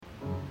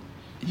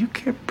You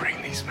can't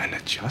bring these men to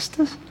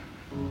justice.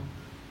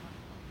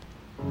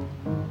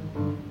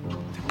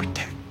 They're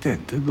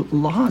protected. The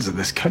laws of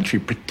this country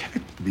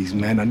protect these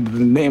men under the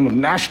name of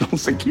national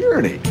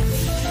security.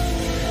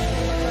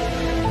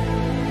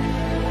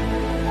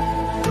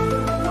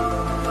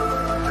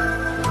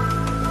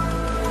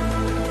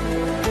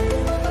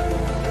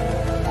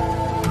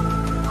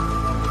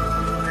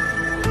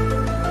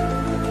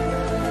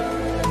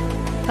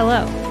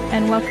 Hello,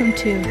 and welcome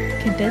to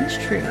Condensed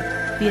Truth,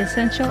 the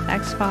Essential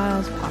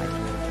X-Files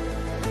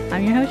podcast.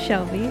 I'm your host,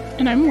 Shelby.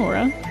 And I'm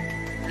Laura.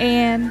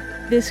 And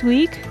this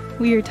week,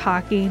 we are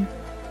talking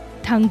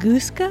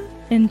Tunguska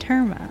and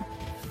Terma.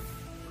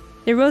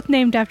 They're both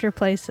named after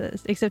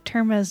places, except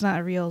Terma is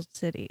not a real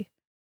city.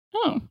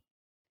 Oh.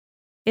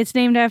 It's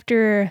named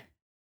after,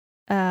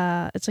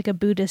 it's like a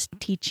Buddhist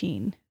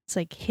teaching. It's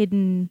like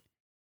hidden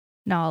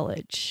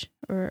knowledge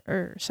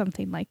or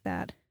something like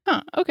that.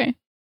 Huh, okay.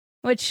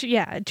 Which,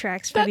 yeah, it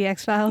tracks for the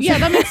X-Files. Yeah,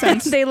 that makes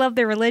sense. They love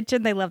their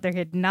religion. They love their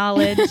hidden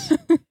knowledge.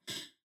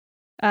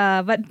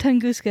 But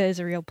Tunguska is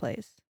a real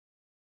place.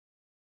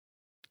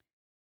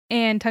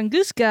 And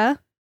Tunguska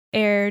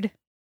aired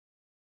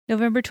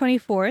November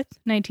 24th,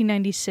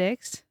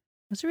 1996.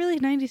 Was it really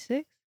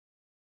 96?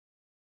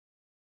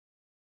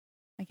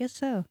 I guess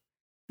so.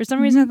 For some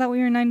reason, I thought we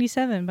were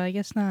 97, but I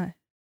guess not.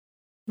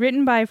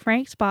 Written by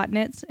Frank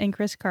Spotnitz and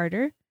Chris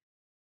Carter.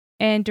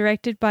 And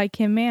directed by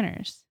Kim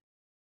Manners.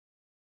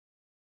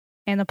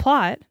 And the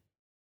plot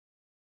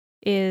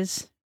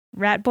is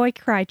Ratboy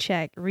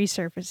Krychek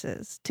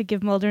resurfaces to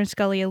give Mulder and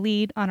Scully a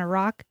lead on a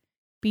rock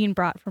being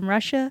brought from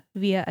Russia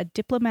via a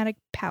diplomatic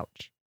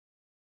pouch.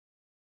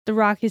 The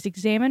rock is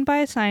examined by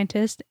a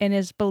scientist and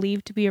is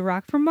believed to be a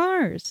rock from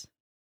Mars.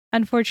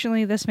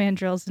 Unfortunately, this man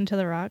drills into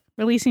the rock,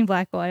 releasing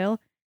black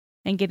oil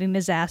and getting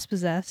his ass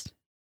possessed.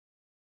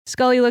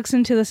 Scully looks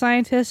into the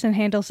scientist and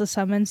handles the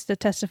summons to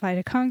testify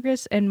to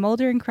Congress, and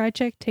Mulder and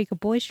Krychek take a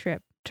boys'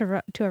 trip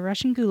to a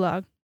Russian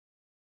gulag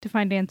to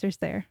find answers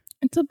there.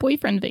 It's a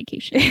boyfriend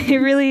vacation. It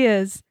really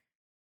is.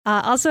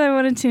 Also, I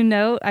wanted to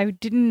note, I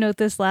didn't note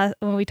this last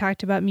when we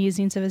talked about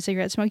Musings of a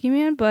Cigarette Smoking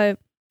Man, but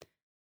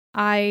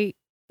I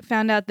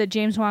found out that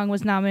James Wong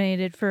was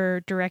nominated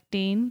for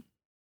directing,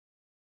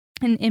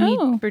 an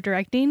Emmy for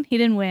directing. He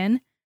didn't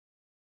win.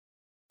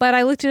 But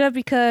I looked it up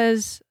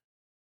because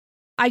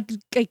I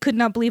could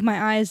not believe my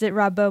eyes that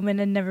Rob Bowman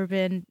had never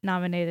been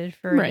nominated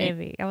for an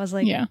Emmy. I was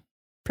like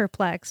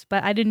perplexed,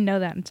 but I didn't know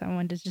that, and so I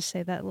wanted to just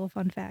say that little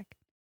fun fact.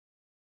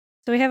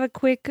 So we have a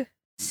quick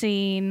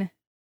scene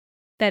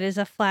that is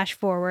a flash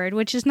forward,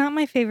 which is not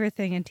my favorite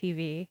thing in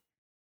TV.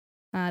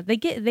 They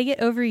get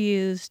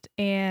overused,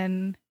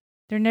 and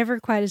they're never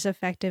quite as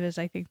effective as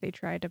I think they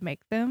try to make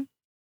them.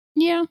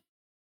 Yeah.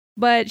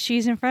 But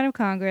she's in front of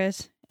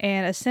Congress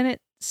and a Senate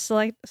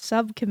Select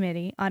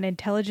Subcommittee on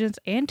Intelligence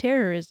and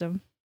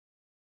Terrorism.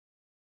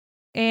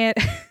 And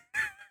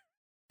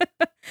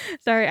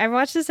sorry, I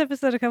watched this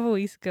episode a couple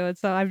weeks ago, and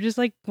so I'm just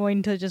like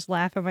going to just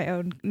laugh at my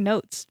own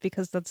notes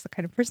because that's the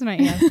kind of person I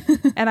am.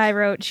 And I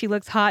wrote, she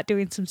looks hot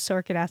doing some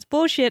Sorkin ass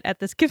bullshit at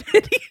this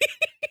committee.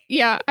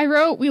 Yeah, I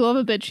wrote, we love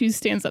a bitch who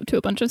stands up to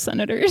a bunch of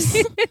senators.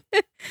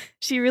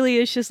 She really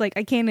is just like,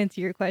 I can't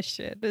answer your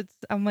question.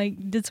 I'm like,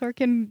 did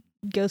Sorkin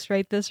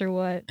ghostwrite this or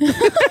what?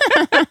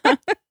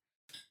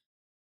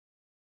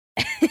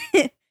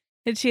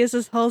 And she has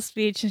this whole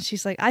speech, and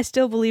she's like, I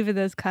still believe in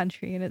this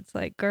country. And it's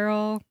like,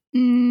 girl,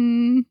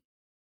 at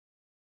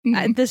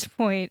this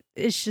point,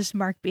 it's just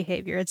marked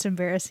behavior. It's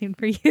embarrassing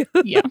for you.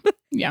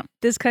 Yeah.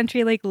 This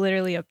country, like,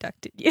 literally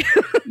abducted you.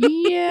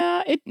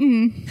 Yeah. But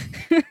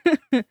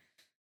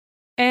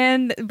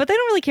they don't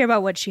really care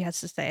about what she has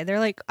to say. They're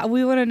like,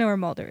 we want to know where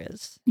Mulder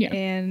is. Yeah.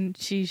 And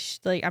she's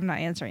like, I'm not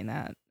answering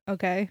that.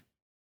 Okay.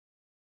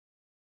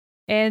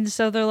 And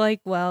so they're like,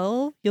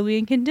 well, you'll be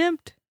in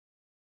contempt.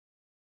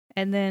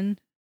 And then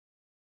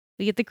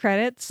we get the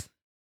credits.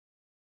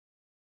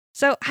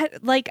 So,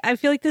 I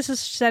feel like this is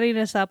setting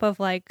us up of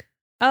like,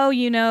 oh,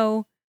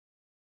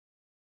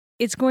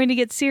 it's going to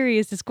get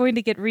serious. It's going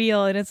to get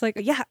real. And it's like,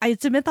 yeah,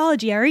 it's a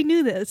mythology. I already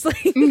knew this. Like,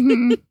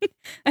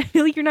 I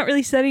feel like you're not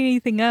really setting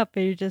anything up.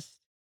 It's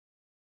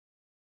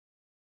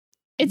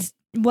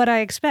what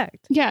I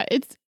expect. Yeah,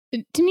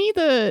 to me,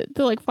 the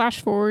like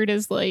flash forward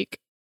is like,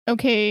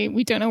 okay,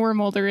 we don't know where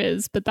Mulder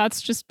is, but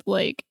that's just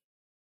like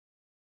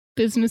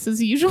business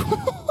as usual.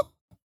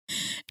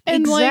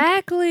 And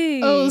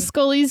exactly. Like, oh,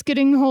 Scully's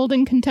getting held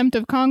in contempt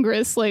of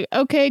Congress. Like,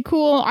 okay,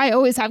 cool. I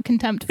always have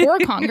contempt for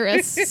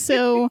Congress.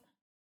 So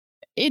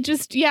it's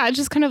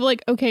just kind of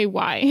like, okay,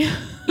 why?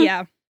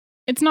 Yeah.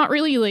 It's not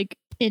really like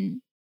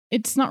enticing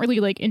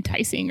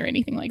or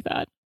anything like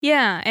that.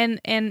 Yeah,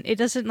 and it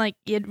doesn't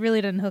it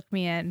really doesn't hook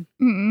me in.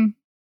 Mm-mm.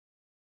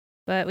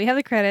 But we have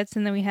the credits,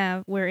 and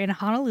then we're in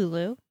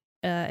Honolulu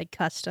at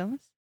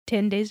Customs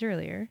 10 days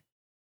earlier.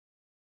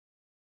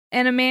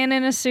 And a man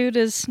in a suit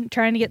is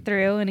trying to get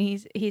through, and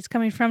he's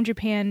coming from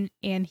Japan,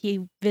 and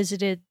he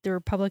visited the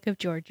Republic of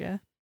Georgia,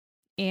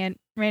 and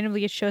randomly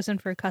gets chosen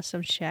for a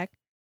customs check,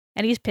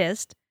 and he's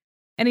pissed,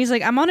 and he's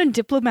like, "I'm on a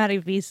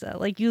diplomatic visa.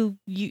 Like you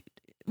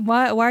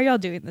why are y'all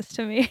doing this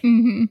to me?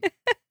 hmm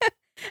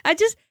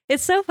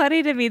It's so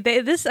funny to me.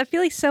 I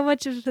feel like so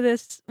much of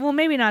this, well,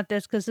 maybe not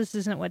this because this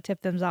isn't what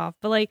tipped them off,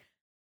 but like,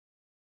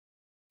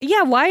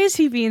 yeah, why is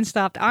he being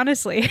stopped?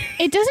 Honestly,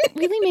 It doesn't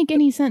really make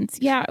any sense.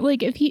 Yeah,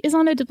 like if he is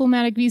on a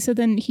diplomatic visa,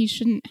 then he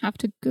shouldn't have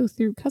to go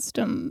through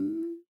customs.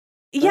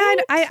 yeah,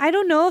 and Right? I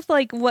don't know if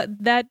like what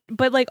that,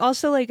 but like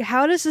also like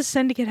how does the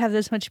syndicate have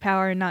this much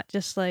power and not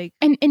just like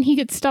And he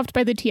gets stopped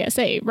by the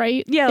TSA,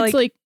 right? Yeah, it's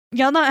like-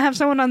 y'all not have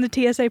someone on the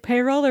TSA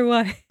payroll or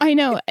what? I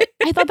know.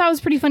 I thought that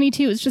was pretty funny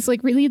too. It's just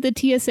like, really, the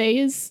TSA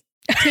is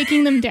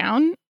taking them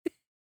down?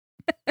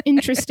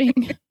 Interesting.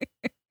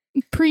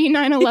 Pre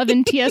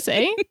 9/11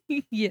 TSA?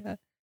 Yeah.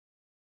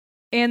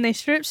 And they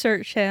strip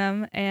search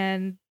him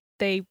and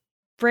they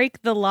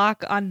break the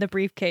lock on the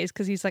briefcase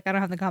because he's like, I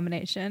don't have the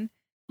combination.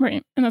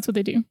 Right. And that's what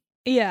they do.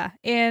 Yeah.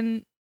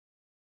 And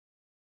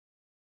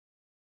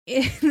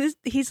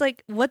he's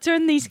like, what's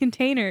in these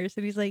containers?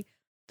 And he's like,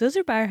 those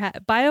are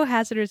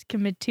biohazardous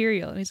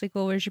material. And he's like,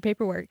 well, where's your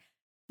paperwork?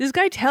 This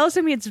guy tells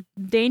him it's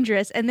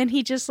dangerous. And then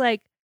he just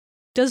like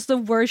does the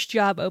worst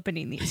job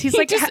opening these. He's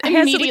like, just has it,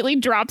 like- immediately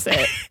drops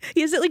it.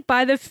 he has it like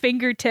by the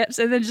fingertips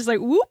and then just like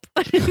whoop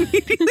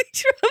immediately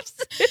drops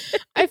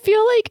it. I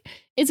feel like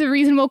it's a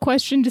reasonable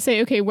question to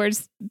say, okay,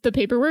 where's the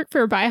paperwork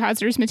for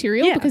biohazardous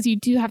material? Yeah. Because you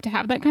do have to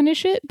have that kind of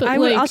shit. But I like,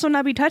 would also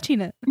not be touching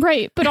it.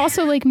 right. But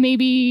also like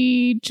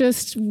maybe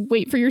just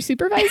wait for your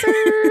supervisor.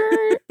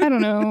 I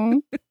don't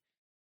know.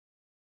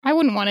 I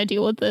wouldn't want to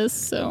deal with this.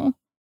 So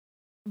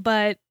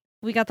But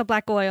we got the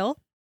black oil.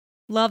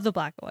 Love the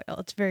black oil.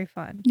 It's very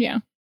fun. yeah.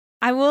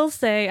 I will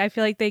say, I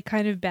feel like they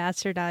kind of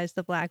bastardized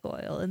the black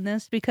oil in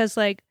this because,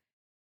 like,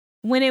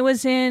 when it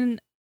was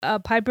in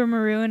Piper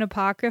Maroon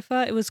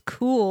Apocrypha, it was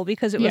cool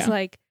because it was Yeah.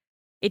 like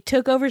it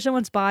took over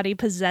someone's body,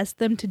 possessed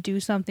them to do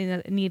something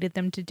that it needed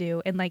them to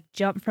do, and like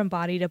jump from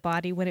body to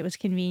body when it was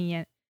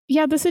convenient.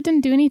 Yeah, this it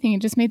didn't do anything.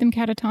 It just made them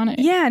catatonic.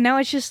 Yeah, now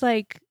it's just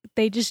like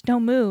they just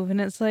don't move,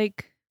 and it's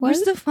like, where's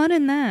What? the fun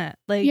in that?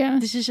 Like, Yeah.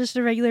 this is just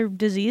a regular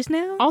disease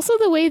now. Also,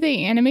 the way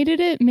they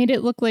animated it made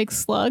it look like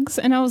slugs.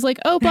 And I was like,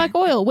 oh, black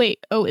oil. Wait,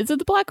 oh, is it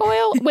the black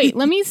oil? Wait,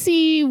 let me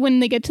see when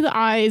they get to the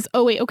eyes.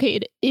 Oh, wait, okay,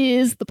 it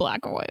is the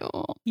black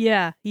oil.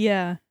 Yeah.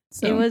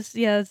 So, It was,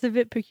 it's a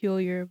bit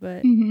peculiar,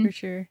 but Mhm. for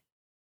sure.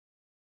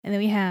 And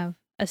then we have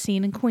a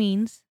scene in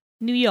Queens,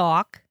 New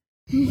York.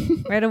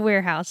 We're at a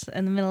warehouse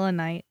in the middle of the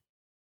night.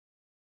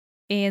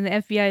 And the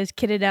FBI is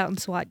kitted out in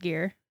SWAT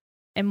gear.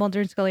 And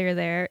Mulder and Scully are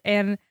there.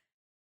 And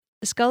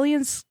Scully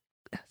in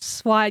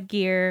SWAT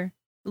gear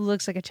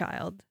looks like a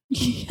child.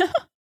 yeah.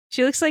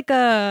 She looks like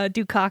a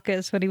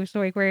Dukakis when he was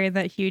like wearing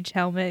that huge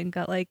helmet and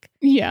got like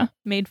Yeah.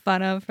 made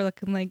fun of for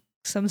looking like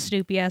some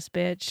Snoopy ass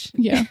bitch.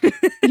 Yeah.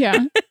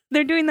 Yeah.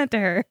 They're doing that to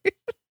her.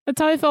 That's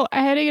how I felt.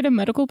 I had to get a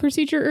medical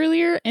procedure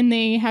earlier and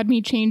they had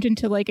me change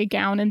into like a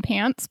gown and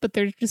pants, but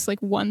they're just like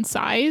one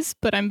size,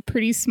 but I'm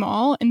pretty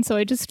small. And so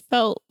I just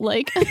felt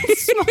like a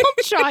small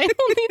child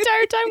the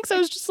entire time because I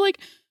was just like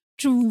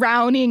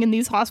drowning in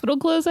these hospital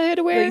clothes I had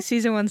to wear. Like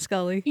season 1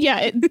 Scully.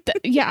 Yeah.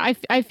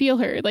 I feel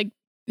her. Like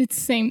it's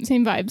same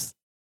vibes.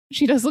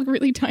 She does look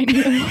really tiny.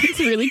 It's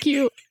really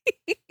cute.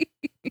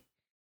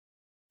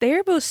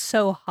 They're both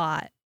so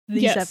hot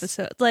these Yes.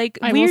 episodes. Like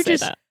I will we're say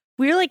just that.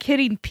 we're like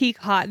hitting peak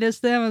hotness.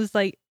 Then I was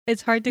like,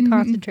 it's hard to Mhm.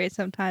 concentrate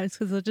sometimes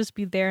because they'll just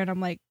be there, and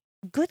I'm like,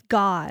 good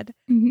God,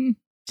 Mhm.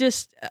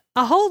 just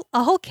a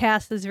whole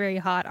cast is very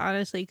hot,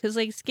 honestly. Because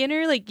like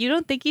Skinner, like you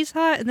don't think he's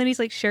hot, and then he's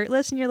like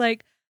shirtless, and you're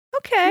like,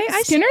 okay,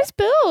 Skinner's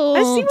built.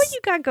 I see what you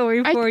got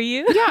going for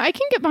you. Yeah, I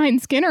can get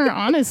behind Skinner,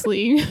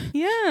 honestly.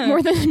 Yeah,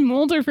 More than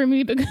Mulder for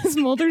me because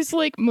Mulder's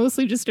like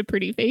mostly just a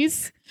pretty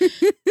face.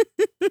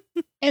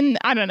 And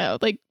I don't know,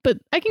 like, but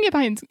I can get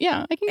behind,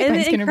 I can get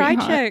behind Skinner being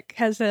hot. Krychek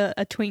has a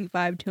twink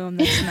vibe to him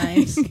that's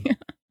nice.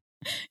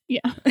 Yeah.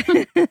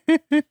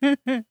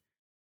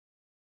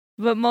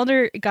 But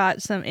Mulder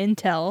got some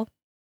intel,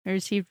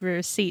 received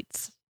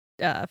receipts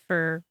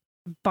for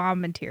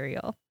bomb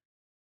material.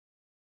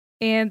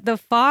 And the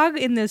fog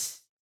in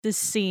this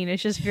scene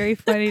is just very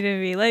funny to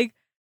me. Like,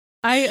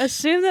 I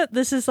assume that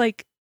this is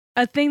like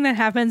a thing that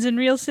happens in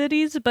real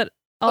cities, but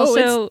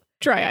also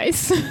Dry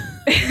ice.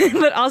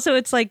 but also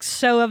it's like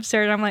so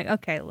absurd. I'm like,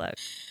 okay, look.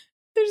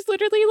 There's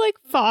literally like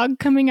fog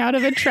coming out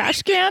of a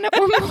trash can at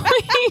one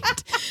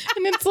point.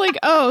 And it's like,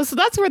 oh, so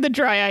that's where the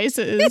dry ice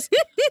is.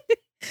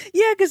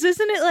 Yeah, because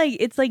isn't it like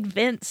it's like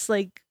vents,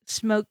 like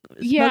smoke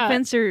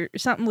vents or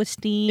something with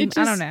steam?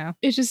 I don't know.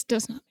 It just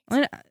doesn't.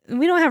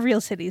 We don't have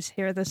real cities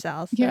here in the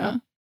South. So. Yeah.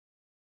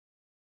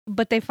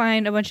 But they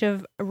find a bunch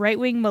of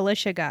right-wing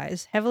militia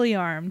guys, heavily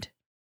armed,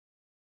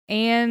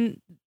 and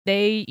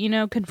they,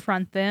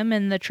 confront them,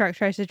 and the truck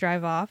tries to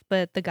drive off,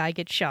 but the guy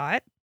gets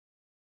shot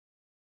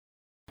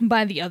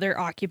by the other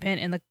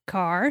occupant in the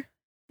car.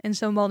 And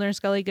so Mulder and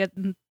Scully get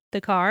in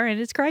the car, and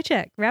it's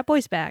Krychek. Rat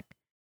Boy's back.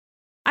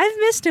 I've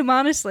missed him,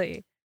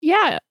 honestly.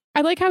 Yeah.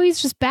 I like how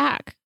he's just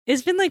back.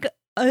 It's been like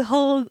a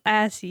whole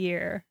ass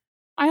year.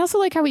 I also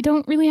like how we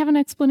don't really have an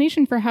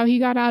explanation for how he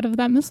got out of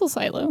that missile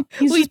silo.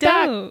 He's just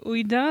back.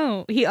 We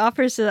don't. He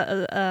offers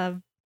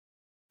a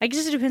I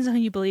guess it depends on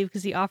who you believe,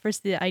 because he offers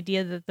the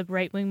idea that the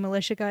right-wing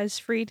militia guys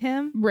freed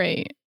him.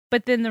 Right.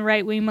 But then the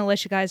right-wing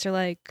militia guys are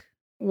like,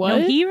 What?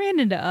 no, he ran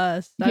into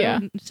us. Yeah.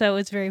 So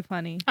it's very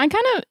funny. I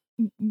kind of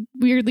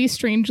weirdly,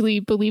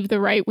 strangely believe the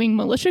right-wing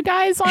militia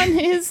guys on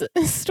his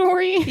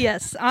story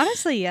Yes,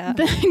 honestly, yeah.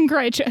 than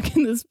Krychek at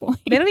this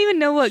point. They don't even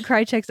know what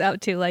Krychek's up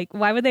to. Like,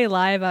 why would they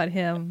lie about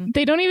him?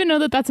 They don't even know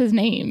that that's his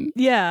name.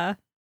 Yeah.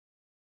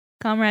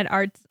 Comrade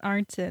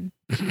Arntzen.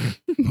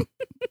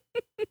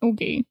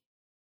 Okay.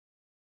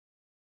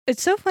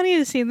 It's so funny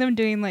to see them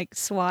doing like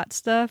SWAT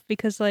stuff,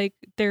 because like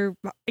they're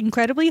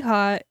incredibly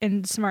hot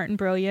and smart and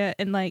brilliant,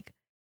 and like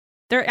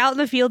they're out in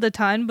the field a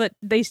ton, but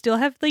they still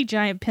have like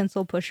giant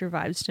pencil pusher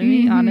vibes to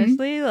me,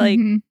 honestly. Like,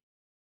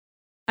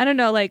 I don't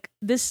know, like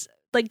this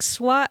like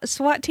SWAT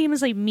team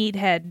is like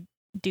meathead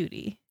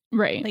duty.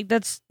 Right. Like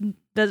that's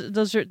for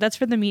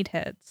the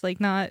meatheads.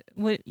 Like, not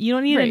what you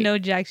don't need to know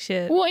jack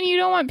shit. Well, and you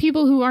don't want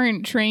people who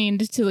aren't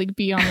trained to like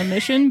be on the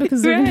mission,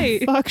 because they're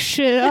Right. gonna fuck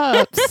shit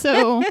up.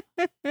 So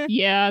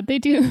yeah, they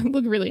do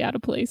look really out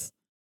of place.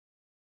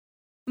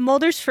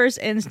 Mulder's first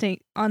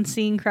instinct on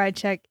seeing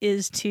Krychek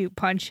is to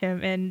punch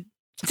him and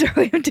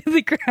throw him to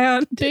the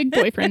ground. Big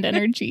boyfriend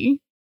energy.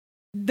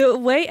 The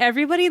way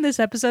everybody in this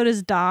episode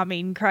is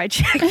doming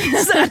Krychek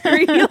is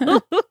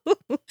unreal.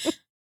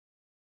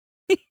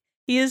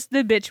 He is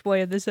the bitch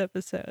boy of this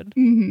episode.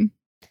 Mm-hmm.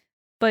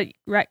 But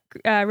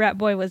Rat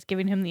Boy was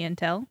giving him the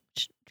intel.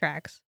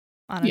 Tracks,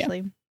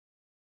 honestly.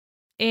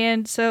 Yeah.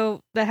 And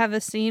so they have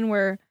a scene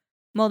where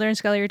Mulder and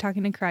Scully are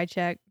talking to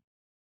Krychek.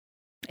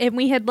 And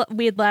we had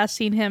last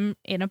seen him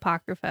in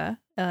Apocrypha,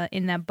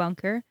 in that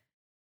bunker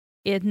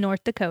in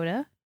North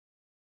Dakota.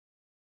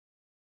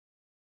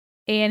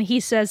 And he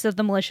says that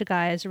the militia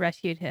guys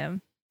rescued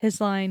him. His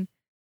line,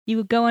 "You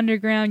would go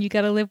underground, you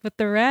gotta live with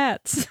the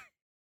rats."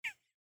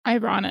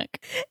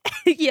 Ironic.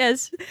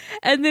 Yes.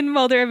 And then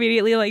Mulder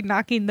immediately like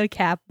knocking the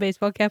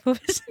baseball cap of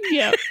his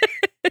Yeah.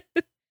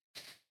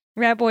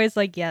 Rat Boy is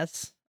like,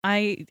 "Yes,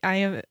 I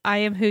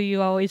am who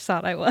you always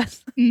thought I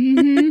was."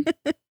 Mm-hmm.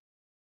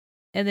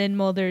 And then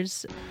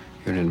Mulder's,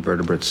 "You're an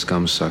invertebrate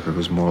scum sucker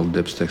whose moral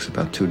dipstick's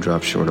about 2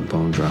 drops short of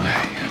bone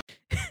dry."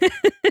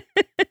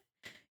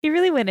 he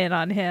really went in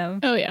on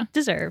him. Oh yeah.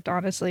 Deserved,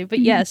 honestly. But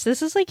yes,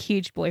 this is like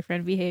huge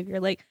boyfriend behavior.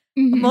 Like,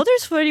 Mm-hmm.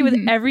 Mulder's flirting with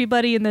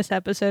everybody in this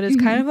episode is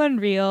kind of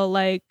unreal.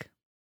 Like,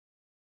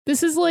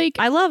 this is like,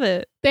 I love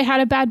it. They had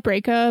a bad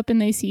breakup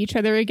and they see each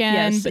other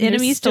again. Yes, but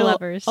enemies there's to still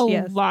lovers. A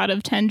Yes. lot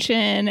of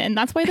tension, and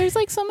that's why there's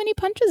like so many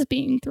punches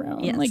being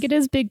thrown. Yes. Like, it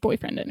is big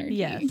boyfriend energy.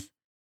 Yes.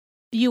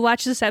 You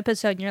watch this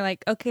episode and you're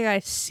like, okay, I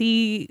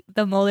see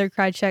the Mulder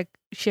Krychek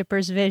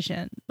shipper's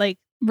vision. Like,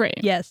 Right.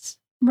 yes.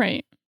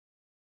 Right.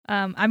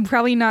 I'm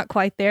probably not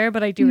quite there,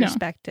 but I do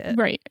respect it.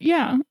 Right.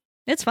 Yeah.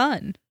 It's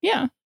fun.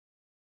 Yeah.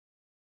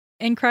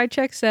 And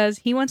Krychek says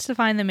he wants to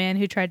find the man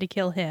who tried to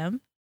kill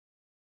him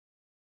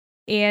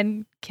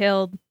and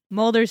killed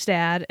Mulder's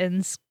dad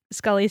and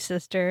Scully's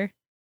sister.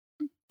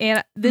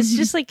 And this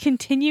just like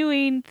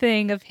continuing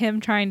thing of him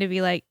trying to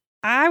be like,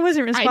 I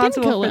wasn't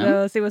responsible for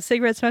those. It was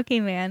Cigarette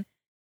Smoking Man.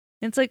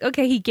 And it's like,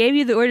 okay, he gave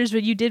you the orders,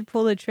 but you did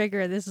pull the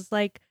trigger. This is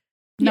like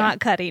not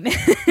cutting.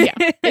 Yeah.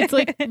 It's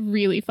like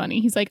really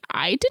funny. He's like,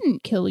 I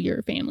didn't kill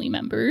your family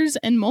members.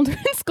 And Mulder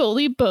and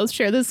Scully both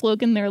share this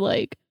look and they're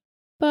like,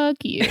 fuck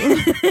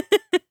you.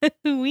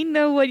 We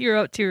know what you're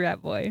up to,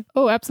 Rat Boy.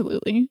 Oh,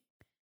 absolutely.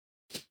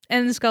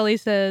 And Scully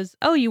says,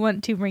 oh, you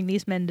want to bring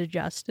these men to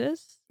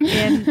justice?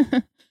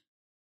 And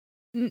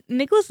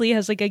Nicholas Lee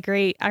has like a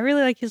great, I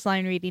really like his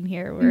line reading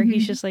here where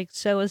he's just like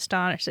so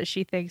astonished that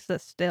she thinks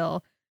that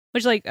still,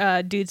 which like,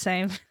 dude,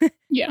 same.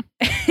 Yeah.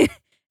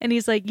 And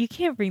he's like, you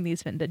can't bring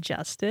these men to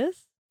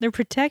justice. They're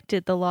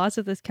protected. The laws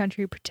of this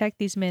country protect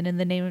these men in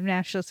the name of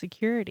national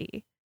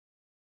security.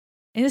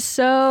 It is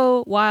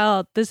so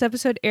wild. This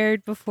episode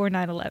aired before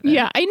 9/11.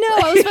 Yeah, I know.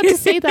 I was about to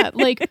say that.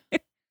 Like,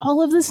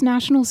 all of this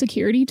national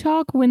security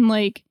talk when,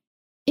 like,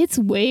 it's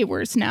way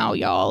worse now,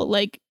 y'all.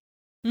 Like,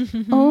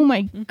 oh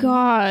my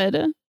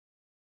God.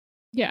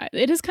 Yeah,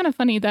 it is kind of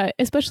funny that,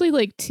 especially,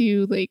 like,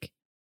 to, like,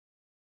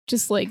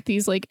 just, like,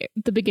 these, like,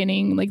 the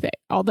beginning, like,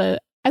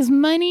 as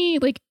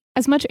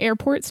much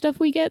airport stuff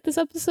we get this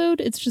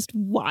episode, it's just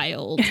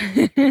wild.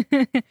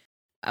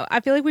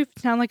 I feel like we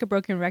sound like a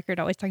broken record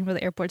always talking about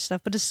the airport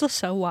stuff, but it's still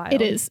so wild.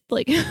 It is.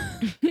 Like,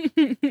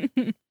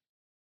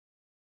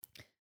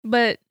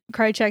 but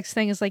Krychek's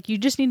thing is like, you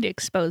just need to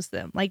expose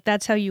them. Like,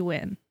 that's how you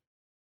win.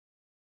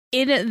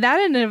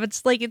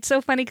 It's like, it's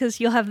so funny because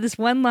you'll have this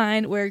one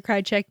line where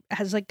Krychek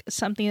has like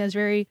something that's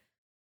very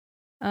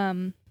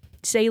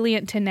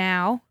salient to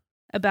now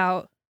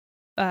about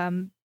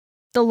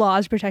the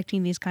laws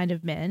protecting these kind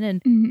of men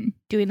and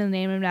doing it in the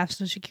name of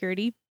national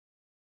security.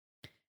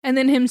 And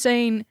then him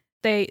saying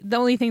the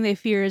only thing they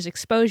fear is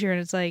exposure.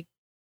 And it's like,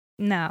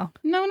 no,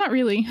 not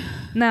really.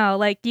 No,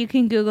 like you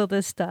can Google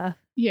this stuff.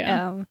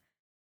 Yeah.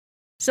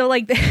 So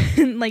like,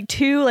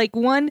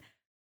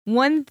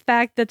 one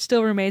fact that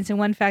still remains and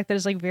one fact that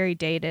is like very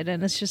dated.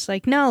 And it's just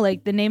like, no,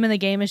 like the name of the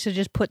game is to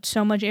just put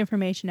so much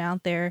information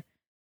out there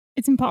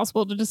It's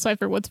impossible to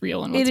decipher what's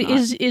real and what's It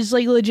not. is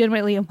like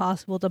legitimately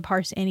impossible to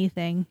parse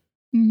anything.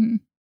 Mm-hmm.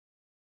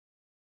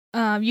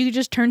 You could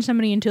just turn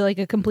somebody into like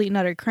a complete and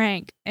utter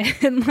crank,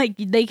 and like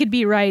they could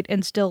be right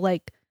and still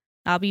like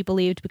not be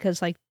believed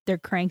because like they're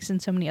cranks in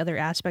so many other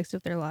aspects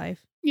of their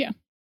life. Yeah.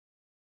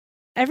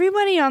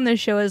 Everybody on this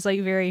show is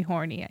like very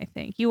horny, I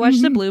think. You watch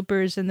the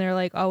bloopers and they're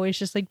like always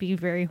just like being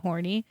very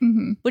horny.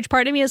 Mm-hmm. Which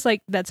part of me is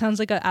like, that sounds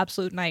like an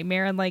absolute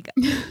nightmare and like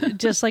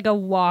just like a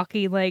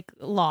walking like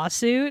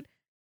lawsuit.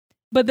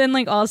 But then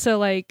like also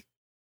like,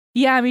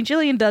 yeah, I mean,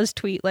 Jillian does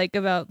tweet like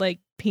about like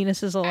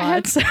penises a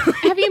lot. So.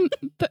 Have you,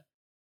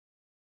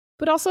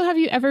 but also have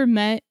you ever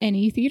met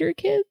any theater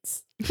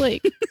kids?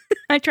 Like,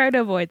 I try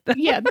to avoid them.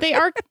 yeah, they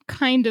are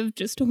kind of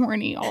just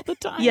horny all the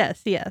time.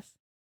 Yes.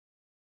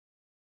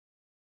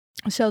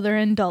 So they're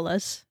in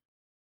Dulles.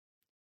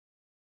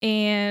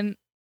 And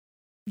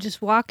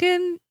just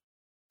walking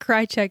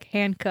Krychek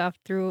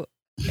handcuffed through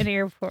an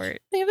airport.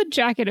 They have a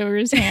jacket over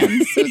his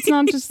hands, so it's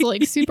not just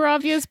like super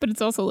obvious, but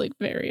it's also like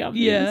very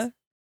obvious.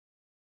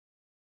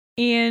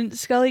 Yeah. And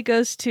Scully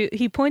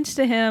he points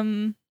to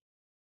him.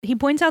 He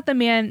points out the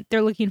man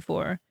they're looking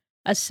for.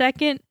 A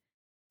second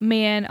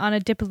man on a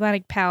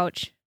diplomatic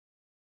pouch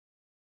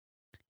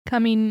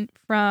coming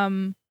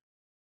from,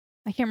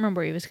 I can't remember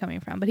where he was coming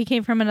from, but he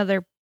came from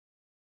another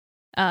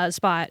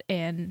spot,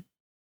 and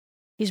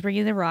he's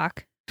bringing the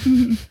rock.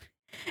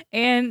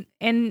 and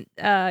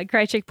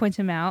Krychek points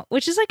him out,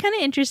 which is like kind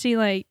of interesting,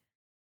 like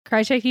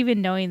Krychek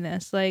even knowing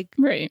this, like,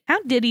 right,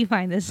 how did he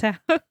find this out?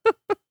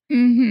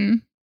 Mm-hmm.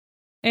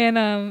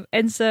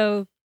 And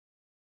so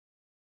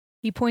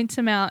he points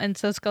him out, and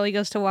so Scully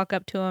goes to walk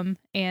up to him,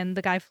 and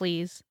the guy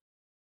flees.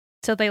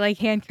 So they like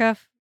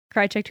handcuff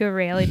Krychek to a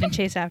railing and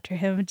chase after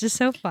him. It's just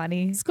so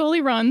funny.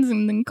 Scully runs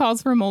and then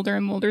calls for Mulder,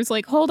 and Mulder's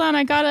like, hold on,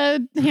 I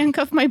gotta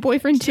handcuff my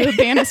boyfriend to a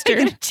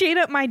banister. Chain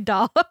up my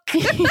dog.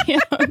 Yeah.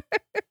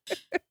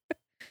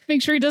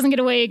 Make sure he doesn't get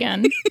away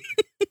again.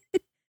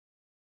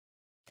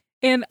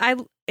 And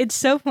it's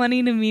so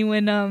funny to me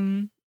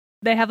when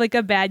they have like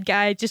a bad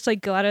guy just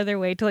like go out of their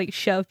way to like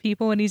shove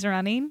people when he's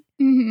running.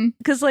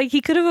 Because like he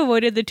could have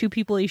avoided the two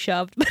people he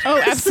shoved.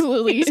 Oh,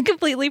 absolutely. It's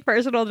completely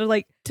personal. They're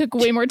like, took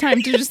way more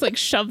time to just like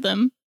shove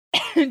them.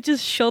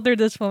 Just shoulder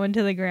this woman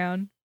to the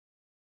ground.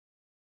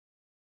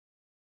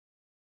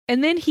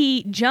 And then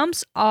he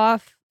jumps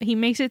off. He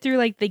makes it through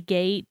like the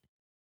gate,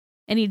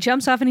 and he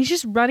jumps off, and he's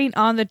just running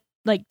on the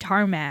like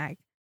tarmac.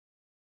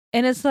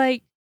 And it's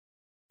like,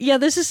 yeah,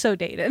 this is so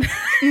dated.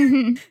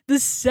 The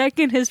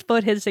second his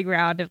foot hits the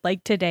ground, if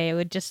like today, it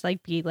would just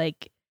like be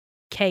like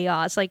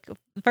chaos. Like,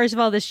 first of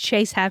all, this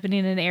chase happening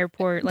in an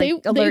airport,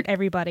 like alert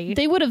everybody.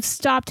 They would have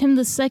stopped him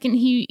the second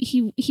he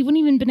wouldn't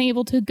even been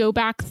able to go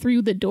back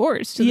through the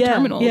doors to the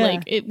terminal. Yeah.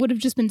 Like, it would have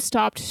just been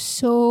stopped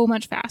so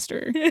much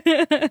faster.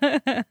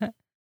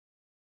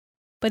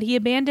 But he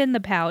abandoned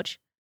the pouch,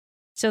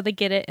 so they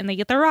get it and they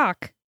get the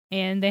rock.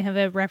 And they have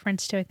a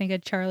reference to, I think, a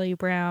Charlie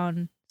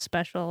Brown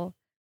special.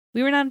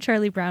 We were not a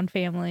Charlie Brown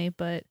family,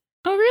 but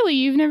Oh, really?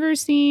 You've never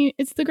seen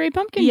It's the Great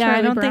Pumpkin, yeah, Charlie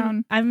I don't Brown?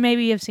 think I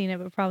maybe have seen it,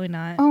 but probably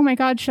not. Oh my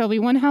God, Shelby.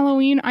 One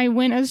Halloween, I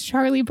went as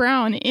Charlie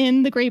Brown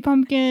in the Great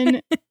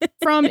Pumpkin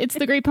from It's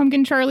the Great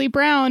Pumpkin, Charlie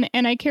Brown,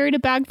 and I carried a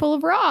bag full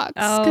of rocks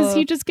because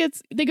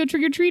they go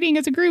trick-or-treating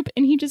as a group,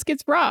 and he just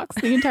gets rocks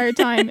the entire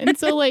time. And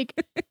so, like,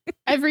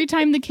 every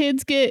time the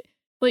kids go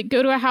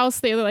to a house,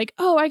 they're like,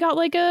 oh, I got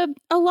like a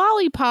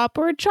lollipop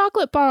or a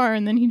chocolate bar.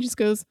 And then he just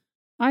goes,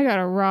 I got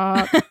a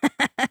rock.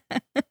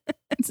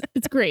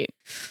 It's great.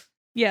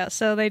 Yeah,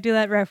 so they do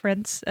that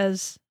reference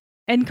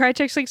and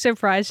Krychek's like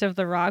surprised of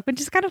the rock,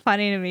 which is kind of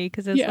funny to me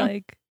because it's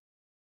like,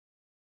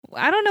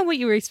 I don't know what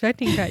you were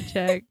expecting,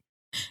 Krychek.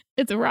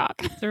 It's a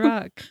rock. It's a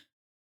rock.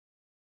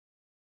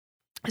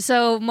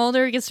 So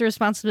Mulder gets the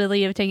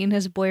responsibility of taking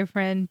his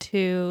boyfriend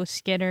to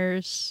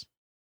Skinner's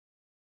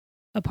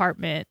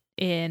apartment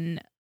in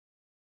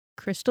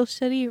Crystal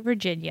City,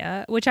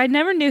 Virginia, which I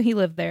never knew he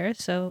lived there.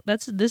 So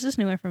this is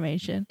new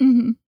information.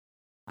 Mm-hmm.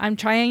 I'm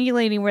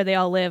triangulating where they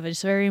all live.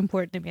 It's very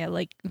important to me. I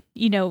like,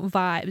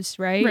 vibes,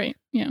 right? Right.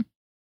 Yeah.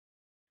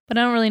 But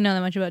I don't really know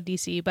that much about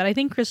DC. But I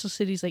think Crystal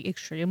City's like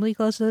extremely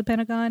close to the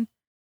Pentagon.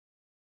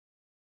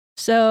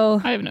 So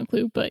I have no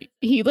clue, but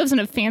he lives in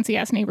a fancy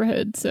ass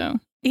neighborhood, so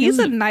he's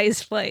a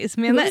nice place,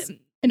 man.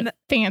 In a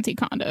fancy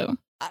condo.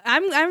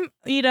 I'm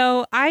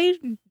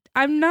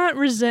not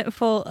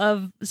resentful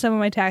of some of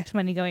my tax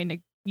money going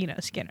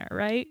to, Skinner,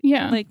 right?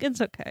 Yeah. Like,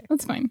 it's okay.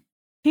 That's fine.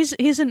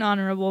 He's an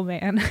honorable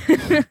man.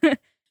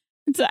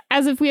 It's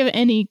as if we have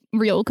any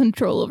real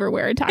control over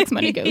where our tax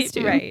money goes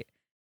to. Right.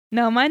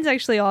 No, mine's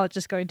actually all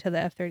just going to the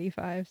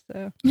F-35,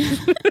 so.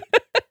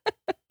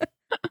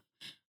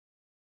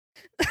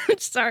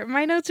 Sorry,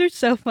 my notes are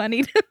so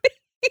funny to me.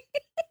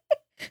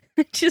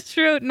 I just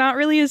wrote, not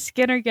really a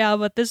Skinner gal,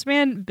 but this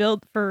man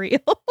built for real.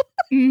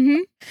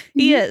 Mm-hmm.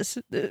 He is.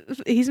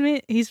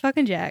 He's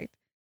fucking jacked.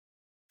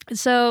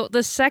 So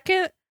the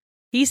second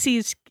he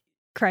sees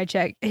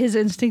Krychek, his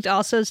instinct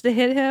also is to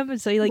hit him,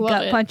 and so he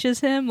gut punches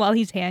him while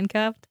he's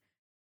handcuffed.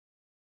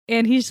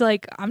 And he's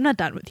like, I'm not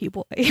done with you,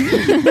 boy.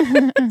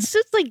 It's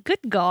just like, good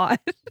God.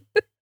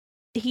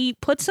 he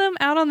puts him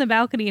out on the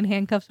balcony and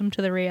handcuffs him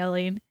to the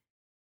railing.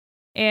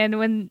 And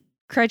when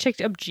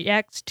Krychek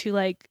objects to,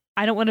 like,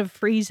 I don't want to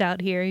freeze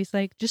out here, he's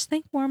like, just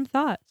think warm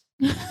thoughts.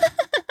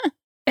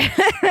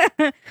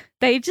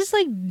 They just,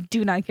 like,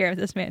 do not care if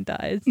this man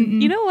dies.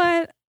 Mm-mm. You know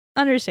what?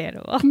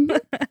 Understandable.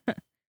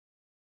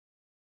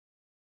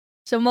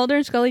 So Mulder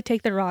and Scully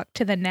take the rock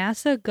to the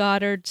NASA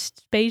Goddard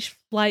Space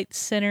Flight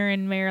Center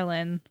in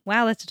Maryland.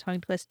 Wow, that's a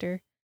tongue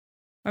twister.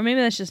 Or maybe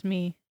that's just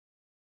me.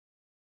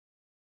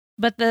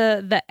 But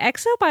the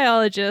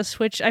exobiologist,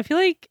 which I feel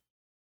like,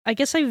 I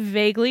guess I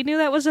vaguely knew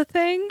that was a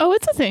thing. Oh,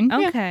 it's a thing.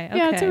 Yeah. Okay.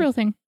 Yeah, it's a real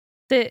thing.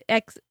 The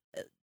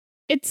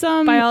It's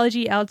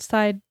biology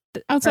outside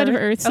outside of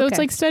Earth. So it's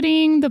Okay. like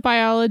studying the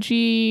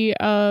biology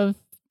of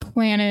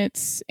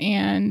planets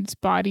and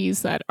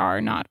bodies that are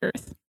not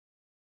Earth.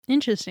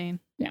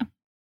 Interesting.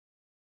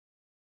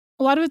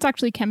 A lot of it's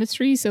actually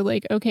chemistry. So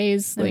like, okay,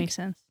 is That like, makes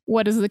sense.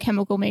 what is the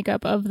chemical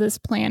makeup of this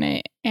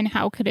planet and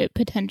how could it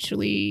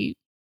potentially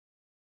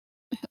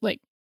like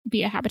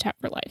be a habitat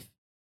for life?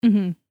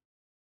 Mm-hmm.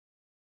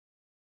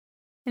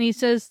 And he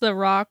says the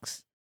rock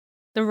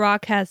has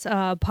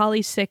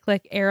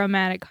polycyclic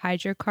aromatic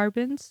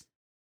hydrocarbons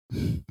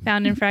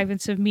found in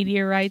fragments of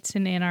meteorites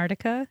in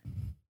Antarctica.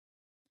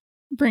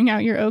 Bring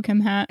out your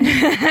OCHEM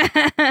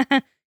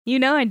hat. You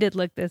know, I did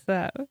look this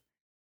up.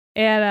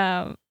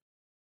 And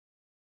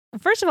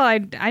first of all, I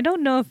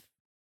don't know if,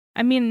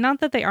 I mean, not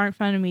that they aren't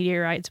found in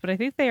meteorites, but I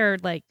think they are,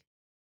 like,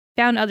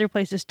 found other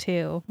places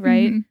too,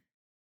 right? Mhm.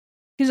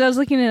 Because I was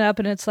looking it up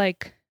and it's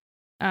like,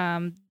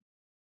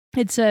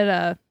 it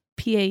said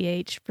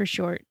PAH for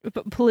short.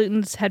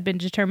 Pollutants had been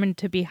determined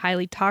to be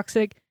highly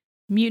toxic,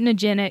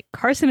 mutagenic,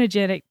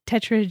 carcinogenic,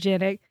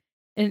 tetragenic,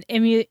 and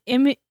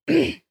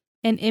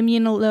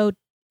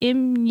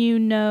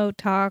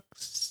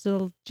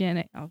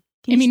immunotoxigenic. Oh,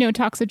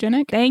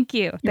 Immunotoxigenic. thank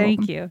you. You're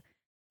Thank welcome. you.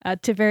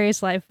 To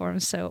various life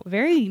forms. So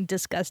very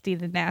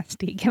disgusting and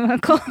nasty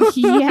chemical.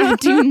 Yeah,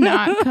 do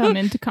not come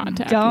into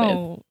contact with.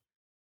 Don't.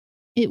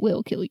 It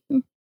will kill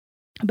you.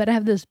 But I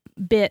have this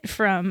bit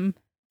from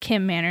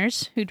Kim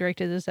Manners, who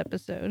directed this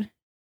episode.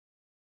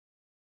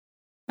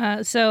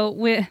 So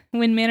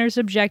when Manners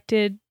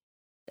objected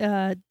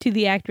to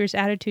the actor's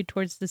attitude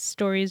towards the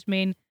story's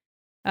main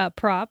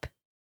prop,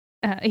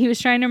 he was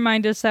trying to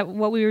remind us that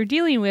what we were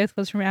dealing with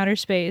was from outer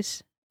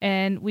space,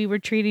 and we were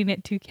treating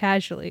it too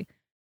casually.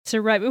 So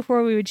right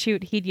before we would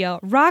shoot, he'd yell,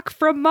 "Rock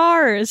from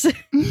Mars!"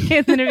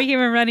 And then it became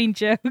a running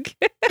joke.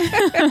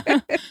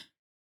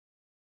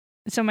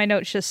 So my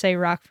notes just say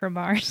 "Rock from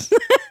Mars."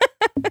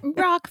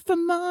 Rock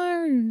from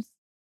Mars.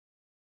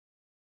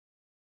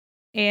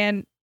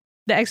 And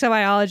the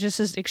exobiologist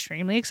is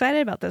extremely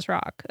excited about this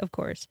rock, of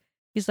course.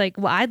 He's like,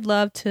 well, I'd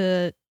love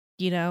to,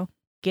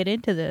 get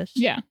into this.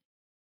 Yeah.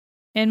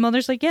 And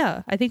Mulder's like,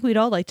 yeah, I think we'd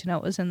all like to know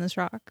what was in this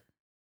rock.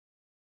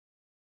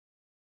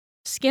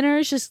 Skinner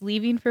is just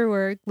leaving for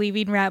work,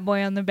 leaving Rat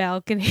Boy on the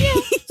balcony.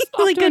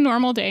 Like a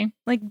normal day.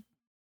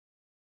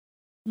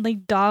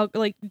 like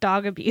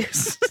dog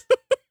abuse.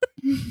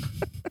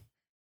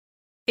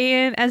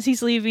 And as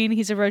he's leaving,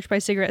 he's approached by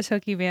cigarette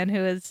smoking man who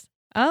is,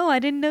 oh, I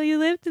didn't know you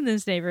lived in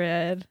this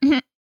neighborhood.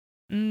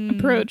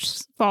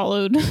 Approach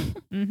followed.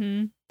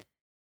 Mm-hmm.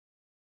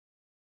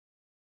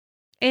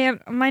 And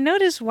my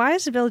note is, why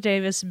is Bill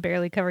Davis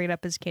barely covering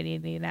up his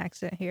Canadian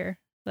accent here?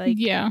 Like,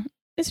 Yeah.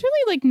 It's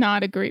really like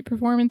not a great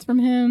performance from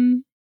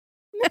him.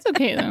 That's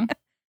okay though.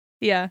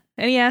 yeah.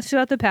 And he asks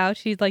about the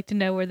pouch. He'd like to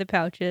know where the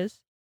pouch is.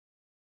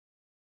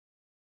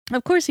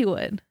 Of course he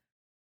would.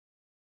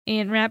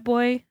 And Rat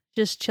Boy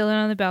just chilling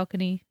on the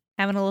balcony,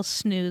 having a little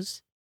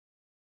snooze.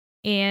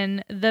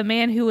 And the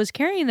man who was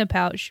carrying the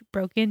pouch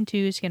broke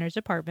into Skinner's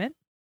apartment.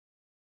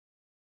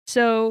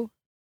 So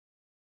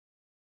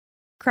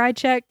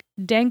Krychek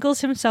dangles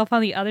himself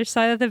on the other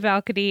side of the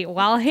balcony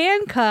while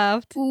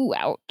handcuffed. Ooh,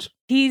 ouch.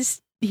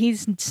 He's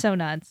so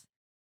nuts.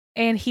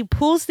 And he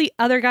pulls the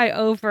other guy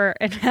over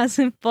and has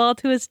him fall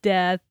to his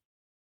death.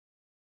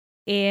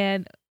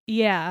 And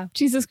yeah,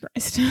 Jesus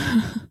Christ.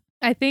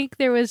 I think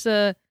there was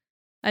a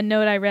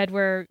note I read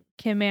where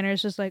Kim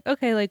Manners was like,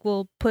 okay, like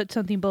we'll put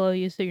something below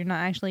you so you're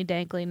not actually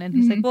dangling. And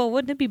he's like, well,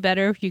 wouldn't it be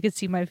better if you could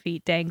see my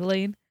feet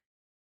dangling?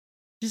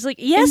 She's like,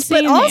 yes,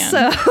 Insane but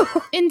also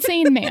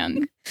Insane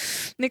man.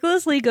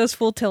 Nicholas Lee goes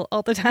full tilt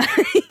all the time.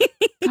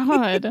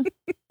 God.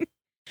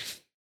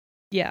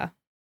 Yeah.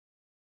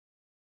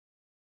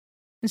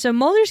 And so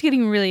Mulder's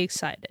getting really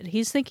excited.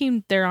 He's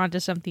thinking they're onto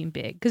something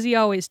big, because he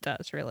always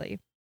does, really.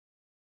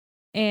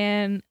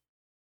 And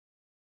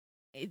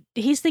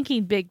he's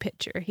thinking big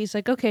picture. He's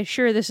like, okay,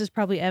 sure, this is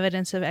probably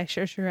evidence of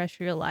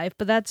extraterrestrial life,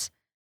 but that's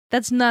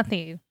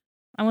nothing.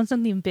 I want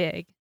something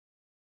big.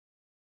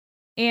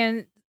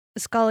 And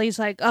Scully's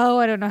like, oh,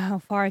 I don't know how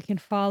far I can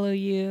follow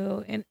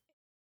you. And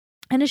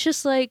it's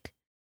just like,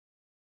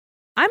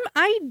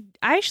 I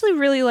actually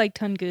really like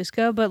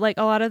Tunguska, but like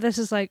a lot of this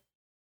is like,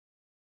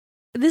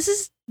 this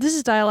is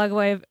dialogue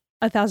I've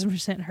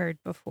 1,000% heard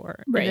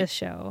before Right. in this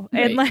show.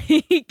 Right. And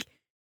like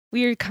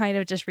we're kind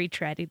of just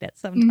retreading it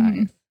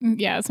sometimes.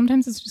 Yeah,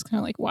 sometimes it's just kind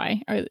of like,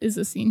 why is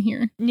this scene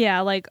here?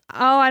 Yeah, like,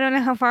 oh, I don't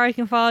know how far I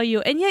can follow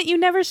you. And yet you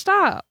never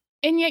stop.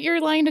 And yet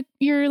you're lying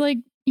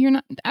you're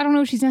not, I don't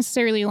know if she's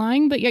necessarily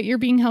lying, but yet you're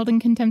being held in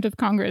contempt of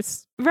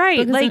Congress.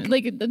 Right.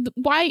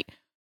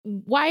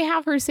 Why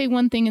have her say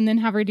one thing and then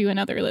have her do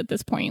another at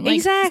this point? Like,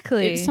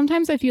 exactly.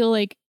 Sometimes I feel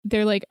like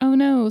they're like, oh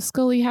no,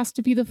 Scully has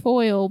to be the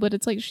foil, but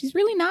it's like, she's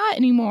really not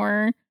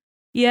anymore.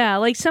 Yeah,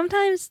 like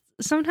sometimes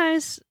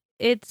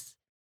it's,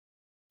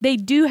 they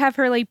do have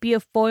her like be a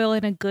foil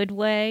in a good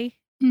way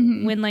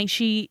when like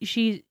she's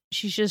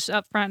just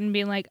upfront and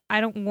being like, I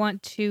don't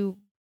want to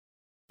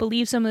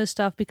believe some of this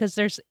stuff because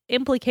there's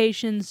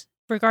implications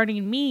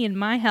regarding me and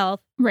my health.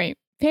 Right.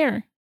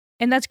 Fair.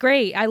 And that's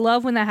great. I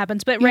love when that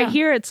happens. But right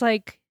here, it's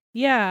like,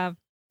 yeah,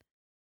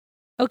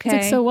 okay.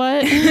 It's like, so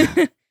what?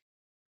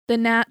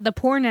 The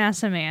poor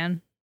NASA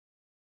man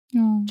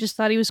just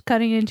thought he was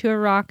cutting into a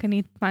rock and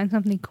he finds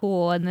something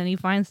cool, and then he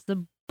finds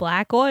the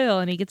black oil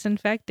and he gets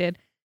infected.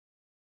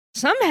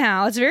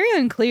 Somehow, it's very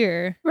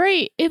unclear.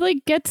 Right. It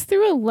like gets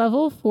through a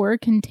level 4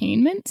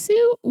 containment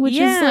suit, which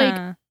is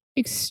like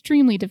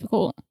extremely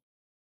difficult.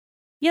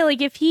 Yeah,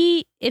 like if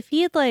he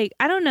had like,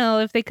 I don't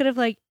know if they could have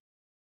like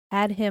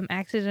had him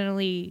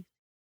accidentally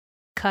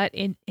cut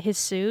in his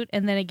suit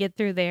and then it get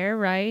through there,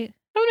 right?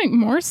 That would make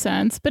more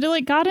sense. But it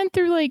like got in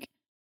through like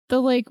the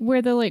like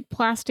where the like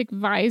plastic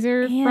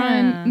visor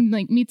front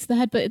like meets the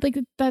head, but like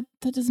that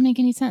doesn't make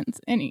any sense.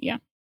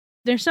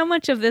 There's so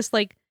much of this,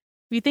 like,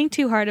 if you think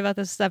too hard about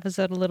this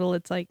episode a little,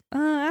 it's like,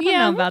 I don't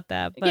know about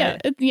that.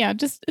 But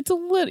it's a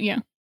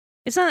little,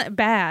 it's not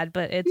bad,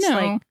 but it's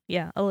like,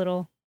 a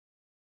little.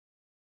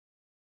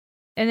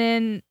 And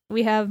then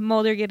we have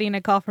Mulder getting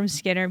a call from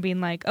Skinner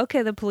being like,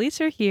 okay, the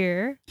police are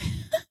here.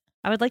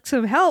 I would like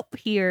some help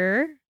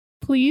here.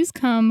 Please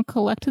come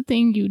collect the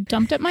thing you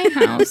dumped at my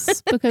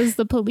house because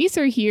the police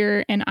are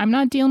here and I'm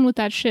not dealing with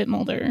that shit,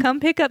 Mulder. Come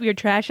pick up your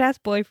trash ass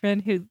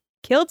boyfriend who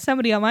killed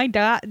somebody on my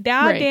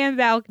damn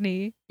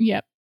balcony.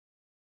 Yep.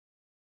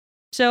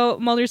 So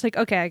Mulder's like,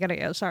 okay, I gotta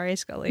go. Sorry,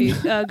 Scully.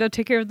 Go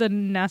take care of the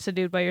NASA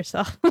dude by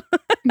yourself.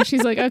 And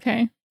she's like,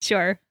 okay.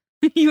 Sure.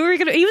 He was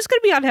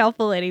gonna be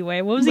unhelpful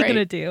anyway. What was he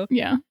gonna do?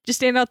 Yeah. Just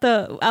stand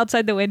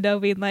outside the window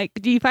being like,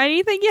 do you find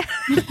anything yet?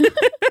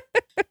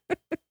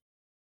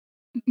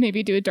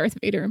 Maybe do a Darth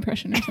Vader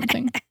impression or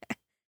something.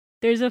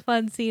 There's a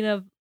fun scene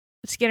of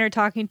Skinner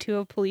talking to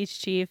a police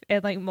chief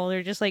and like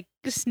Mulder just like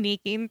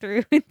sneaking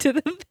through into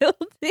the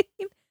building.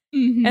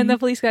 Mm-hmm. And the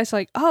police guy's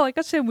like, oh, I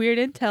got some weird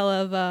intel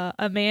of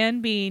a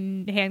man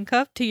being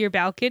handcuffed to your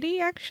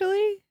balcony,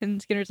 actually.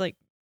 And Skinner's like,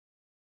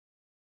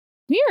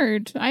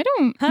 weird. I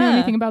don't know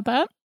anything about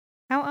that.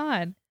 How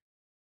odd.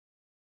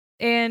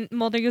 And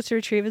Mulder goes to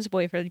retrieve his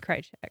boyfriend,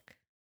 Krychek.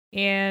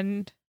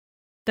 And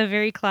the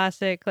very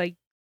classic, like,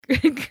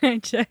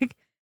 Krychek,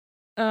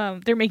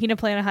 they're making a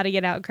plan on how to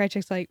get out.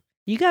 Krychek's like,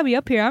 you got me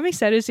up here. I'm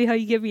excited to see how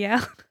you get me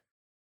out.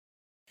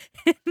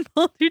 And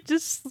Mulder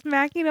just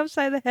smacking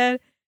upside the head,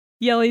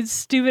 yelling,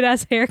 stupid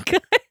ass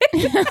haircut.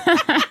 Like,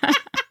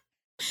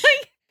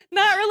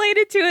 not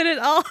related to it at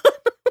all.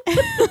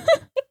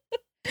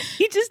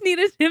 He just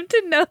needed him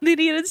to know that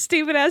he had a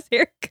stupid ass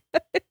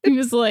haircut. He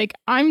was like,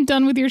 I'm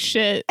done with your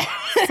shit.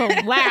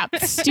 Slap,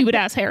 stupid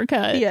ass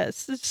haircut.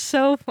 Yes, it's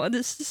so fun.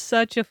 This is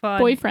such a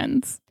fun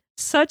boyfriends.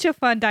 Such a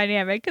fun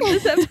dynamic. And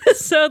this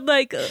episode,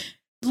 like,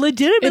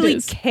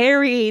 legitimately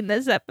carrying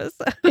this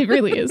episode. It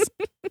really is.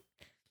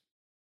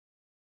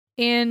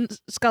 And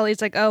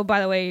Scully's like, oh, by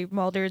the way,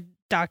 Mulder's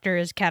doctor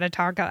is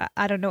catatonic.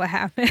 I don't know what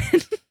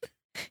happened.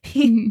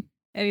 And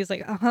he's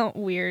like, oh,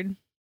 weird.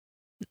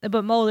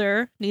 But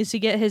Mulder needs to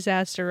get his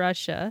ass to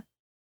Russia.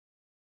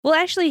 Well,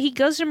 actually, he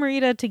goes to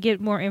Merida to get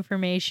more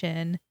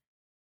information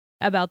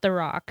about the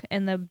Rock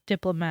and the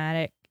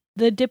diplomat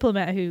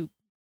who,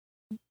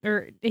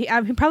 he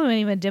probably wasn't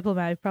even a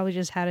diplomat. He probably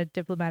just had a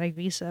diplomatic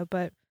visa.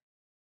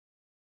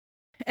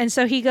 And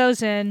so he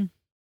goes in,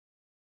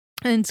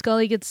 and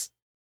Scully gets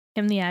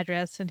him the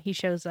address, and he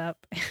shows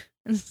up.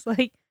 And it's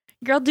like,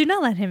 girl, do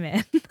not let him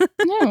in.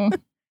 No.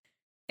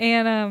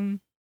 And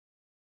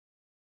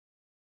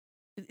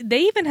they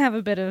even have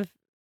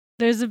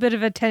there's a bit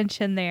of a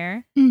tension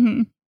there.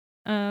 Mm-hmm.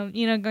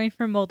 Going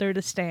from Mulder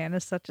to Stan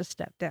is such a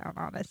step down,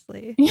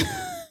 honestly.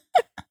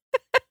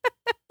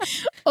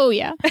 Oh,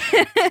 yeah.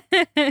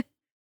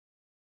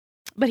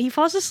 But he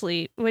falls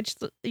asleep, which,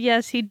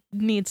 yes, he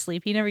needs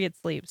sleep. He never gets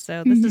sleep,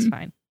 so this is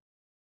fine.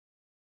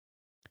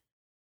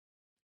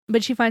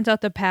 But she finds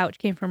out the pouch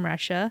came from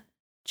Russia.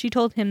 She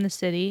told him the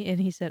city, and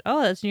he said,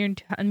 oh, that's near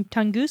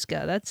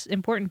Tunguska. That's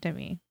important to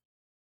me.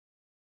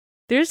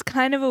 There's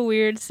kind of a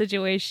weird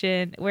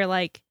situation where,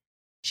 like,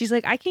 she's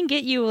like, I can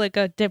get you, like,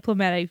 a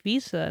diplomatic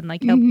visa and,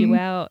 like, help you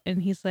out.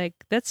 And he's like,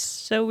 that's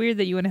so weird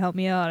that you want to help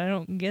me out. I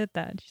don't get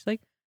that. And she's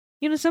like,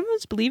 some of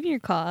us believe in your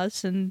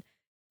cause. And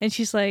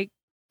she's like,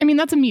 I mean,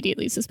 that's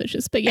immediately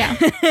suspicious, but yeah.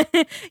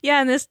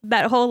 Yeah, and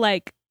that whole,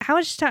 like, how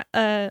much time,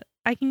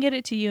 I can get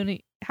it to you, and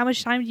how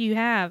much time do you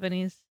have?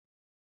 And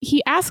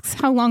he asks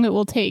how long it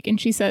will take, and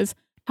she says,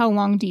 how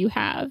long do you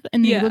have?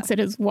 And then Yeah. he looks at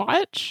his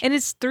watch. And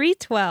it's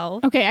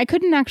 3:12. Okay, I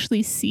couldn't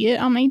actually see it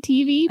on my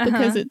TV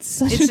because it's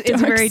such a dark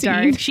It's very scene.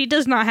 dark. She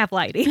does not have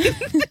lighting.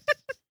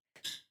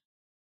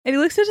 And he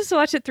looks at his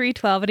watch at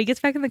 3:12 and he gets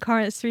back in the car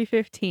and it's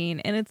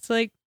 3:15. And it's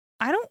like,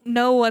 I don't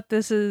know what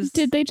this is.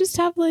 Did they just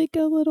have like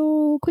a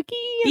little quickie?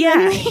 and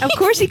Yeah, then- of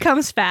course he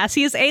comes fast.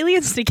 He has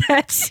aliens to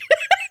catch.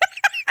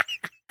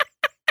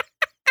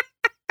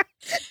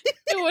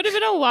 It would have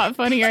been a lot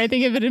funnier, I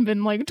think, if it had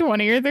been like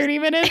 20 or 30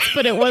 minutes,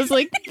 but it was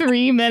like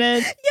 3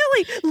 minutes. Yeah,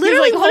 like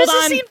literally, like, what is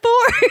 "Hold this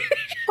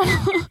on."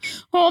 scene for?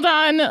 Hold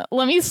on,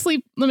 let me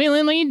sleep. Let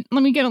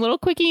me get a little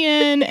quickie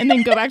in, and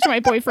then go back to my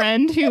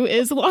boyfriend who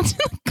is locked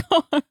in the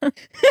car.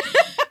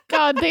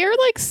 God, they are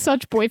like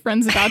such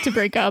boyfriends about to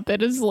break up.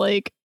 It is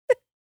like,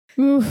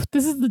 oof,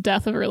 this is the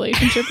death of a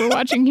relationship we're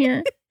watching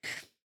here.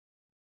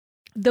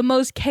 The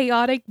most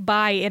chaotic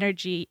bi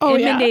energy Oh,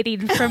 yeah.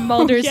 emanating from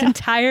Mulder's yeah.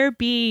 entire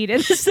being. In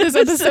this This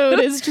episode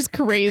is just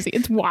crazy.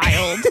 It's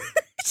wild.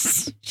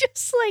 It's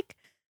just like,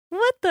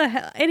 what the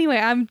hell? Anyway,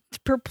 I'm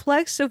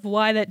perplexed of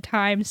why that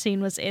time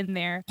scene was in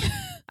there.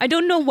 I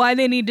don't know why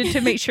they needed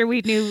to make sure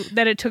we knew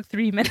that it took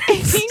 3 minutes.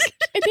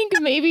 I think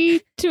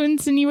maybe to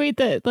insinuate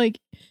that like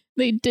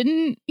he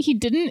didn't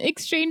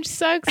exchange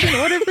sex in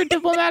order for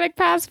diplomatic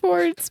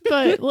passports,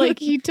 but like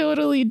he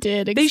totally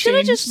did. They should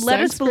have exchange just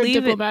let us sex for believe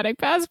it. diplomatic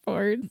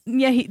passports.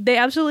 Yeah, they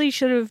absolutely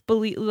should have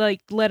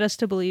led us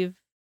to believe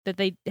that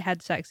they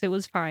had sex. It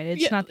was fine.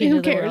 It's not the end who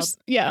of the world. cares?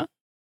 Yeah,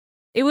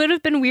 It would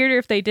have been weirder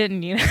if they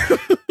didn't, you know?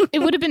 it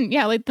would have been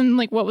like then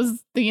like what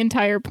was the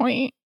entire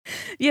point?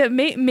 Yeah,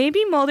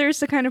 maybe Mulder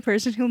is the kind of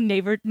person who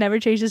never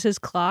changes his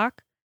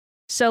clock.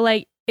 So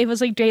like, it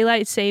was like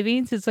daylight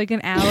savings. It's like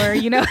an hour,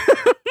 you know,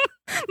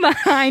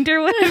 behind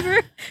or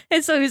whatever.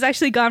 And so he was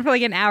actually gone for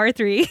like an hour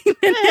 3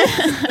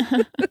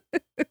 minutes.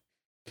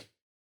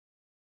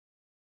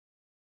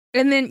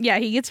 And then yeah,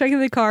 he gets back in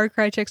the car.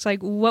 Krychek's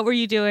like, "What were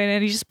you doing?"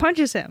 And he just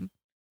punches him.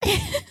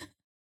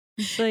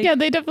 It's like, Yeah,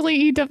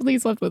 he definitely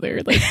slept with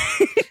her. Like,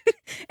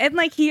 and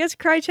like he has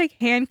Krychek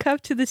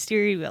handcuffed to the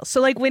steering wheel.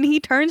 So like when he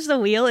turns the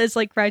wheel, it's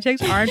like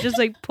Krychek's arm just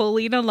like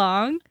pulling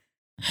along.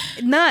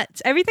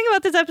 Nuts. Everything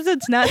about this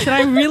episode's nuts, and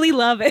I really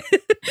love it.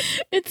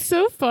 it's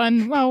so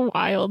fun how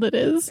wild it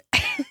is.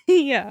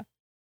 Yeah.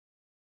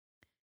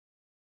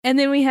 And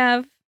then we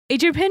have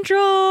Agent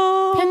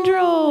Pendrell.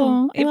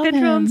 Pendrell. I love Pendrell and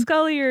him.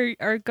 Scully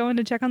are going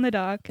to check on the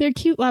dog. They're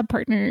cute lab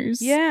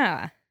partners.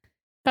 Yeah.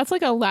 That's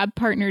like a lab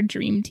partner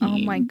dream team. Oh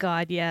my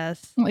god,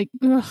 yes. Like,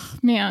 ugh,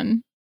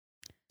 man.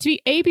 To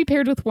be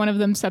paired with one of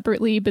them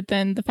separately, but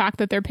then the fact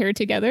that they're paired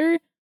together,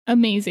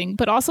 amazing.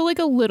 But also like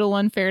a little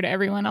unfair to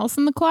everyone else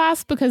in the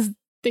class because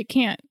they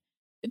can't.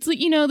 It's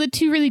like, you know, the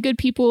two really good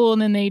people and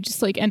then they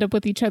just like end up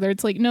with each other.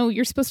 It's like, no,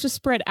 you're supposed to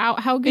spread out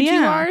how good you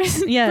Yeah. are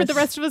Yes. for the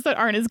rest of us that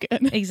aren't as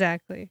good.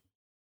 Exactly.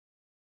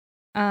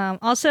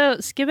 Also,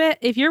 Skibbit,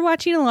 if you're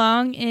watching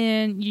along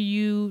and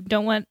you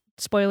don't want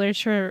spoilers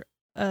for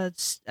a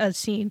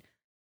scene,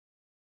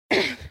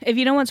 if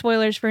you don't want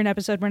spoilers for an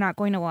episode we're not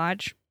going to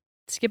watch,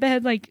 skip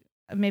ahead like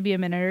maybe a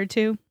minute or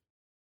two.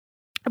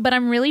 But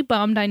I'm really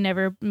bummed I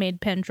never made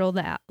Pendrell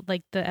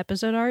the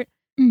episode art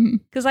Mhm.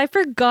 because I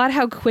forgot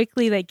how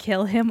quickly they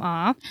kill him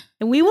off,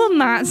 and we will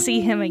not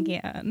see him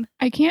again.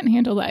 I can't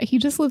handle that. He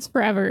just lives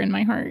forever in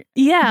my heart.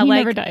 Yeah, He like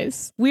never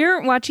dies.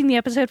 we're watching the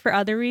episode for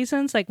other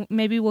reasons. Like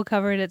maybe we'll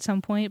cover it at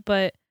some point,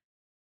 but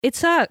it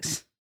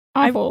sucks.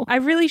 Awful. I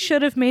really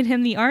should have made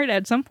him the art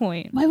at some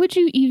point. Why would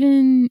you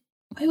even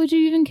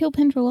kill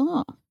Pendrell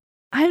off?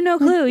 I have no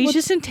clue. He's what-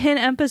 just in 10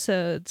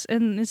 episodes,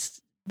 and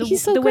it's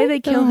He's so the way good, they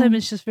kill though. him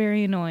is just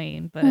very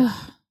annoying. But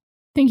Ugh.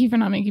 Thank you for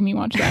not making me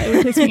watch that. It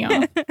would piss me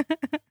off.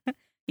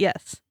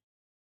 Yes.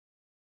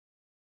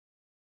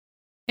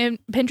 And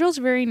Pendrell's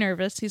very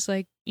nervous. He's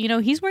like, you know,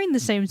 he's wearing the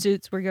same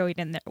suits we're going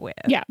in there with.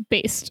 Yeah,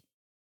 based.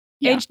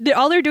 Yeah. And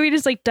all they're doing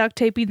is like duct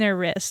taping their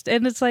wrist,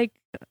 and it's like,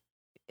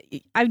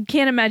 I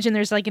can't imagine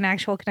there's like an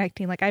actual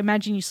connecting. Like I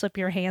imagine you slip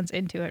your hands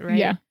into it, right?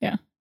 Yeah, yeah.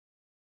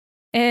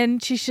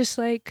 And she's just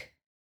like,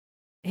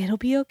 it'll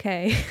be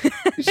okay.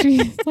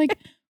 She's like,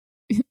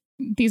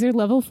 these are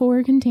level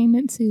 4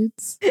 containment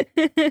suits.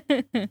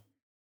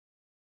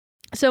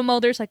 So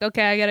Mulder's like,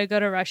 okay, I gotta go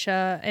to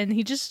Russia, and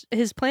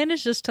his plan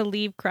is just to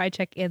leave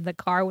Krychek in the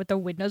car with the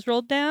windows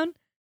rolled down.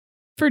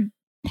 For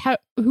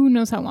who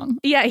knows how long.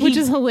 Yeah, Which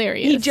is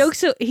hilarious.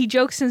 He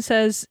jokes and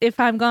says, if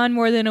I'm gone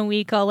more than a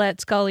week, I'll let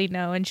Scully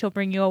know, and she'll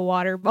bring you a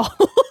water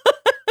bottle.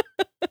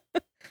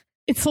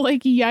 It's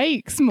like,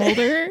 yikes,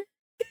 Mulder.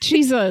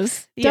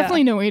 Jesus. Yeah.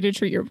 Definitely no way to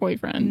treat your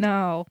boyfriend.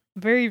 No,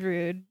 very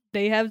rude.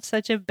 They have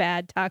such a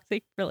bad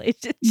toxic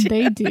relationship.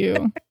 They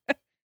do.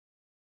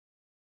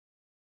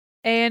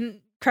 And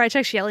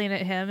Krychek's yelling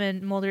at him,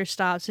 and Mulder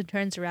stops and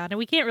turns around, and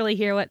we can't really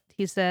hear what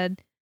he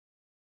said.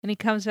 And he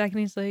comes back and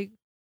he's like,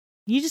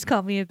 "You just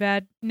called me a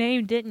bad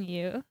name, didn't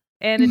you?"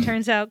 And it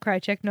turns out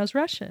Krychek knows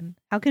Russian.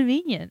 How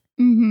convenient.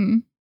 Mm-hmm.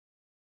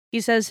 He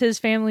says his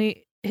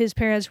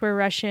parents were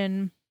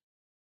Russian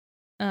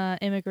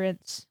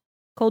immigrants,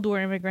 Cold War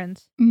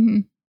immigrants.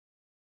 Mm-hmm.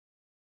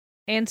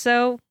 And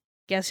so,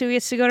 guess who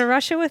gets to go to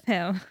Russia with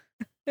him?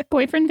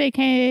 Boyfriend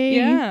vacay.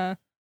 Yeah.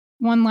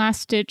 One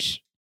last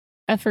ditch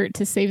effort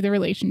to save the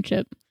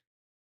relationship.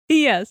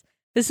 Yes.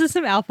 This is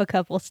some alpha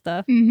couple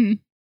stuff. Mm-hmm.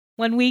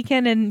 One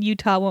weekend in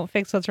Utah won't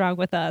fix what's wrong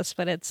with us,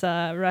 but it's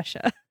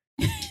Russia.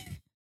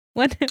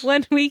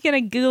 One weekend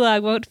in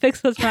Gulag won't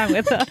fix what's wrong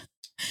with us.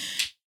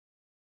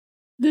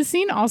 This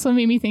scene also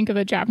made me think of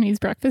a Japanese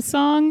breakfast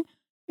song.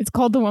 It's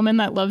called "The Woman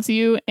That Loves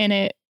You," and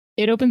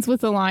it opens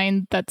with a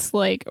line that's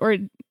like, or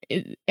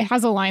it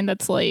has a line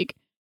that's like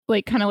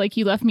kind of like,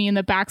 "You left me in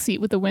the backseat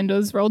with the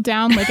windows rolled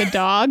down like a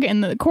dog,"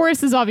 and the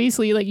chorus is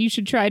obviously like, "You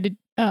should try to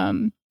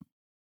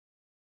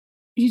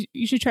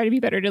you should try to be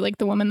better to like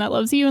the woman that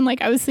loves you." And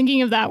like I was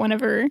thinking of that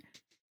whenever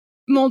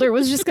Mulder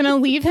was just gonna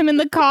leave him in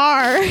the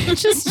car,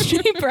 just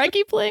straight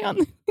Brecky playing on.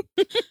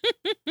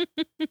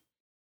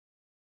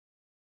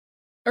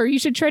 Or you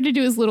should try to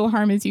do as little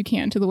harm as you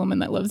can to the woman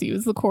that loves you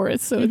is the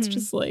chorus. So it's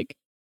just like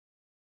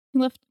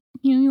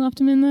you left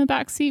him in the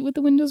back seat with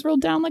the windows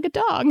rolled down like a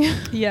dog.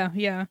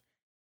 Yeah.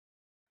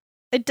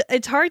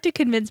 It's hard to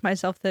convince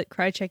myself that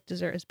Krychek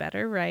deserves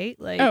better, right?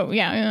 Like, oh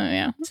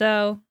yeah.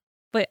 So,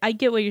 but I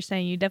get what you're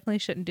saying. You definitely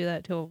shouldn't do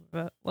that to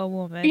a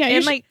woman. Yeah,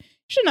 and like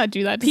should not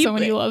do that to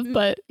someone you love.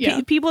 But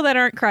yeah, people that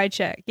aren't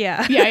Krychek.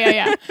 Yeah.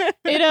 Yeah.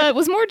 It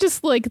was more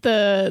just like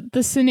the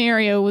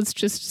scenario was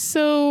just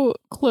so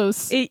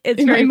close It's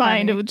in my very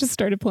mind. funny. It just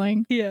started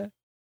playing. Yeah.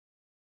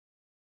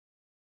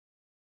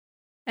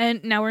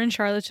 And now we're in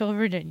Charlottesville,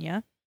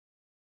 Virginia,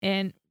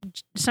 and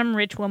some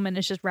rich woman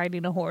is just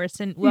riding a horse,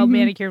 and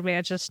manicured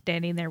man's just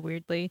standing there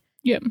weirdly.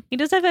 Yeah, he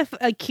does have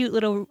a cute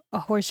little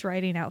horse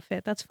riding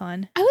outfit. That's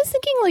fun. I was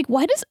thinking, like,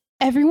 why does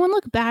everyone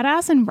look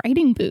badass in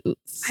riding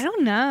boots? I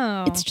don't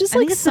know. It's just I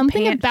like think it's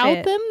something the pant about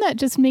fit. them that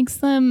just makes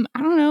them.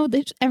 I don't know.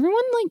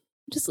 Everyone like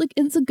just like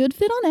it's a good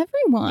fit on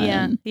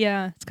everyone.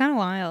 Yeah. It's kind of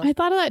wild. I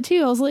thought of that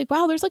too. I was like,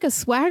 wow, there's like a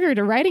swagger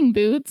to riding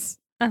boots.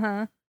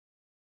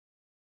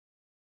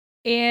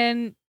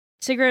 And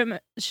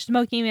cigarette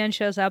smoking man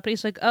shows up, and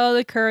he's like, "Oh,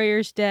 the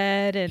courier's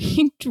dead," and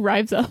He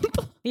drives up.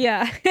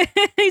 yeah,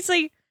 he's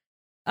like,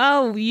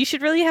 "Oh, you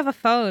should really have a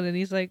phone," and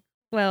he's like,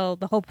 "Well,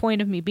 the whole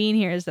point of me being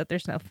here is that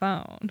there's no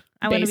phone.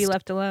 I want to be Based.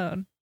 left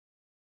alone."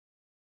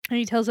 And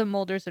he tells him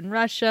Mulder's in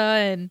Russia,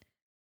 and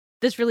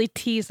this really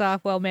tees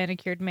off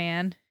well-manicured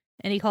man,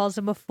 and he calls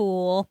him a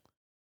fool.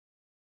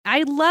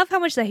 I love how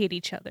much they hate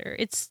each other.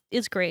 It's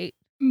great.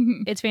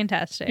 Mhm. It's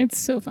fantastic. It's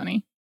so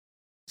funny.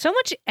 So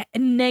much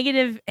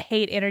negative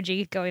hate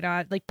energy going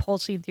on, like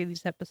pulsing through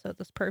these episodes.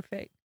 It's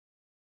perfect.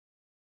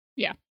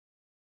 Yeah.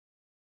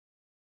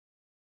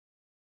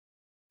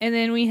 And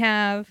then we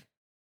have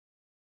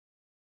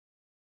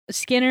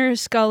Skinner,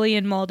 Scully,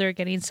 and Mulder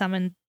getting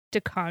summoned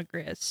to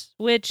Congress,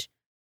 which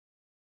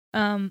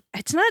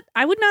it's not,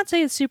 I would not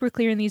say it's super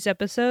clear in these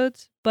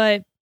episodes,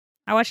 but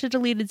I watched a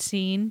deleted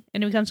scene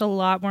and it becomes a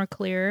lot more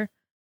clear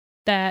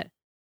that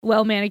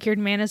well-manicured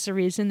man is the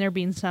reason they're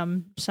being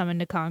summoned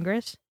to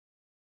Congress.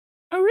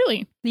 Oh,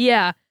 really?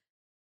 Yeah.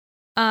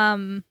 I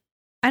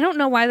don't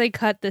know why they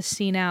cut this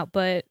scene out,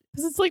 but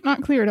Because it's like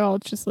not clear at all.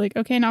 It's just like,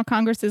 okay, now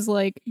Congress is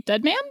like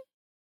dead man,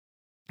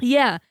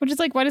 yeah. which is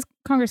like, why does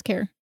Congress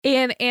care?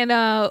 And in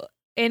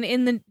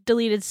the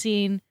deleted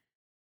scene,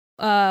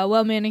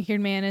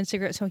 well-manicured man and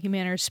cigarette smoking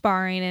man are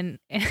sparring,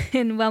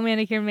 and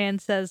well-manicured man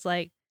says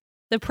like,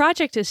 the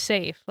project is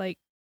safe. Like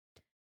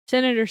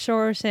Senator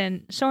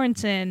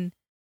Sorensen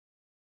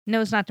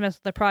knows not to mess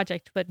with the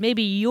project, but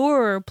maybe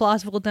your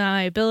plausible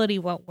deniability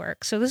won't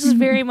work. So this is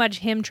very much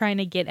him trying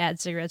to get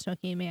at cigarette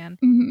smoking man.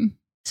 Mm-hmm.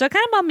 So it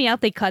kind of bummed me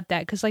out they cut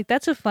that, because like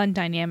that's a fun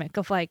dynamic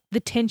of like the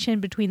tension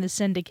between the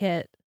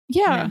syndicate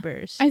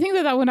members. I think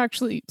that would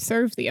actually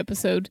serve the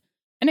episode.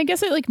 And I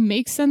guess it like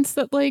makes sense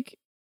that like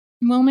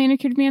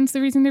well-manicured man's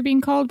the reason they're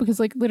being called, because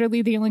like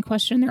literally the only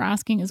question they're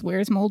asking is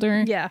where's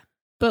Mulder? Yeah.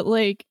 But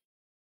like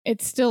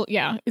it's still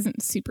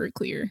isn't super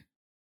clear.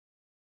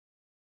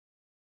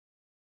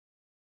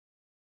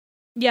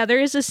 Yeah, there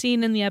is a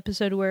scene in the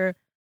episode where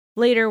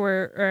later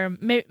or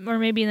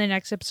maybe in the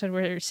next episode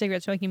where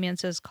cigarette smoking man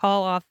says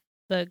call off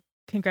the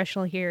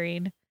congressional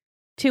hearing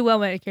to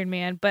well-manicured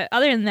man, but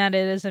other than that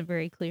it isn't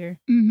very clear.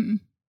 Mm-hmm.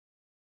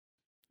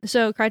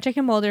 So Krychek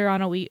and Mulder are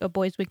on a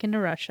boys' weekend to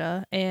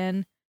Russia,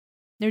 and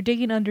they're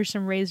digging under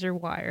some razor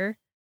wire.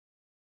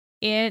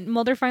 And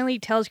Mulder finally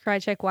tells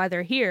Krychek why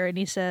they're here, and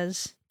he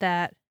says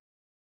that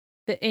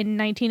in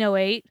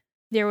 1908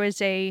 there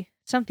was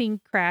something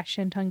crash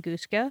in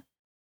Tunguska,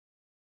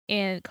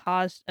 and it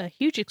caused a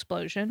huge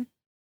explosion.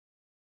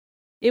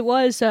 It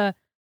was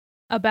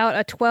about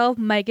a 12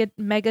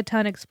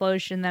 megaton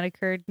explosion that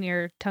occurred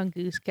near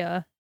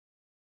Tunguska,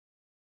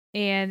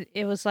 and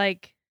it was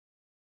like,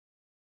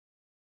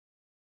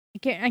 I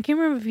can't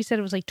remember if he said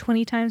it was like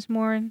 20 times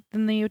more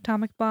than the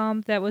atomic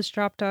bomb that was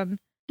dropped on.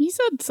 He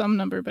said some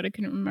number, but I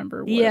couldn't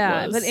remember what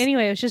Yeah, it was. but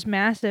anyway, it was just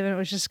massive, and it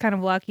was just kind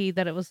of lucky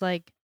that it was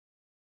like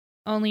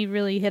only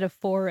really hit a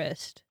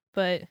forest.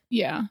 But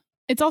yeah,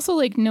 it's also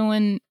like no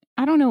one.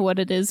 I don't know what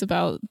it is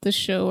about the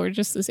show or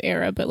just this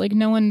era, but like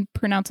no one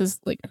pronounces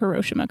like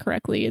Hiroshima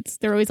correctly.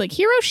 They're always like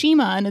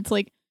Hiroshima, and it's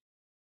like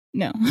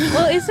No.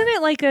 Well, isn't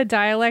it like a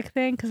dialect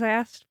thing? Because I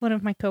asked one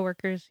of my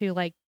coworkers who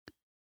like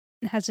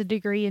has a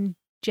degree in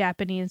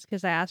Japanese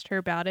because I asked her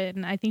about it,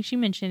 and I think she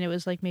mentioned it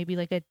was like maybe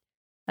like a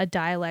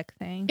dialect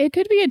thing. It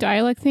could be a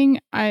dialect thing.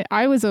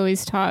 I was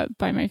always taught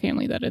by my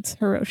family that it's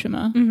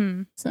Hiroshima.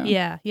 Mm-hmm. So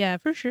Yeah,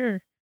 for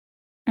sure.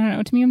 I don't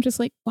know. To me, I'm just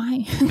like,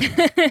 why?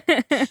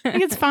 Like,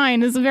 it's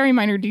fine. It's a very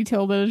minor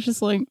detail, but it's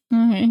just like,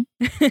 okay.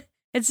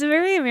 It's a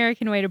very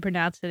American way to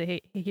pronounce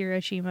it,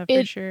 Hiroshima,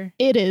 for sure.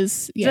 It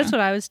is. Yeah. That's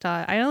what I was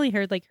taught. I only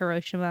heard like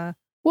Hiroshima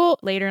Well,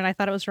 later, and I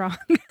thought it was wrong.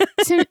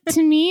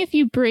 to me, if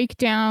you break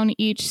down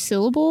each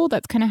syllable,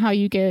 that's kind of how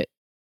you get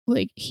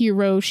like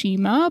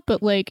Hiroshima,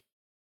 but like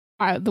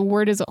the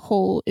word as a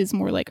whole is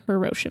more like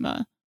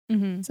Hiroshima.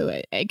 Mm-hmm.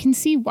 So I can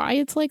see why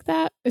it's like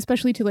that,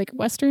 especially to like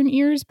Western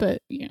ears,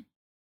 but yeah.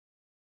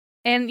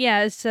 And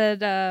yeah, it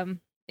said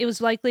it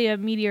was likely a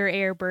meteor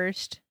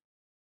airburst.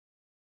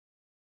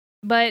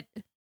 But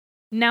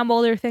now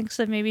Mulder thinks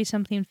that maybe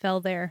something fell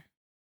there,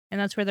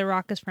 and that's where the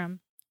rock is from.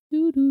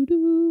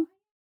 Doo-doo-doo.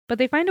 But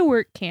they find a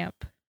work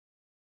camp,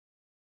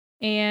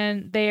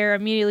 and they are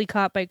immediately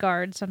caught by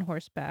guards on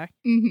horseback.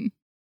 Mm-hmm.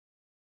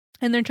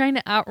 And they're trying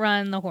to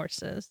outrun the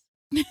horses.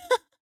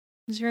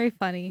 It's very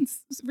funny.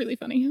 It's really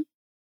funny.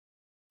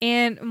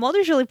 And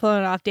Mulder's really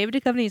pulling it off. David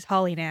Duchovny's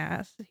hauling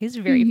ass. He's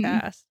very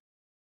fast.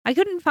 I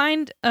couldn't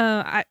find...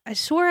 I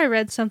swore I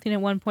read something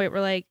at one point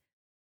where, like,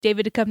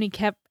 David Duchovny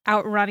kept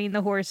outrunning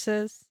the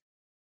horses.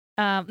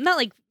 Not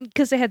like...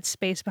 Because they had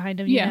space behind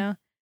him, you know?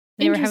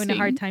 They were having a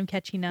hard time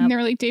catching up. And they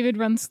were like, David,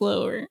 run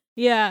slower.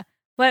 Yeah.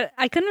 But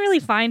I couldn't really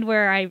find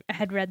where I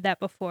had read that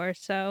before,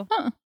 so...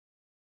 Huh.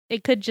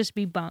 It could just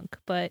be bunk,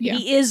 but Yeah.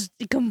 he is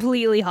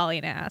completely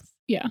hauling ass.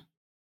 Yeah.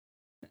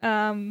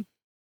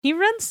 He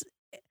runs...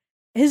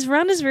 His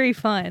run is very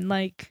fun.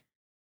 Like,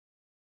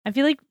 I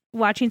feel like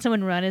watching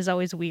someone run is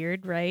always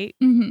weird, right?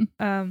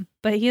 Mm-hmm.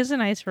 But he has a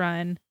nice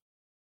run.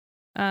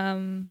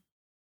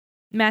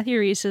 Matthew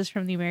Reese's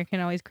from The American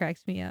always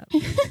cracks me up.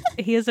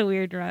 He has a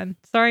weird run.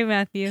 Sorry,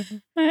 Matthew.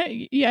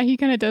 Yeah, he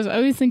kind of does. I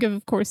always think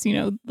of course, you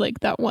know,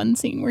 like that one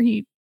scene where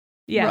he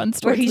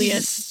runs where towards he's the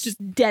end.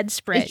 just dead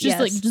sprint. It's just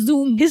yes. like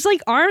zoom. His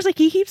like arms, like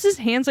he keeps his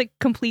hands like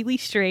completely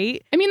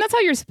straight. I mean, that's how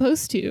you're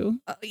supposed to.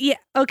 Yeah,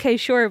 okay,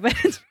 sure, but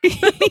it's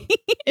really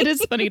It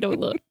is funny to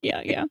look.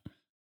 Yeah.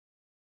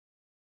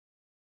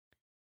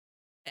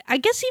 I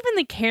guess even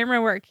the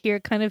camera work here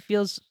kind of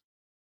feels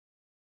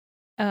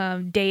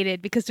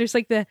dated because there's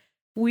like the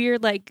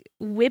weird like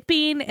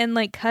whipping and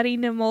like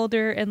cutting to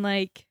Mulder and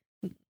like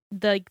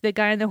the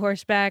guy on the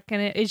horseback,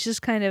 and it's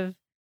just kind of...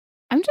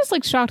 I'm just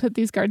like shocked that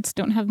these guards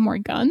don't have more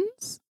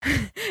guns.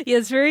 Yeah,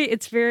 it's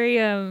very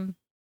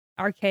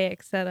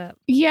archaic setup.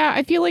 Yeah,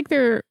 I feel like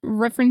they're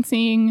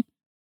referencing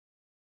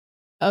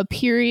a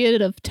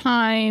period of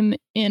time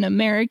in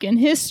American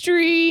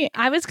history.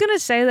 I was gonna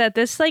say that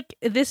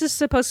this is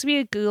supposed to be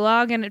a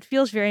gulag, and it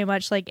feels very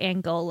much like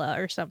Angola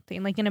or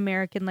something, like an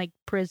American like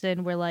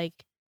prison where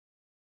like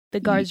the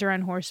guards are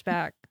on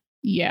horseback.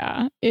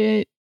 Yeah,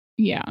 it's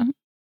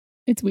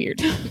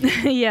weird.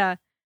 Yeah.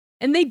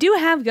 And they do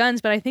have guns,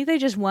 but I think they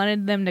just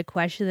wanted them to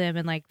question them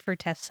and like for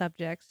test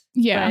subjects.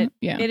 Yeah, but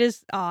yeah. It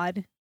is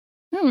odd.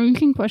 No, we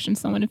can question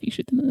someone if you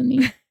shoot them in the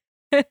knee.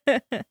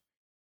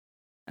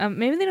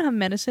 Maybe they don't have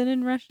medicine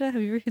in Russia.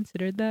 Have you ever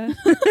considered that?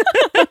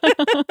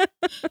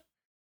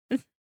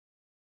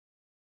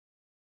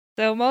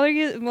 So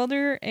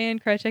Mulder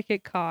and Krycek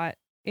get caught,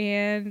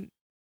 and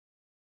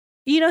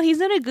you know he's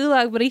in a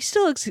gulag, but he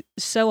still looks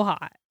so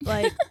hot,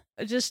 like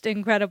just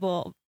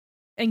incredible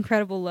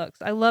looks.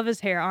 I love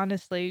his hair,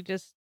 honestly,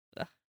 just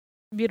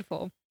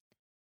beautiful.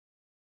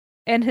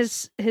 And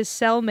his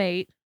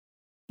cellmate,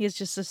 he's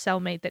just a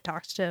cellmate that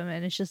talks to him,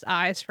 and it's just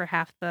eyes for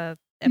half the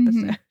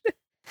episode.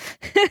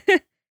 Mm-hmm.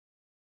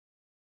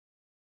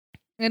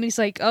 And he's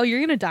like, "Oh, you're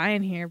gonna die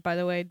in here, by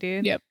the way,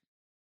 dude." Yep.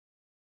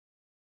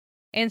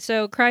 And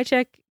so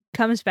Krycek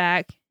comes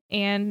back,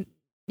 and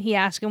he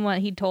asks him what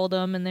he told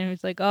him, and then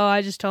he's like, "Oh,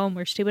 I just told him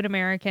we're stupid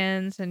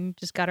Americans and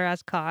just got our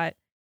ass caught."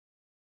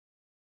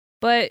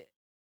 But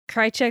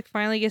Krycek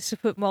finally gets to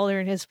put Mulder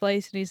in his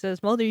place, and he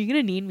says, "Mulder, you're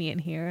gonna need me in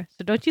here,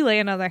 so don't you lay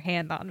another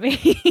hand on me."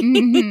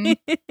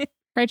 Mm-hmm.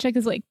 Krycek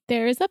is like,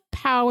 "There's a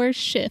power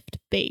shift,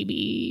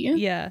 baby."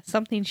 Yeah,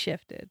 something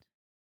shifted.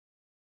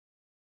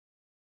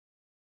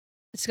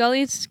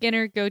 Scully and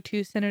Skinner go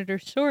to Senator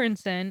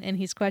Sorensen, and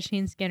he's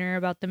questioning Skinner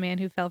about the man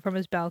who fell from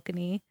his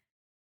balcony.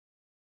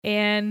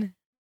 And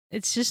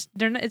it's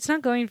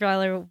not going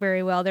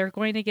very well. They're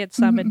going to get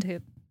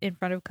summoned in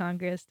front of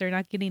Congress. They're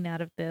not getting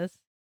out of this.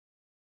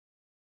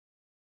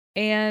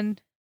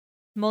 And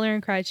Mulder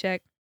and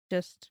Krycek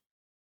just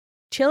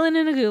chilling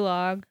in a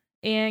gulag,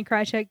 and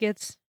Krycek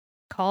gets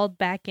called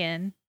back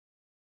in.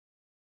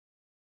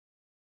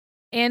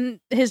 And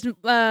his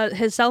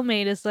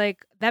cellmate is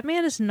like, "That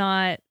man is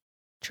not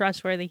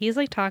trustworthy. He's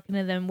like talking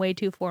to them way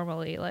too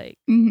formally. Like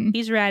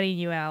he's ratting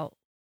you out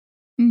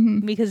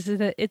because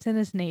it's in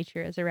his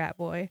nature as a rat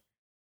boy."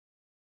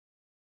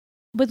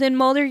 But then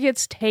Mulder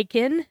gets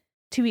taken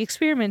to be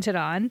experimented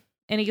on,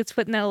 and he gets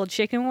put in that little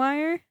chicken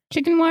wire.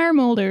 Chicken wire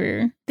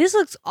Mulder. This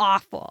looks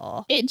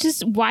awful. It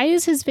just, why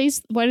does his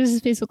face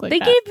look like They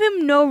that? gave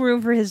him no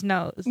room for his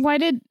nose.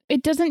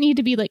 It doesn't need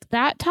to be like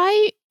that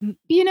tight,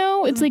 you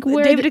know? It's like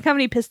where David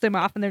Duchovny pissed them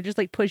off and they're just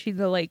like pushing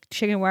the like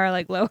chicken wire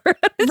like lower.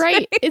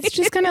 right. It's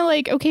just kind of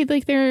like, okay,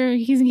 like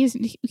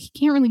he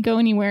can't really go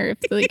anywhere if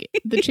like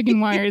the chicken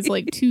wire is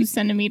like 2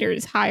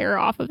 centimeters higher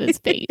off of his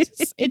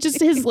face. It just,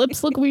 his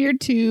lips look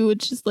weird too.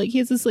 It's just like he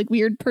has this like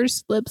weird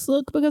pursed lips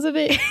look because of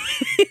it.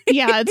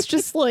 Yeah, it's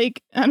just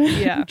like, I don't know,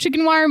 Yeah.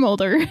 chicken wire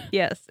Mulder.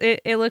 Yes,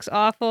 it looks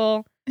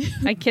awful.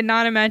 I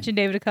cannot imagine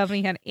David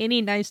Duchovny had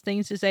any nice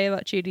things to say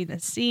about shooting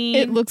this scene.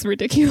 It looks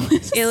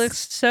ridiculous. It looks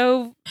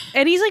so,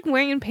 and he's like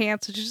wearing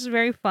pants, which is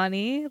very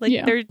funny. Like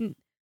Yeah.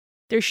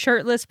 they're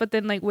shirtless, but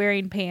then like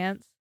wearing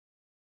pants.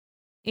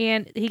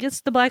 And he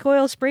gets the black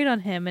oil sprayed on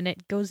him, and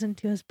it goes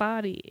into his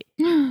body.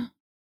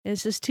 It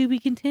says to be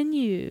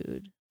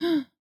continued.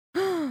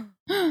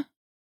 And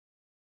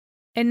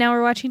now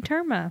we're watching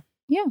Terma.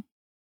 Yeah.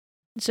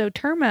 So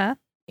Terma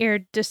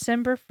aired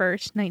December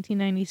 1st,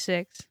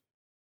 1996.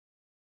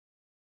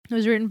 It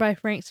was written by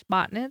Frank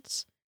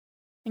Spotnitz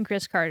and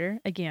Chris Carter,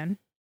 again,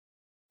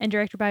 and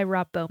directed by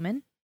Rob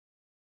Bowman.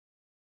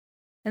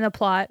 In the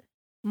plot,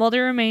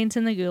 Mulder remains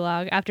in the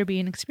gulag after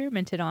being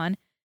experimented on,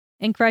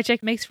 and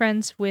Krycek makes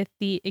friends with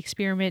the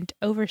experiment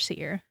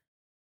overseer.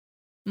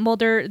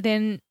 Mulder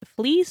then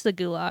flees the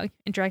gulag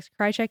and drags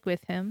Krycek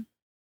with him.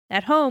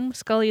 At home,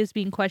 Scully is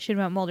being questioned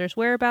about Mulder's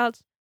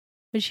whereabouts,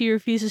 but she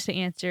refuses to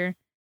answer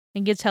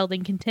and gets held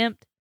in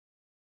contempt.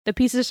 The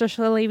pieces are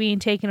slowly being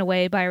taken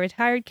away by a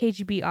retired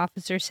KGB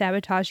officer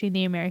sabotaging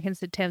the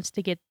Americans' attempts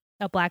to get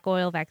a black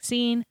oil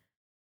vaccine.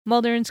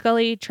 Mulder and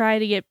Scully try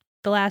to get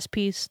the last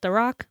piece, the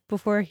rock,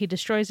 before he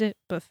destroys it,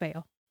 but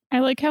fail. I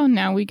like how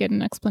now we get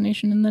an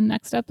explanation in the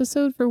next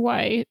episode for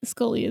why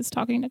Scully is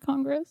talking to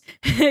Congress.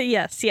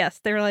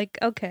 Yes. They're like,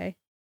 okay.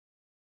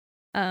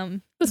 This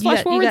You flash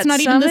got forward's not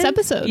even this summoned?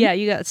 episode. Yeah,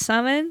 you got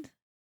summoned,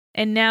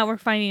 and now we're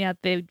finding out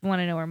they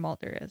want to know where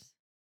Mulder is.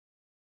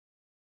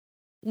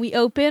 We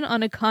open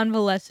on a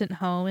convalescent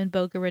home in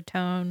Boca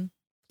Raton,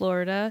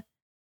 Florida,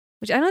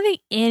 which I don't think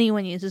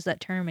anyone uses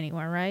that term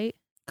anymore, right?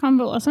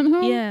 Convalescent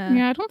home? Yeah.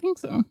 Yeah, I don't think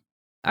so.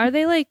 Are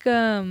they like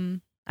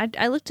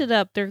I looked it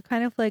up. They're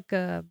kind of like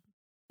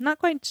not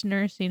quite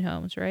nursing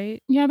homes,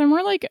 right? Yeah, they're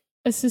more like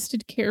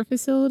assisted care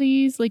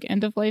facilities, like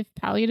end of life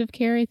palliative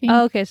care, I think.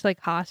 Oh, okay, so like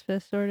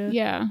hospice sort of.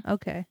 Yeah.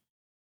 Okay.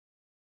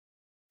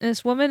 And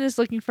this woman is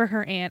looking for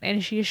her aunt,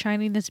 and she is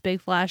shining this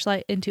big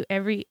flashlight into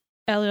every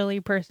elderly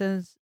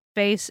person's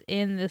face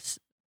in this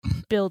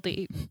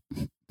building.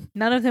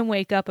 None of them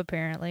wake up,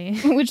 apparently.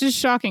 Which is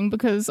shocking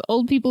because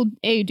old people,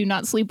 A, do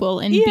not sleep well,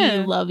 and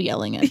Yeah. B, love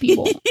yelling at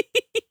people.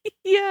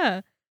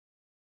 Yeah.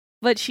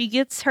 But she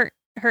gets her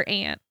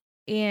aunt,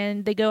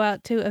 and they go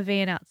out to a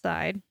van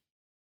outside.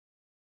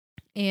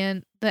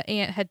 And the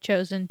aunt had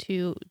chosen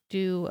to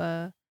do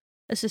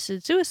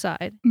assisted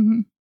suicide.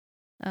 Mhm.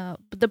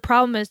 But the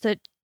problem is that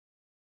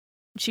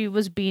she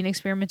was being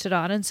experimented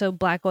on, and so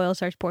black oil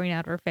starts pouring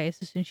out of her face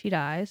as soon as she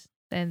dies,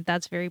 and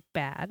that's very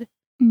bad.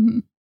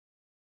 Mhm.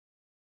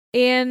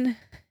 And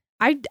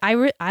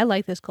I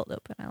like this cold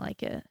open. I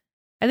like it.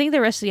 I think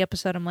the rest of the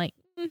episode, I'm like,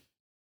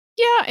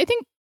 Yeah, I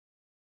think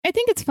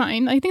it's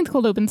fine. I think the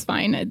cold open's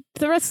fine.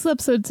 The rest of the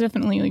episode's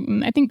definitely,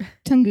 like, I think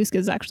Tunguska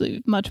is actually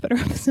a much better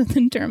episode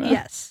than Terma.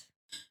 yes.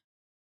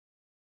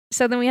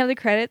 So then we have the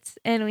credits,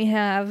 and we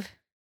have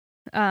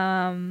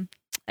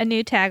a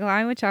new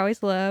tagline, which I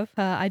always love.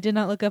 I did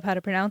not look up how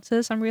to pronounce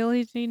this. I'm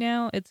realizing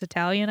now it's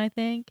Italian, I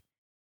think.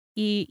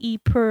 E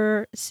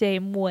per se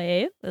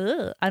muove.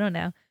 Ugh, I don't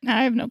know.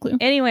 I have no clue.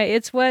 Anyway,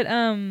 it's what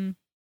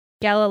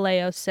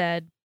Galileo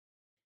said,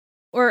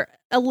 or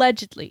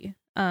allegedly.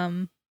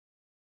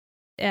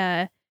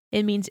 It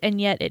means and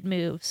yet it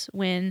moves.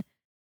 When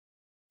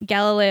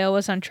Galileo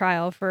was on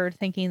trial for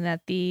thinking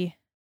that the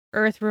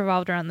Earth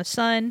revolved around the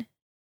sun,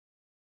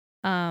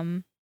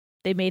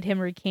 they made him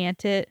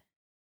recant it,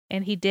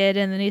 and he did.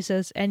 And then he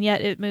says, "And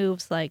yet it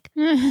moves." Like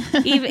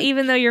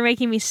even though you're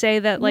making me say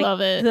that, like Love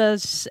it.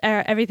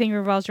 everything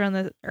revolves around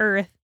the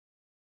Earth,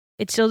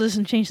 it still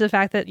doesn't change the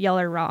fact that y'all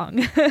are wrong.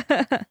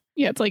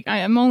 Yeah, it's like,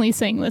 I'm only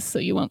saying this so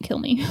you won't kill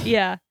me.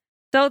 Yeah.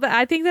 So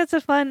I think that's a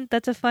fun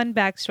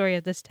backstory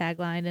of this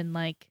tagline, and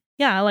like,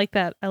 yeah, I like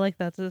that.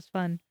 It's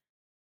fun.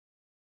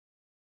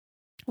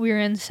 We're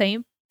in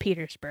St.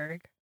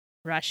 Petersburg,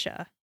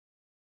 Russia,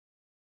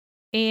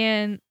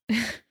 and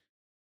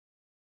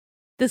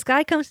this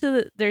guy comes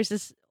to there's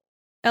this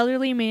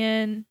elderly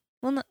man.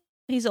 Well, no,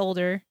 he's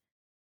older,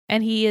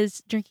 and he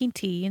is drinking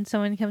tea, and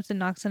someone comes and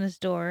knocks on his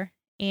door,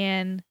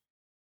 and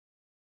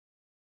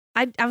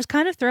I was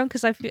kind of thrown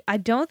because I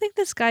don't think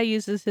this guy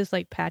uses his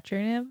like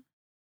patronym.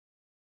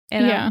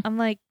 And Yeah. I'm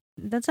like,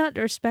 that's not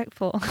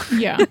respectful.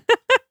 Yeah.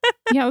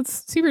 Yeah,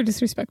 it's super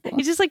disrespectful.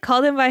 He just like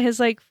called him by his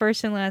like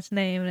first and last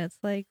name, and it's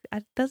like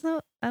I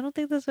don't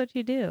think that's what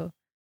you do.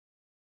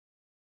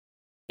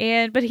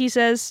 But he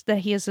says that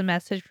he has a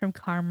message from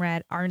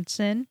Comrade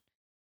Arnson,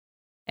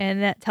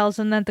 and that tells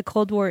him that the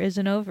Cold War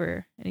isn't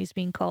over, and he's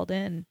being called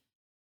in.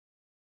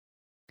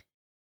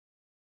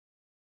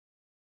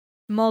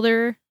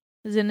 Mulder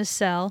is in his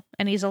cell,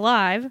 and he's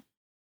alive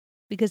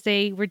because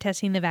they were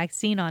testing the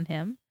vaccine on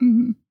him.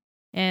 Mhm.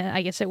 And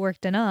I guess it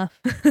worked enough.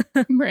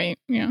 Right.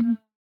 Yeah.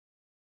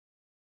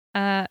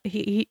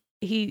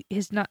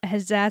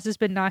 His ass has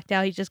been knocked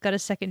out. He just got a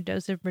second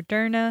dose of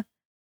Moderna.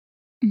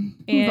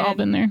 We've all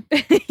been there.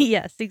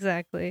 Yes,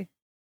 exactly.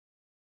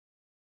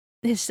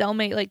 His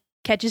cellmate like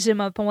catches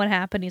him up on what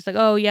happened. He's like,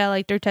 "Oh yeah,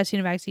 like they're testing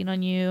a vaccine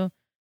on you.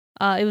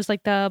 It was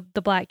like the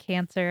black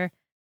cancer,"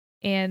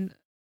 and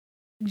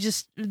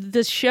just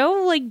the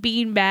show like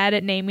being bad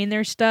at naming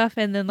their stuff,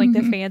 and then like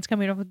the fans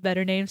coming up with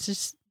better names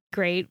is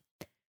great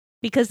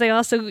because they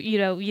also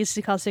used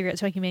to call Cigarette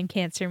Smoking Man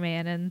Cancer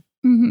Man, and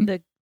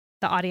the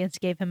audience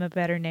gave him a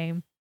better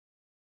name.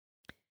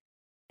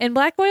 And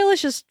Black Oil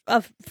is just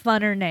a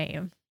funner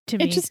name to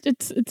me.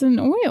 It's an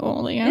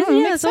oil. Like,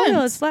 It's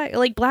oil. It's black.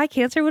 Like black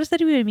cancer. What does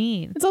that even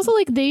mean? It's also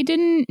like they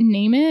didn't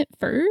name it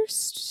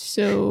first,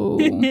 so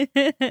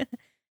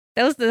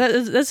that's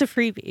a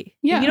freebie.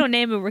 Yeah. If you don't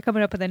name it, we're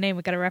coming up with a name.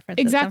 We got to reference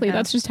it exactly. somehow.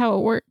 That's just how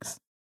it works.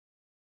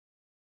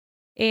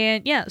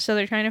 And yeah, so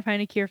they're trying to find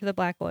a cure for the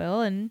black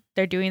oil, and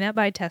they're doing that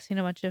by testing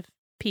a bunch of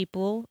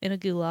people in a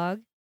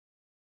gulag.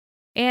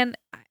 And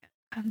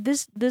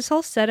this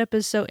whole setup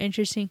is so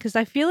interesting because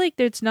I feel like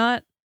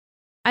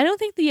I don't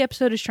think the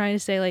episode is trying to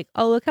say like,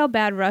 oh, look how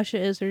bad Russia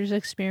is. They're just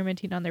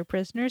experimenting on their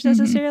prisoners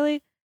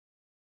necessarily.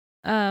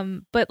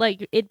 But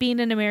like it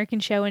being an American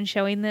show and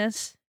showing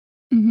this,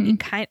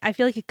 I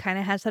feel like it kind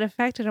of has that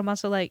effect. And I'm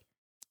also like,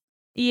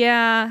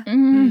 yeah,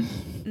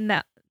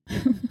 no.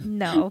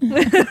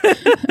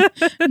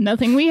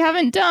 Nothing we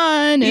haven't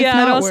done. If yeah,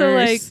 not and also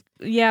worse. like,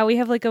 yeah, we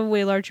have like a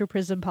way larger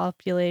prison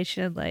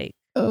population. Like,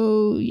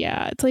 oh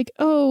yeah, it's like,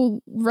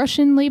 oh,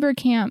 Russian labor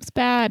camps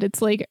bad.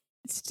 It's like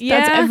that's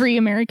every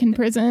American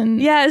prison.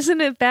 Yeah,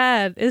 isn't it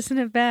bad? Isn't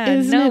it bad?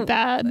 Isn't it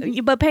bad?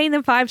 But paying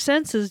them 5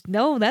 cents is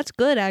that's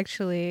good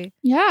actually.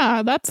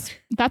 Yeah, that's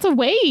a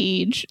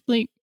wage.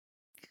 Like,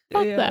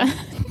 fuck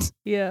that.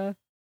 Yeah,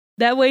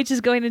 that wage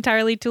is going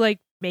entirely to like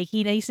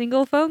making a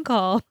single phone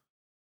call.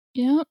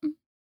 Yep.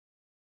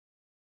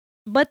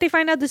 But they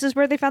find out this is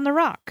where they found the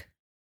rock.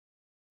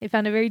 They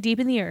found it very deep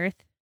in the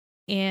earth,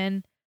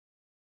 and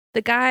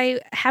the guy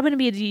happened to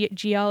be a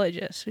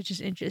geologist, which is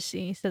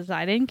interesting. He says,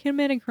 I didn't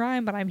commit a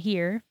crime, but I'm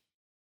here.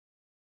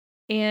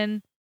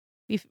 And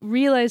we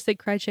realized that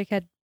Krycek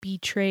had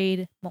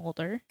betrayed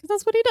Mulder. Because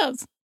that's what he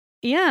does.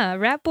 Yeah,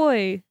 rat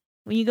boy.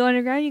 When you go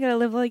underground, you gotta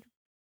live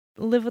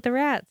with the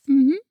rats.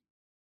 Mm-hmm.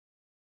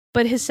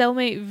 But his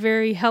cellmate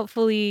very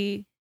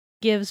helpfully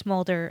gives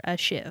Mulder a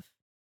shiv.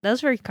 That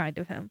was very kind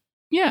of him.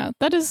 Yeah,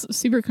 that is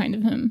super kind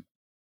of him.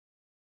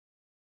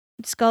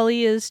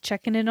 Scully is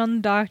checking in on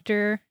the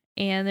doctor,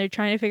 and they're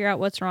trying to figure out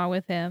what's wrong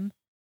with him.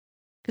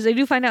 Because they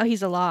do find out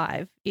he's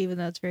alive, even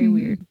though it's very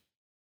weird.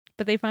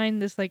 But they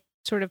find this, like,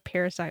 sort of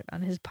parasite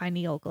on his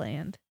pineal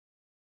gland.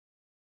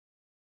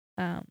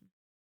 Yeah,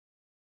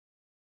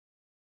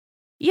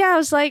 I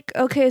was like,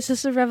 okay, is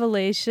this a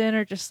revelation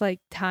or just, like,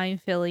 time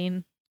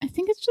filling? I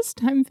think it's just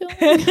time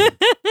filling.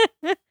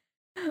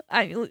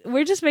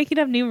 We're just making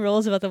up new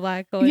rules about the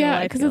black oil.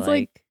 Yeah, because it's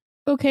like,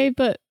 okay,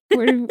 but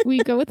where do we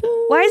go with this?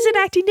 Why is it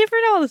acting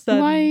different all of a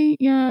sudden? Why?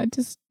 Yeah,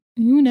 just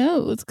who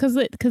knows? Because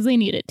they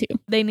need it to.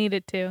 They need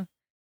it to.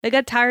 They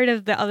got tired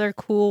of the other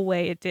cool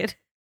way it did.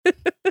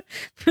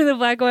 For the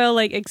black oil,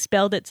 like,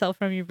 expelled itself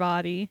from your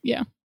body.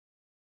 Yeah.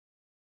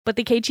 But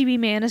the KGB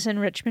man is in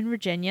Richmond,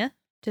 Virginia,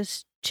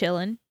 just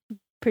chilling,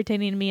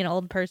 pretending to be an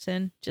old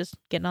person, just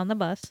getting on the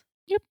bus.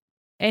 Yep.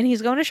 And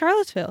he's going to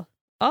Charlottesville.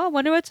 Oh, I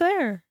wonder what's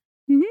there.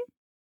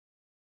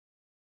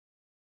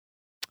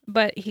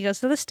 But he goes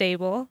to the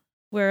stable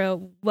where a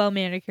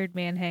well-manicured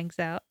man hangs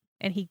out,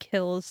 and he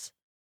kills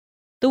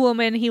the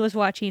woman he was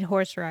watching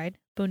horse ride,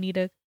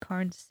 Bonita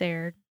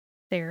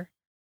Carnes-Thayer.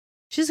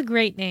 She's a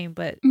great name,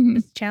 but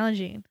it's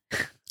challenging. A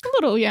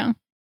little, yeah.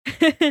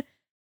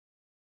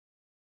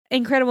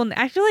 Incredible.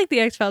 I feel like the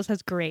X-Files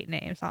has great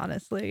names,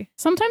 honestly.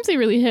 Sometimes they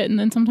really hit, and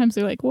then sometimes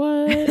they're like,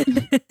 what?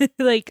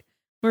 Like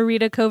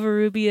Marita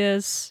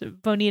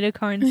Covarrubias, Bonita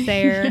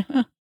Carnes-Thayer,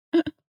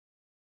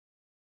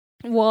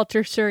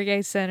 Walter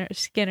Sergei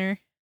Skinner.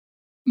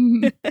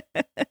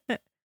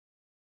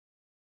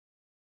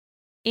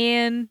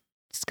 And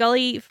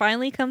Scully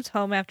finally comes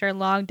home after a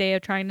long day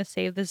of trying to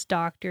save this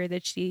doctor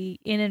that she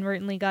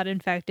inadvertently got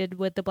infected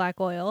with the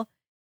black oil.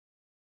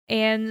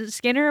 And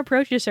Skinner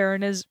approaches her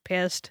and is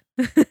pissed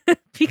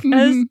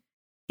because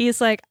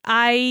he's like,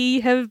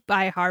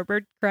 I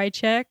harbored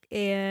Krycek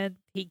and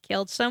he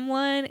killed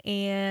someone,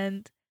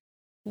 and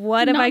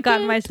what have I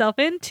gotten myself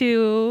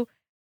into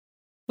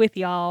with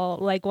y'all,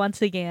 like,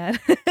 once again?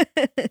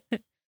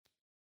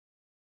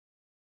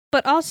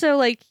 But also,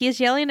 like, he's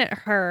yelling at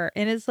her,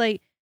 and it's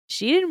like,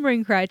 she didn't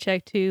bring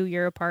Krycek to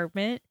your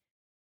apartment.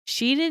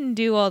 She didn't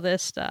do all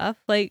this stuff.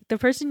 Like, the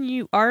person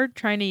you are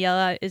trying to yell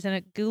at is in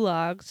a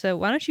gulag, so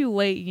why don't you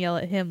wait and yell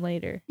at him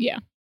later? Yeah.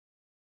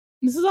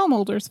 This is all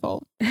Mulder's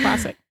fault.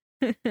 Classic.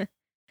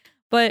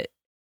 But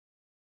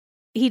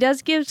he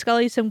does give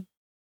Scully some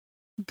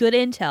good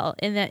intel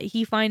in that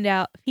he found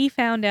out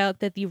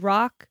that the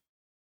rock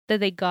that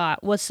they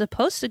got was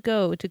supposed to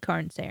go to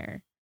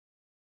Carnsair.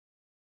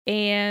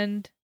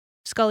 And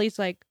Scully's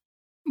like,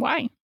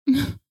 Why?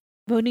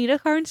 Bonita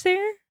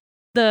Carnsair?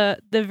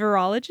 The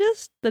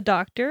virologist? The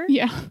doctor?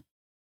 Yeah.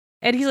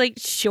 And he's like,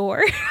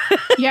 sure.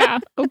 Yeah.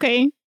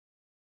 Okay.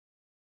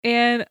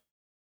 And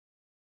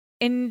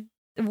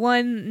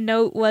one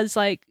note was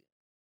like,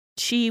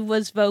 she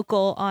was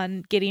vocal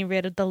on getting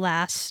rid of the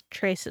last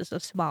traces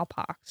of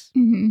smallpox.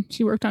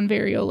 She worked on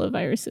variola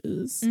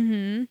viruses.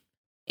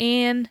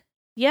 And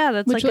yeah,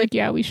 that's Which, like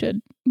yeah, we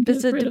should.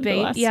 It's a get rid of the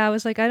debate. last- Yeah, I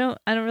was like, I don't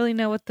really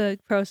know what the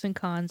pros and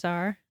cons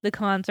are. The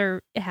cons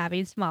are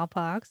having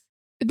smallpox.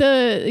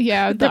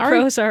 The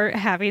pros are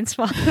having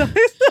smallpox.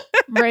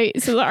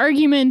 Right. So the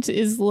argument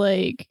is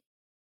like,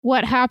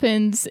 what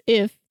happens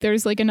if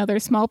there's like another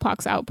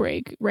smallpox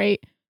outbreak, right?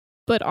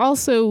 But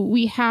also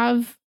we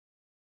have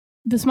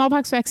the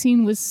smallpox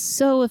vaccine was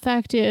so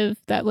effective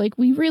that like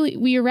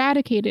we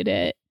eradicated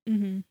it.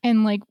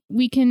 And like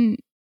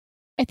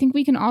I think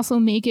we can also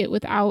make it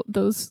without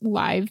those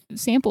live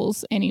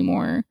samples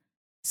anymore.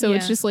 So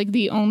it's just like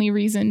the only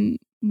reason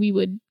we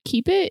would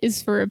keep it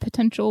is for a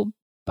potential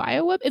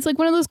bioweapon. It's like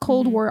one of those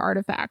Cold War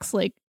artifacts.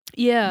 Like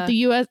yeah, the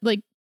US,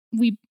 like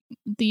the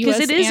US,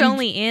 because it is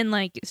only in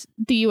like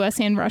the US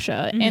and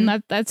Russia,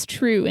 and that's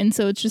true. And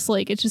so it's just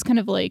kind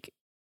of like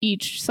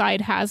each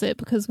side has it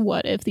because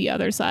what if the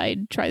other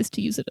side tries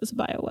to use it as a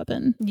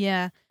bioweapon?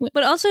 Yeah,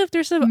 but also if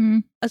there's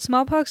a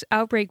smallpox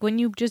outbreak, when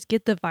you just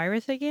get the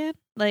virus again,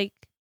 like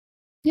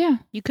yeah,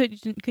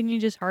 couldn't you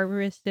just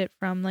harvest it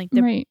from like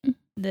the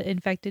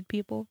infected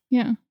people?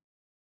 Yeah.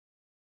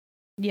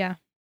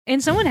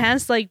 And someone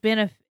has like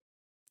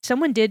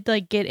someone did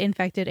like get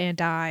infected and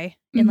die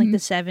in like the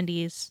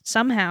 70s.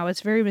 Somehow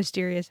it's very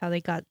mysterious how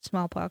they got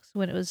smallpox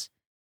when it was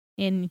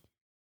in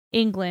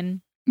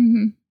England.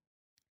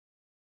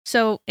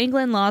 So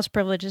England lost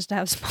privileges to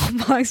have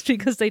smallpox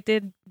because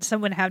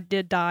someone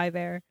did die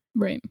there.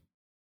 Right.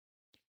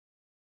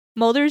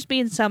 Mulder's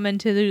being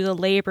summoned to do the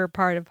labor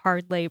part of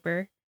hard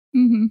labor.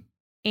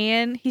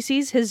 And he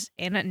sees his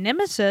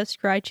nemesis,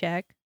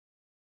 Krychek,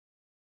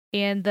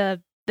 and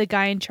the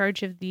guy in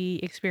charge of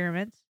the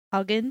experiments,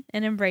 hugging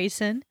and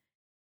embracing.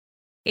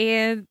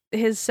 And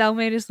his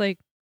cellmate is like,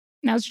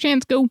 now's your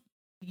chance, go.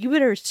 You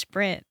better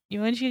sprint.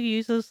 You want you to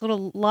use those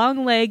little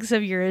long legs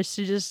of yours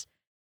to just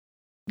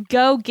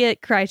go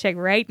get Krychek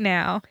right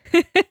now.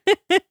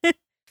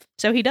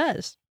 So he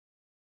does.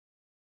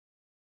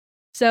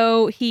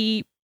 So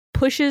he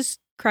pushes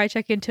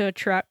Krychek into a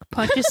truck,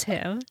 punches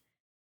him,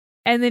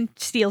 and then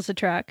steals the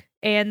truck.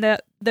 And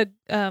the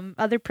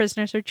other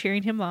prisoners are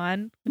cheering him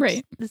on.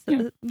 Right.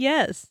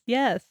 Yes.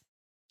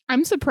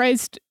 I'm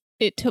surprised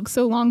it took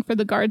so long for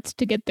the guards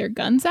to get their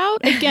guns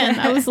out. Again,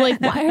 I was like,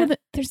 why are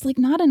there's like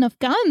not enough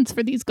guns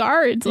for these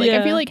guards? Like,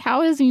 I feel like,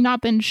 how has he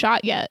not been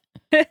shot yet?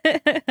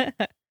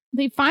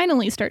 They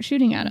finally start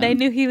shooting at him. They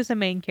knew he was a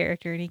main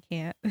character and he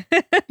can't.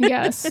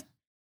 Yes.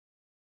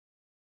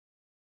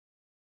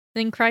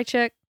 Then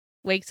Krychek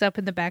wakes up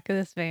in the back of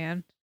this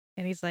van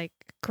and he's like,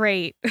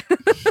 great.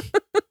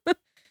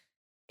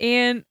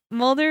 And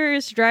Mulder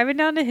is driving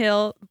down the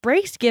hill.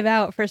 Brakes give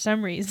out for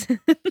some reason.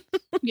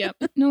 Yep.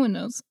 No one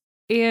knows.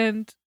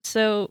 And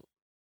so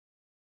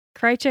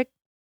Krychek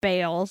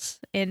bails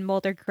and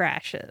Mulder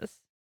crashes.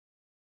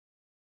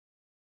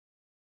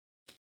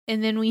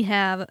 And then we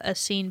have a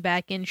scene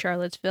back in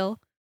Charlottesville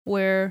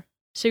where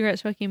Cigarette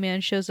Smoking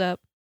Man shows up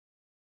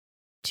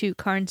to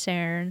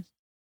Carnsair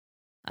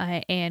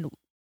and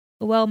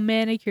a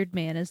well-manicured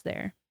man is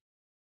there.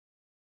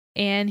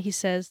 And he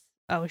says,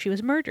 oh, she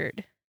was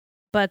murdered.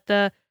 But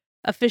the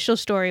official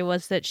story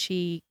was that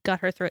she got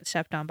her throat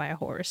stepped on by a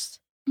horse.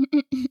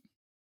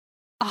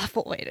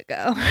 Awful way to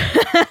go.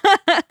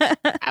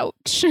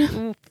 Ouch.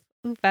 Oof,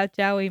 ouch,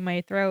 owie,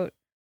 my throat.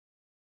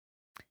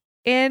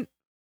 And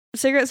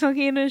Cigarette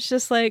Smoking is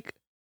just like,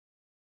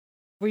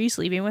 were you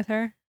sleeping with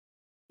her?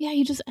 Yeah,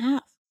 you just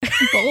asked.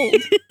 Bold.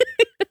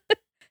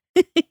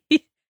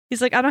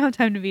 He's like, I don't have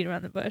time to beat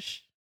around the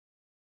bush.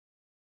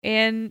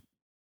 And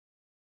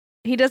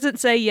he doesn't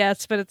say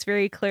yes, but it's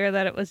very clear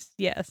that it was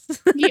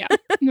yes. Yeah.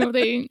 No,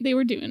 they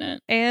were doing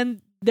it.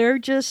 And they're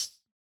just...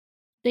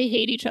 They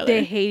hate each other.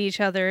 They hate each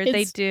other. It's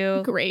they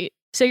do. Great.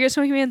 Cigarette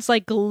Smoking Man's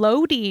like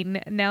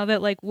gloating now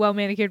that like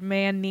well-manicured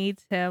man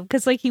needs him.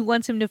 Because like he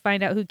wants him to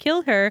find out who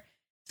killed her.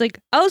 It's like,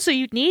 oh, so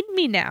you need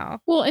me now.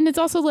 Well, and it's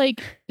also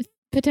like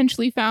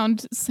potentially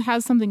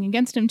has something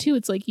against him too.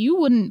 It's like you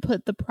wouldn't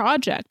put the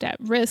project at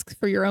risk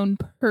for your own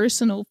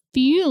personal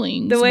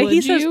feelings. The way would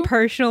he says you?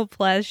 personal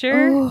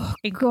pleasure, Oh,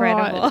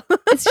 incredible.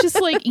 It's just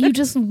like you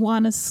just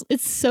want to.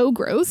 It's so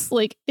gross.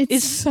 Like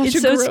it's so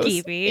gross.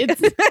 skeevy.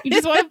 You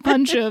just want to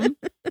punch him.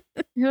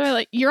 You're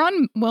like you're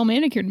on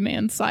well-manicured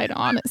man's side,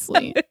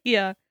 honestly.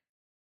 Yeah.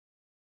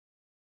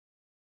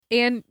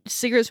 And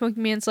Cigarette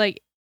Smoking Man's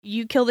like,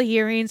 you kill the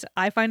hearings,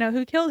 I find out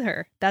who killed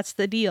her. That's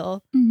the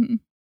deal. Mm-hmm.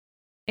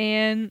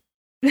 And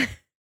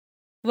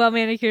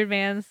well-manicured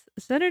man's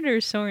Senator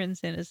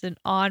Sorensen is an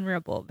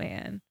honorable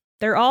man.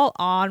 They're all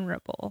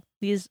honorable.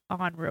 These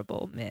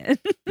honorable men.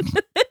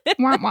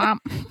 Womp womp.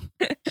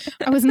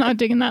 I was not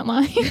digging that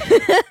line.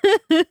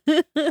 I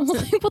was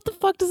like, what the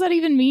fuck does that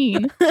even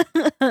mean?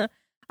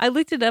 I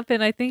looked it up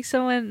and I think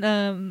someone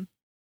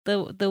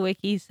the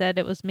wiki said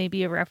it was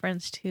maybe a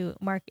reference to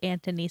Mark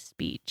Antony's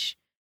speech.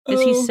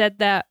 Because he said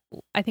that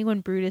I think when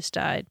Brutus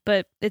died,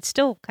 but it's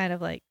still kind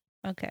of like,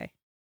 okay.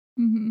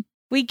 Mm-hmm.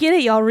 We get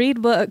it, y'all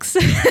read books.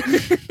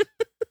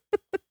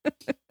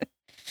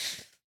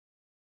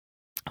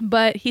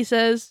 But he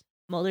says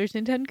Mulder's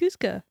in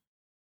Tunguska.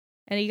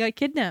 And he got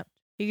kidnapped.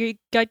 He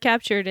got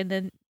captured and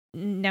then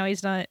now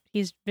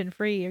he's been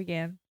free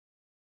again.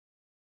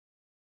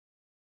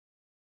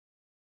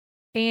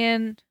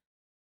 And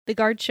the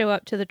guards show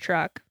up to the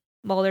truck.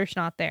 Mulder's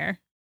not there.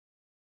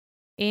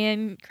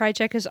 And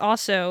Krycek is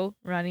also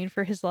running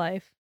for his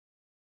life.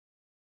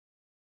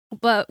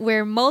 But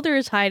where Mulder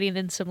is hiding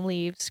in some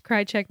leaves,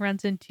 Krycek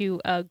runs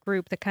into a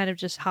group that kind of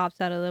just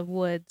hops out of the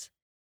woods.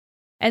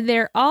 And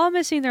they're all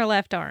missing their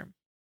left arm.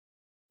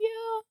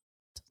 Yeah,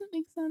 doesn't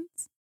make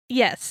sense.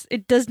 Yes,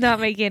 it does not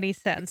make any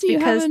sense. Do you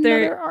because have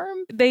another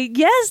arm? They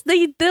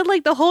did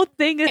like the whole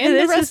thing. And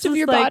the rest of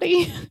your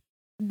body.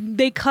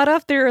 They cut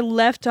off their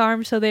left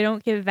arm so they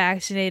don't get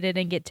vaccinated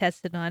and get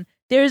tested on.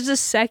 There's a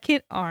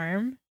second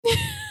arm.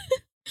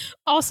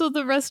 Also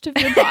the rest of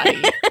your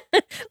body.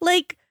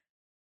 Like,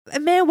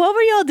 man, what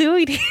were y'all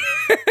doing here?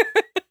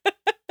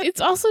 It's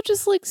also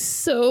just like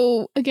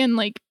so, again,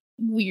 like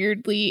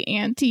weirdly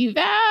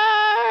anti-vax.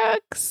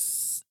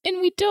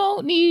 And we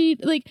don't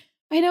need, like,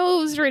 I know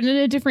it was written in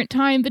a different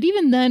time, but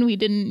even then we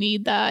didn't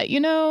need that, you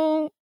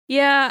know?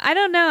 Yeah, I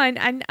don't know.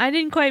 I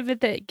didn't quite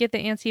get the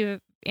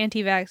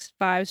anti-vax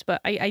vibes,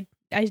 but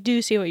I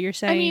do see what you're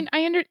saying.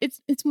 I mean,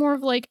 it's more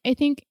of like, I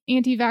think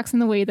anti-vax in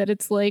the way that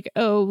it's like,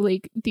 oh,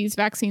 like these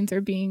vaccines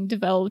are being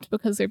developed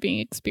because they're being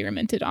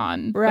experimented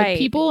on by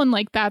people, and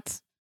like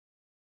that's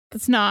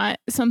not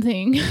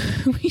something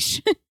we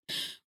should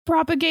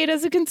propagate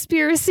as a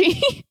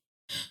conspiracy.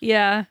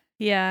 Yeah.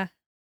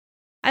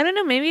 I don't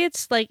know, maybe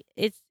it's like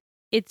it's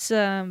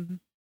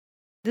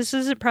this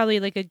isn't probably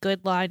like a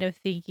good line of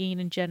thinking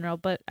in general,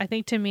 but I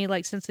think to me,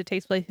 like, since it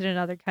takes place in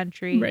another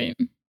country, right,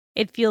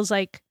 it feels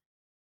like,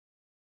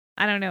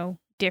 I don't know,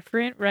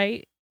 different,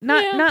 right?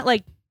 Not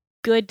like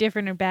good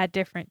different or bad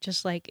different,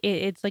 just like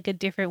it's like a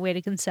different way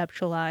to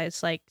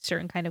conceptualize like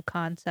certain kind of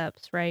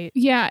concepts, right?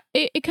 Yeah,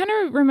 it kind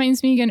of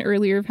reminds me again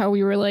earlier of how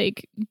we were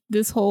like,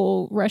 this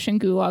whole Russian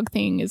gulag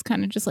thing is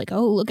kind of just like,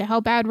 oh, look at how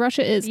bad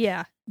Russia is.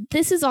 Yeah.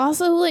 This is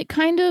also like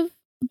kind of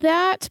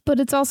that, but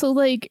it's also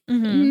like,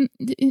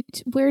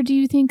 where do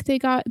you think they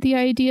got the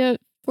idea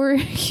for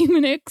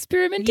human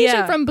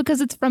experimentation from? Because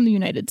it's from the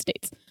United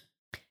States.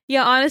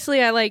 Yeah, honestly,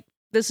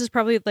 this is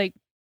probably like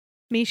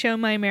me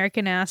showing my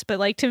American ass, but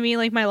like to me,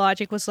 like my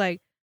logic was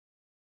like,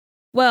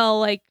 well,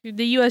 like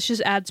the US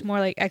just adds more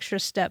like extra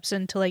steps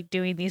into like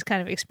doing these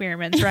kind of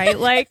experiments, right?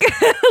 Like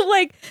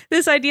like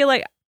this idea,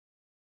 like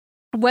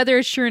whether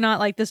it's true or not,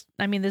 like this,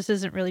 I mean, this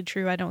isn't really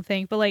true, I don't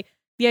think, but like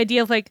the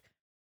idea of like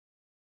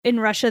in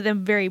Russia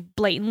them very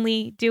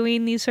blatantly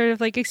doing these sort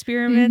of like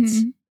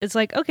experiments, it's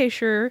like, okay,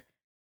 sure.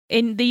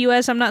 In the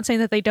US, I'm not saying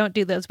that they don't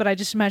do those, but I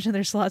just imagine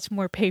there's lots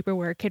more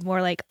paperwork and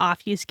more like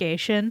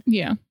obfuscation.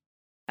 Yeah.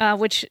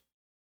 Which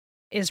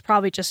is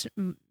probably just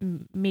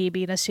me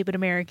being a stupid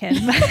American,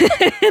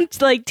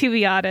 like, to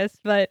be honest.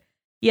 But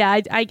yeah,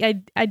 I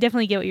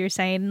definitely get what you're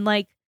saying.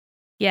 Like,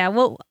 yeah,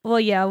 well,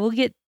 yeah, we'll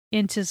get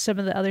into some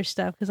of the other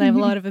stuff because I have a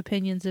lot of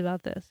opinions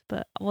about this,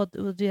 but we'll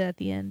do that at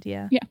the end.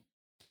 Yeah. Yeah.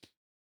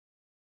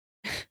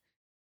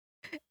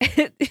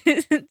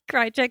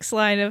 Krycek's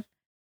line of,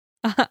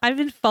 I've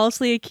been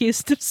falsely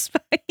accused of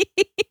spying.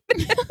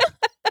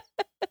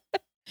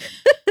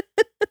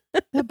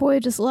 That boy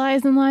just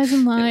lies and lies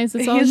and lies.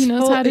 That's all he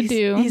knows how to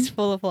do. He's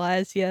full of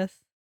lies, yes.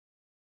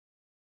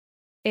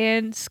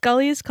 And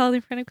Scully is called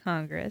in front of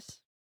Congress.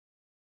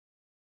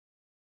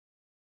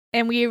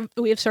 And we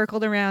have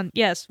circled around.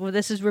 Yes, well,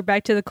 we're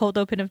back to the cold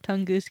open of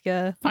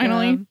Tunguska.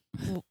 Finally.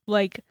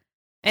 Like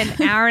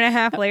an hour and a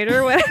half later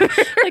or whatever.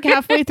 Like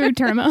halfway through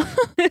Terma.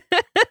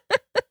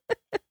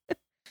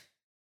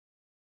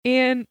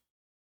 And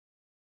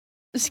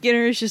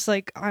Skinner is just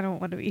like, I don't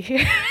want to be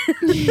here.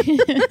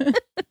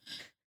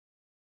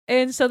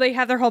 And so they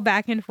have their whole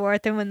back and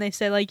forth. And when they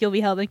say, like, you'll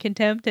be held in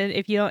contempt, and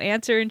if you don't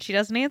answer, and she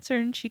doesn't answer,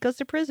 and she goes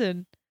to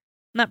prison.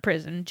 Not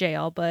prison,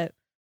 jail, but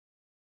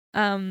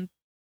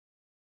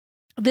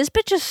this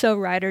bitch is so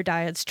ride or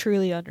die. It's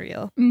truly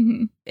unreal.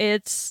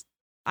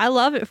 I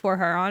love it for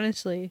her,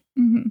 honestly.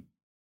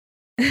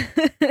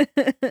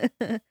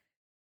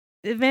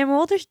 Man,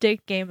 Mulder's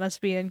dick game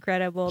must be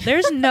incredible.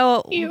 There's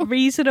no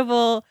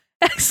reasonable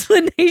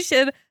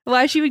explanation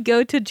why she would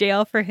go to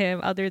jail for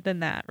him other than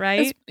that,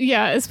 right?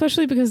 Yeah,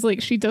 especially because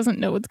like she doesn't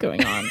know what's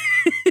going on.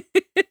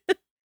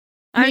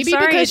 I'm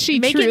sorry, because she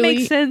make truly it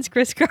make sense,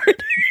 Chris Carter.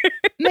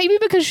 Maybe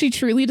because she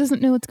truly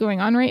doesn't know what's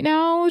going on right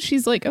now.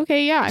 She's like,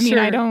 okay, yeah. I mean, Sure,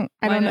 I don't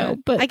know,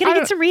 but I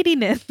gotta get some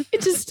reading in.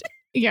 It just,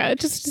 yeah, it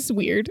just is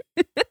weird.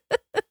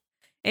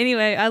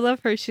 Anyway, I love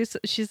her. She's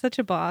such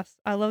a boss.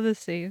 I love this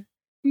scene.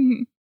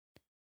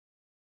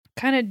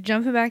 Kind of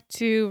jumping back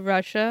to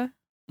Russia.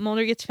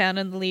 Mulder gets found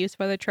in the leaves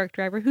by the truck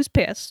driver, who's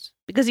pissed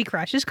because he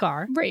crashed his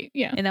car, Right.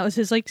 Yeah. and that was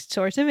his like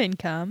source of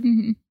income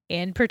Mm-hmm.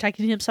 and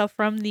protecting himself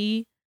from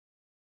the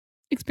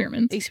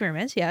Experiments.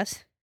 experiments.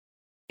 Yes,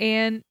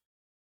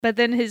 but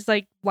then his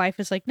like wife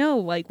is like, no,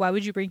 like why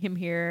would you bring him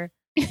here?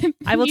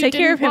 I will You take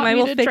care didn't of him. want I me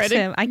will to fix try to-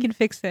 him. I can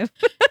fix him.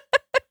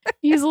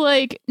 He's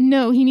like,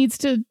 no, he needs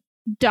to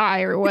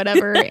die or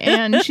whatever.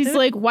 And she's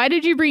like, why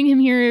did you bring him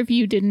here if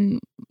you didn't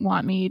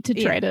want me to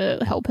try to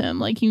help him?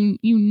 Like, you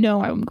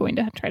know I'm going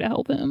to try to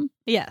help him.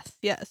 Yes.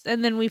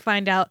 And then we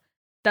find out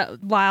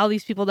that why all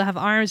these people don't have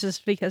arms is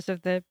because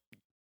of the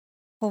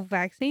whole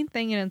vaccine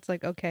thing. And it's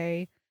like,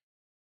 okay.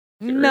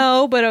 Sure.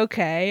 No, but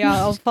okay.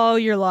 I'll follow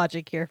your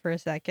logic here for a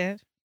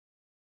second.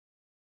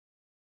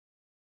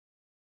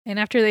 And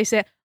after they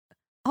say,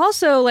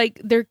 also, like,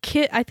 their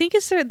kid, I think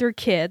it's their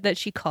kid that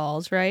she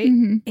calls, right?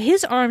 Mhm.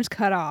 His arm's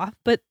cut off,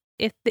 but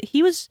if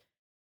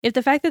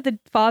the fact that the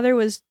father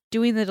was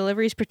doing the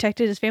deliveries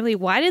protected his family,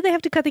 why did they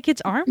have to cut the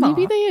kid's arm off?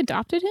 Maybe they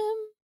adopted him.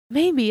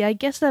 Maybe. I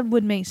guess that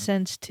would make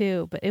sense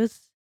too, but it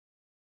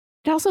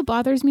also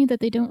bothers me that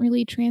they don't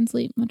really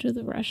translate much of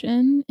the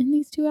Russian in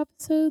these two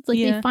episodes. Like,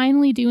 Yeah. they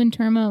finally do in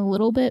Terma a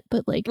little bit,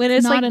 but like, when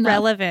it's not like enough.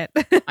 relevant.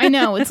 I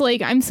know. It's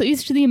like, I'm so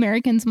used to the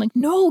Americans. I'm like,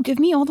 no, give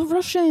me all the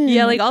Russian.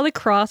 Yeah, like all the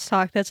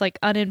crosstalk that's like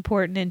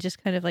unimportant and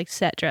just kind of like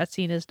set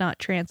dressing is not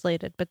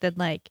translated, but then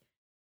like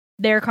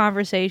their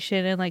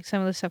conversation and like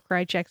some of the stuff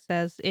Krychek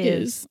says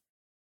is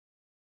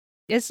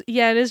it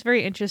is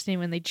very interesting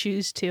when they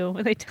choose to,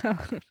 when they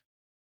don't.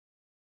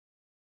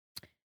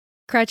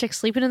 Krychek's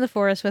sleeping in the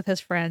forest with his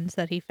friends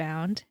that he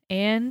found,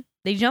 and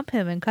they jump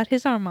him and cut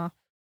his arm off.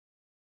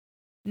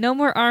 No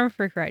more arm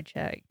for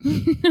Krychek.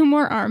 No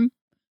more arm.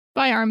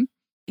 Bye, arm.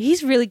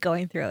 He's really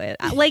going through it.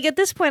 Like at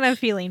this point, I'm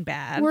feeling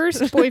bad.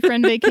 Worst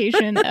boyfriend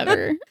vacation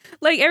ever.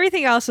 Like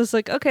everything else is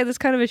like, okay, that's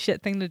kind of a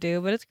shit thing to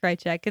do, but it's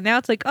Krychek. And now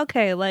it's like,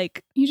 okay,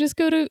 like, You just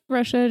go to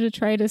Russia to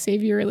try to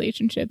save your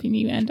relationship and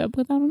you end up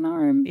without an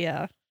arm.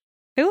 yeah.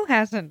 Who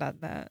hasn't done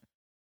that?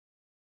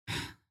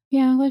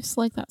 Yeah, life's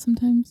like that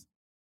sometimes.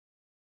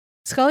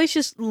 Scully's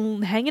just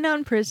hanging out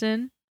in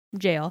prison,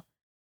 jail.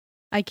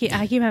 I keep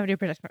having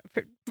to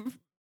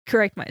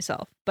correct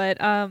myself, but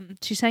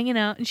she's hanging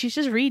out and she's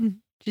just reading.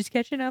 She's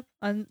catching up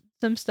on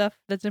some stuff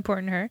that's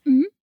important to her.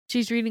 Mhm.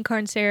 She's reading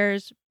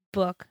Carncer's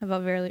book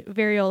about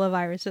variola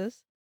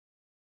viruses.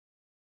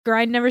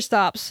 Grind never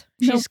stops.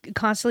 She's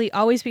constantly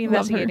always being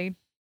Love her. investigating.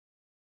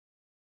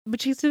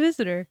 But she's a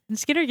visitor, and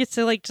Skinner gets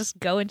to like just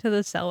go into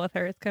the cell with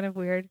her. It's kind of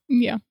weird.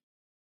 Yeah.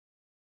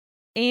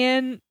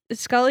 And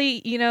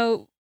Scully,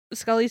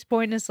 Scully's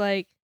point is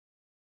like,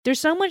 there's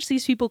so much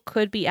these people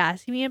could be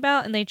asking me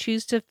about, and they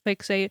choose to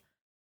fixate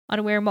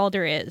on where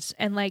Mulder is.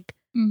 And like,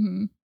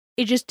 Mm-hmm.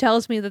 it just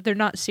tells me that they're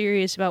not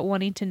serious about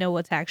wanting to know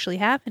what's actually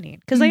happening.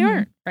 Because they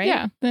aren't, right?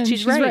 Yeah, then She's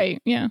she's right.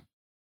 right. Yeah.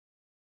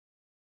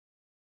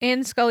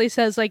 And Scully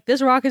says, like,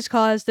 this rock has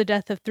caused the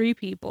death of 3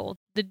 people.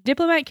 The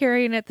diplomat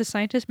carrying it, the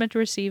scientist meant to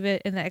receive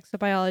it, and the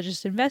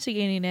exobiologist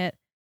investigating it.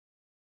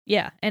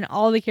 Yeah, and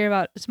all they care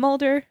about is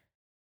Mulder.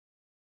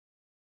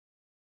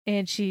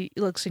 And she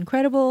looks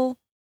incredible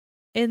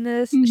in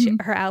this.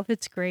 Mhm. Her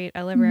outfit's great.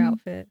 I love her Mhm.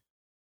 outfit.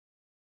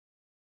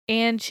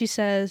 And she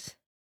says,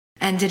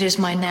 And it is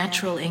my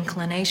natural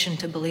inclination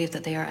to believe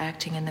that they are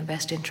acting in the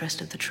best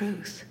interest of the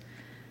truth.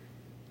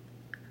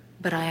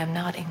 But I am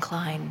not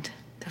inclined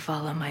to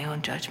follow my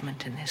own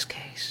judgment in this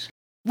case.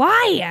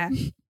 why?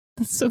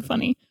 That's so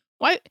funny.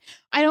 Why?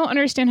 I don't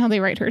understand how they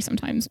write her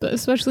sometimes, but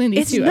especially in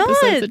these It's two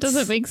episodes, nuts. it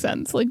doesn't make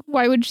sense. Like,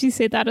 why would she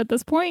say that at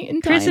this point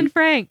in time? Chris and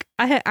Frank,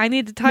 I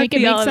need to talk Make to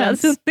it y'all make about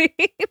sense. something.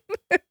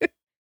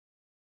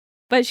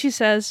 But she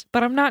says,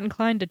 but I'm not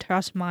inclined to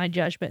trust my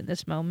judgment in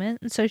this moment.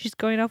 And so she's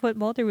going off what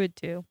Mulder would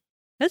do.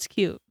 That's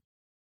cute.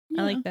 I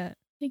Yeah, like that.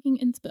 taking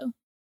inspo.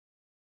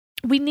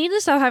 We need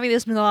to stop having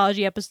these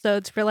mythology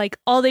episodes for like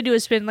all they do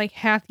is spend like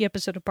half the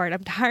episode apart.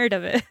 I'm tired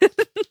of it.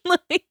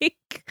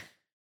 Like,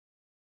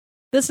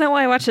 that's not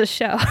why I watch this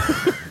show.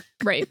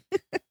 Right.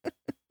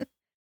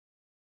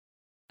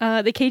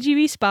 The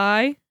KGB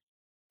spy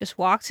just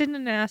walks into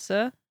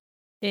NASA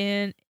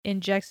and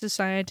injects the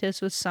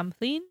scientist with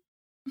something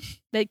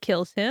that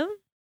kills him.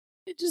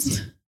 It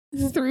just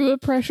through a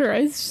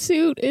pressurized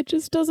suit. It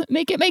just doesn't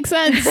make it make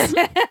sense.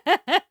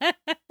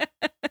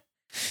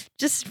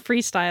 Just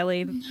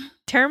freestyling.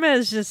 Terma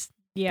is just,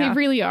 yeah. They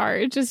really are.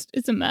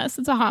 It's a mess.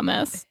 It's a hot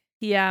mess.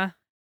 Yeah.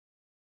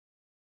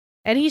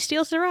 And he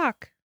steals the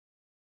rock.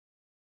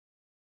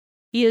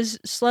 He is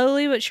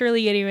slowly but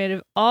surely getting rid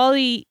of all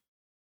the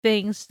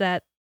things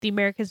that the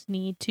Americans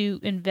need to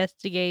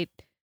investigate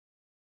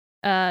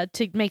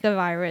to make a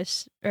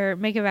virus or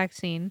make a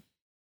vaccine.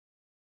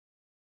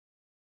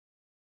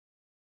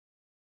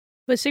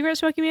 But Cigarette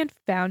Smoking Man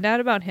found out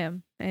about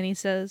him, and he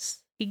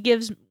says he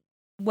gives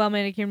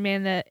well-manicured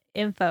man the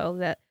info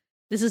that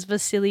this is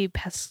Vasily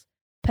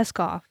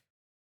Peskov.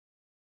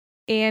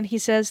 And he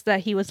says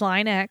that he was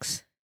Line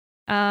X,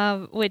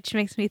 which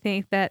makes me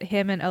think that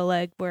him and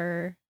Oleg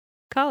were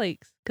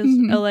colleagues, because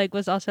Mhm. Oleg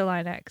was also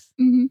Line X.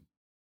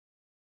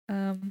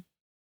 Mm-hmm.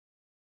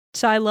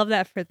 So I love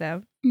that for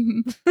them.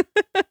 Mhm.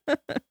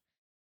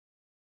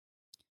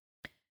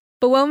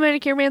 But Well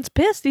Manicure Man's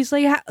pissed. He's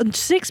like,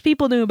 6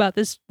 people knew about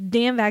this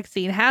damn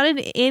vaccine. How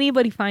did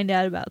anybody find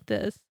out about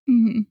this?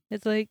 Mhm.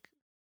 It's like,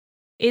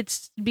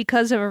 it's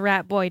because of a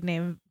rat boy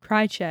named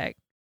Krychek,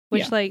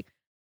 which, Yeah. like,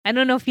 I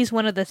don't know if he's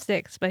one of the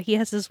 6, but he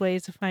has his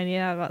ways of finding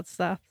out about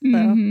stuff. So,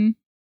 Mhm.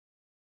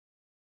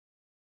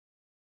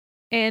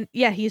 and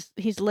yeah, he's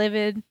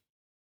livid,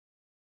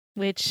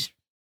 which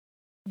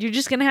you're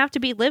just gonna have to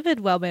be livid,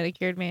 Well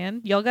Manicured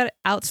Man. Y'all got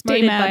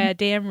outsmarted by mad. a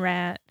damn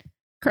rat.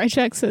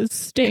 Krychek says,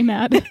 "Stay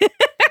mad."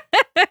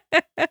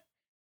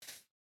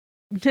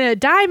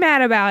 Die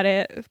mad about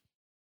it.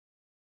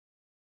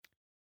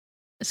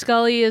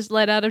 Scully is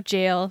let out of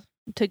jail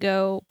to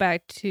go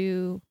back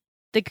to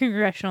the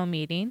congressional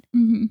meeting.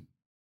 Mhm.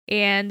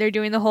 And they're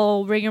doing the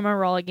whole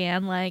rigmarole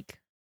again, like,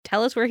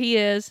 tell us where he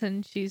is.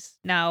 And she's,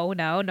 no,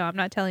 I'm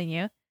not telling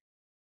you.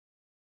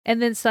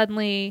 And then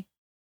suddenly,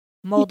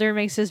 Mulder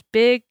makes his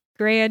big,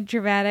 grand,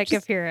 dramatic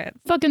Just- appearance.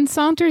 Fucking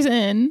saunters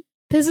in,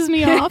 pisses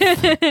me off.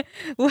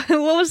 What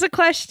was the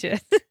question?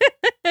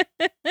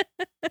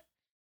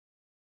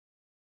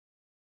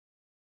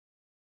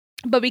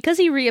 But because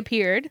he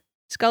reappeared,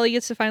 Scully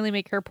gets to finally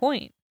make her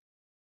point.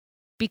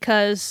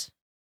 Because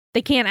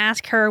they can't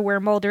ask her where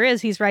Mulder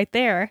is. He's right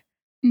there.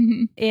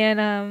 Mhm.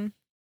 And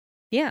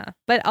yeah.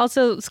 But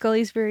also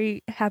Scully's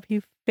very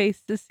happy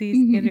face to see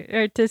Mhm.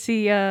 Skinner, or to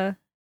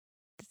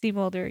see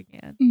Mulder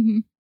again.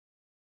 Mhm.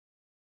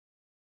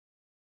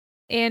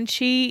 And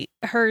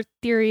her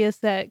theory is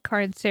that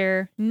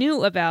Carncer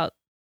knew about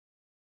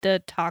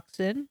the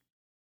toxin.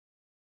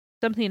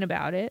 Something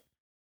about it.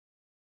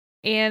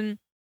 And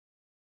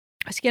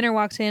Skinner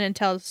walks in and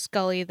tells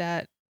Scully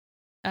that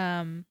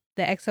the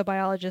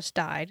exobiologist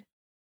died.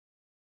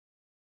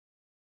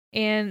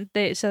 And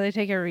they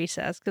take a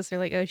recess because they're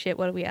like, oh shit,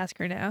 what do we ask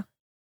her now?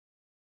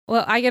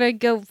 Well, I gotta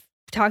go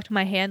talk to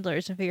my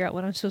handlers and figure out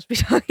what I'm supposed to be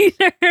talking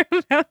to her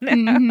about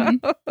now.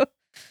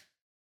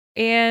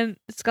 And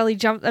Scully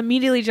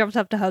immediately jumps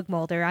up to hug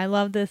Mulder. I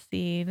love this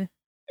scene.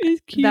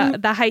 It's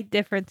cute. The height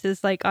difference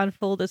is like on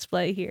full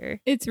display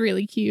here. It's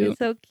really cute. It's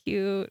so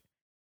cute.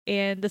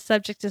 And the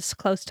subject is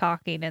close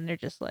talking, and they're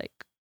just like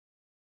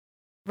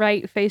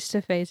right face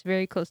to face,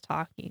 very close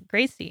talking.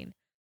 Great scene.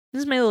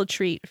 This is my little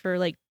treat for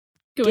like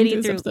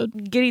getting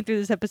through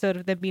this episode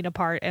of them being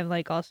apart, and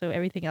like also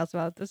everything else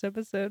about this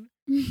episode.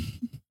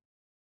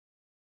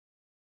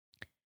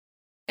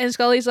 And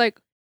Scully's like,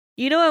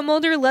 you know what,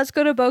 Mulder? Let's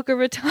go to Boca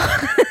Raton.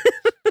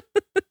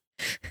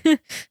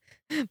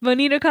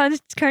 Bonita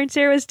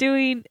Carncer was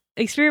doing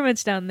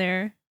experiments down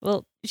there.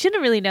 Well, she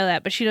didn't really know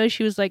that, but she knows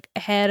she was like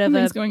head of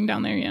Something's going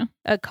down there, yeah.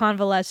 a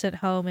convalescent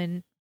home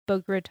in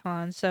Boca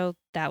Raton, so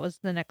that was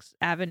the next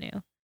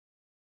avenue.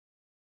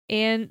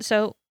 And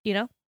so, you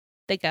know,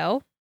 they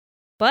go.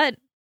 But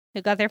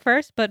who got there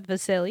first but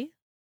Vasily?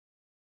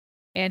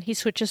 And he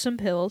switches some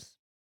pills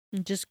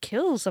and just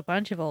kills a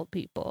bunch of old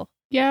people.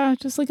 Yeah,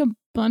 just like a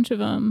bunch of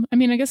them. I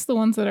mean, I guess the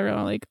ones that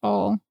are like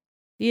all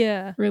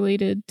Yeah.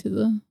 related to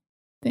the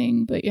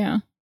thing, but yeah.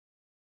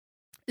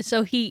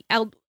 So he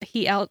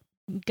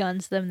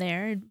outguns them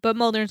there, but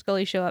Mulder and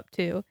Scully show up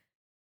too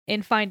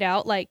and find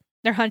out like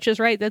their hunch is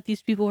right that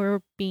these people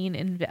were being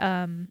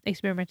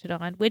experimented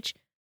on, which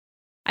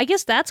I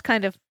guess that's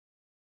kind of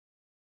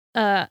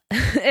an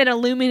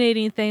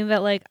illuminating thing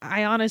that like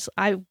I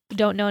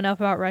don't know enough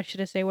about Russia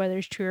to say whether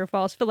it's true or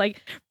false, but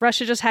like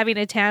Russia just having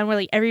a town where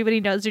like everybody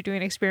knows they're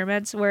doing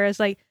experiments, whereas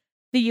like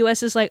the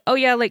US is like, oh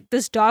yeah, like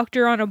this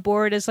doctor on a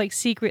board is like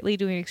secretly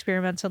doing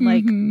experiments on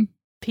like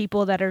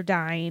people that are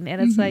dying,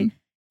 and it's like,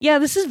 yeah,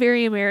 this is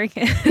very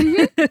American.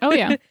 Oh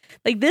yeah.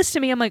 Like this to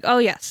me, I'm like, oh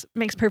yes,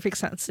 makes perfect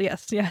sense.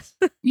 Yes.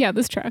 Yeah,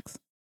 this tracks.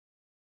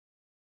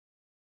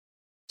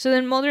 So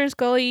then Mulder and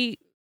Scully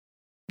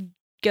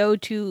go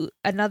to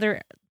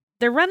another.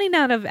 They're running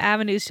out of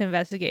avenues to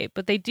investigate,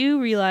 but they do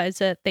realize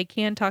that they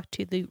can talk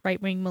to the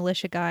right-wing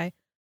militia guy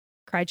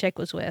Krychek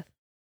was with.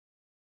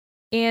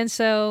 And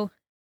so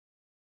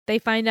they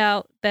find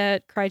out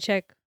that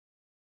Krychek,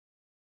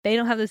 they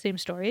don't have the same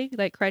story.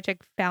 Like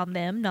Krychek found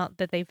them, not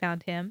that they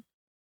found him.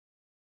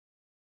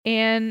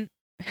 And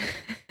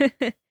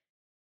and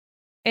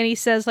he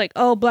says like,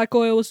 oh, black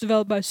oil was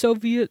developed by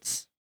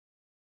Soviets.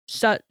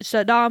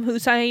 Saddam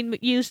Hussein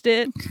used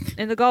it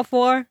in the Gulf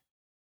War.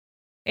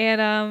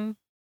 And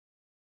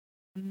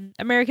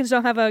Americans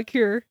don't have a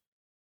cure.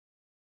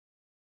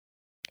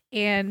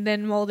 And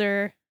then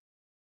Mulder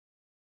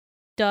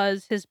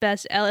does his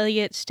best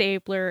Elliot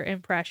Stabler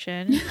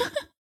impression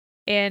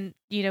and,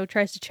 you know,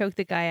 tries to choke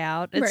the guy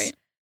out. Right.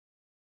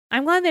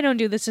 I'm glad they don't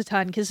do this a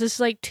ton because this is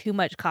like too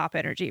much cop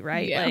energy,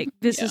 right? Yeah. Like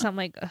this is, Yeah. I'm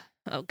like,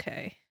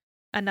 okay,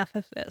 enough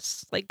of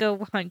this. Like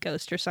go hunt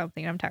Ghost or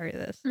something. I'm tired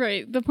of this.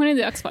 Right. The point of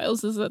the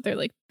X-Files is that they're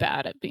like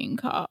bad at being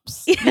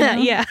cops. Yeah, you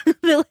know? yeah.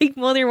 They're like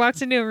Mulder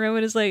walks into a room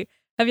and is like,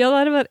 have y'all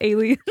thought about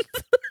aliens?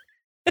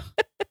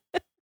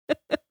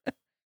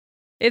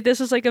 If this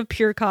was like a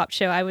pure cop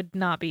show, I would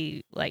not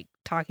be like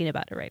talking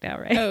about it right now,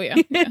 right? Oh yeah.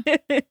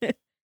 Yeah.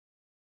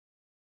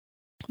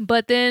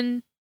 But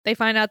then They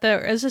find out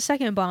that there's a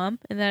second bomb,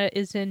 and that it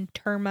is in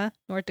Terma,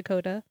 North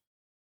Dakota.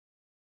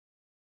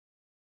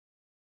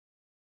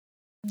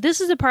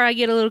 This is the part I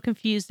get a little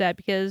confused at,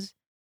 because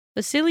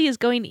Vasily is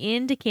going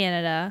into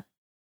Canada,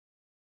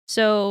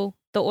 so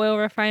the oil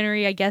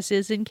refinery, I guess,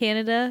 is in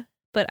Canada,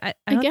 but I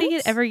don't think it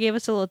guess. ever gave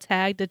us a little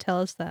tag to tell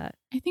us that.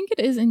 I think it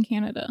is in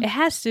Canada. It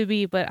has to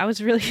be, but I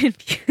was really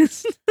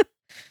confused.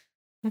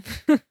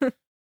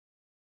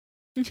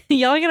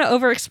 Y'all are gonna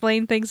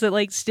over-explain things that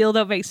like still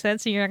don't make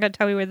sense, and you're not gonna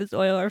tell me where this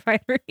oil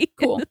refinery is.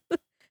 Cool.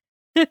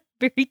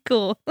 Very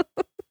cool.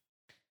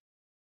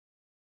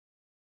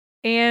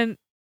 And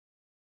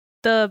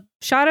the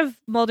shot of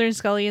Mulder and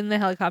Scully in the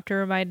helicopter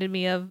reminded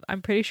me of,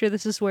 I'm pretty sure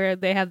this is where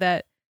they have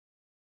that,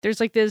 there's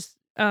like this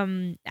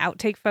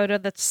outtake photo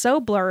that's so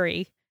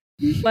blurry,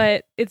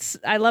 but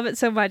I love it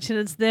so much, and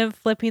it's them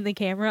flipping the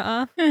camera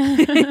off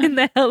in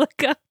the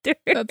helicopter.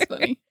 That's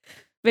funny.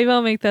 Maybe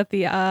I'll make that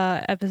the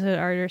episode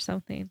art or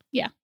something.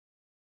 Yeah.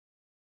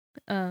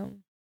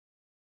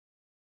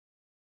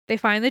 They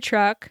find the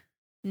truck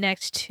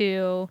next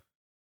to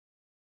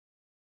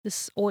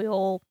this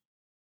oil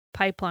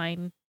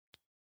pipeline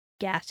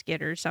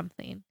gasket or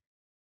something.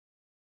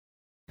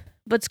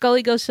 But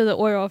Scully goes to the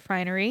oil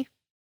refinery,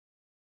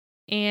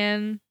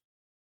 and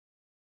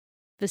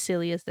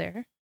Vasily is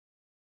there.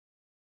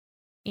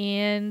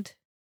 And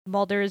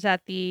Mulder is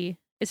at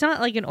it's not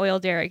like an oil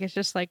derrick, it's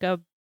just like a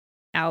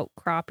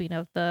outcropping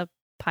of the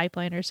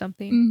pipeline or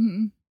something.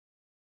 Mm-hmm.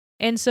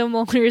 And so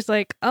Mulder is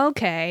like,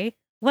 okay,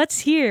 what's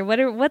here?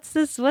 What's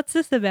this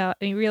about?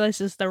 And he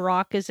realizes the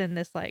rock is in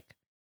this like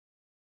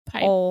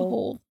Pipe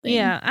hole thing.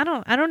 Yeah, I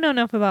don't know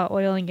enough about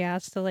oil and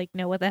gas to like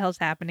know what the hell's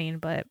happening,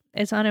 but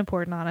it's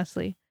unimportant,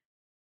 honestly.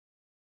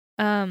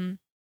 So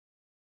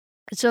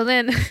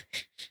then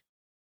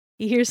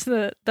he hears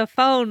the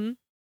phone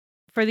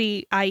for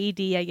the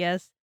IED, I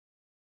guess,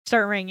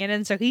 start ringing,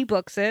 and so he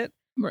books it.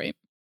 Right.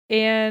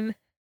 And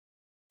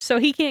so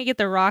he can't get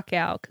the rock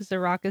out because the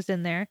rock is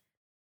in there.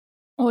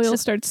 Oil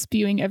starts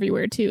spewing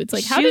everywhere too. It's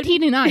like, how did he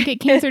not get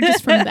cancer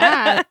just from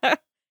that?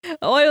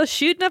 Oil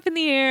shooting up in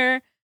the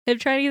air. Him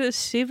trying to get this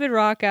stupid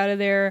rock out of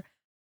there.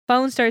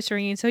 Phone starts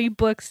ringing, so he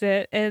books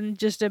it, and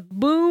just a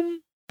boom,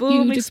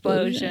 boom Huge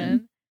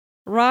explosion.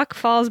 Rock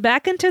falls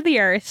back into the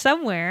earth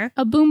somewhere.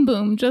 A boom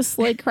boom, just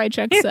like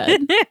Krychek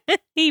said.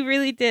 He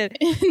really did.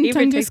 He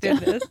predicted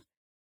this.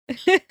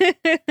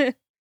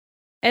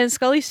 And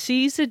Scully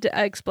sees the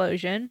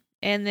explosion,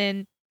 and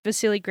then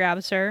Vasily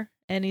grabs her,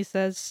 and he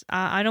says,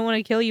 I don't want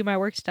to kill you, my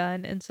work's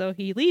done. And so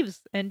he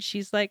leaves, and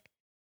she's like,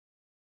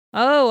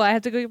 oh, I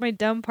have to go get my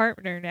dumb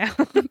partner now.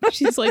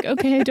 She's like,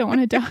 okay, I don't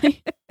want to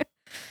die.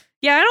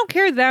 Yeah, I don't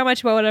care that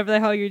much about whatever the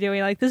hell you're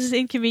doing. Like, this is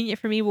inconvenient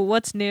for me, but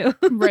what's new?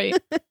 Right.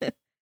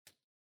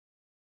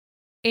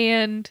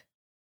 And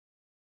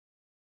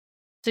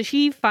so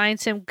she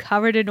finds him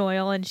covered in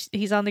oil, and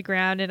he's on the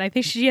ground, and I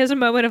think she has a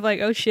moment of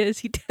like, oh shit, is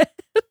he dead?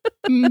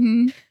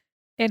 Mm-hmm.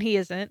 And he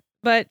isn't.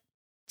 But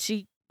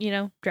she,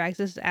 drags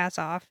his ass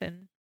off,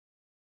 and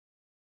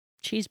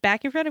she's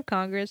back in front of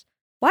Congress.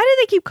 Why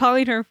do they keep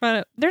calling her in front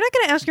of... They're not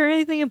going to ask her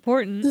anything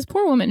important. This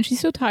poor woman,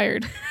 she's so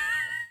tired.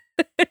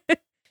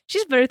 She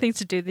has better things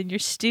to do than your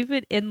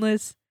stupid,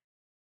 endless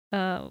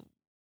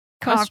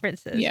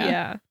conferences.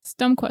 Yeah. It's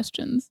dumb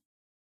questions.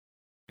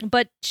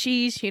 But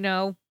she's,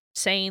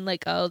 saying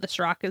like, oh, this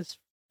rock is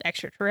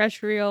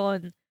extraterrestrial,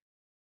 and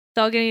it's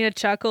all getting a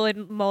chuckle,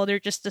 and Mulder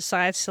just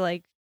decides to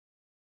like,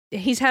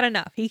 he's had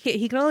enough. He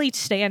can only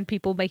stand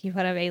people making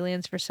fun of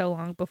aliens for so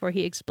long before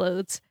he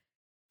explodes.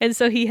 And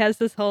so he has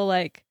this whole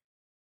like,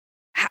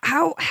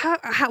 how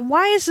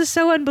why is this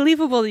so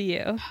unbelievable to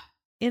you?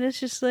 And it's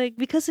just like,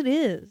 because it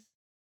is.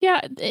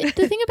 Yeah, the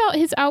thing about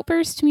his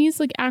outburst to me is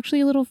like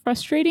actually a little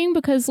frustrating,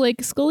 because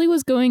like Scully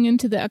was going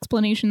into the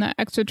explanation that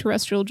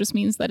extraterrestrial just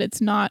means that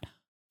it's not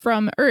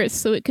from Earth.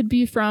 So it could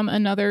be from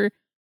another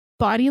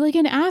body, like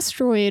an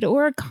asteroid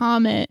or a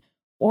comet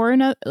or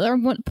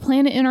one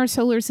planet in our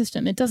solar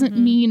system. It doesn't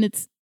mean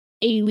it's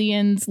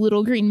aliens,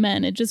 little green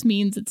men. It just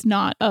means it's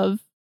not of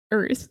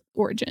Earth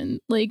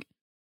origin. Like,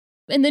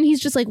 and then he's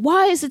just like,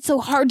 why is it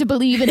so hard to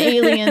believe in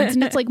aliens?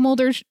 And it's like,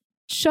 Mulder,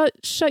 shut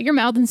your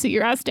mouth and sit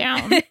your ass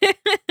down.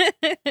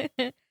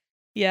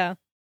 Yeah.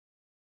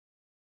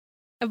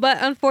 But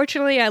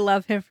unfortunately, I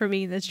love him for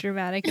being this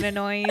dramatic and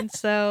annoying,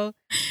 so...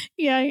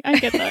 Yeah, I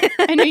get that.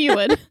 I knew you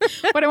would.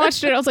 When I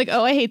watched it, I was like,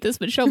 oh, I hate this,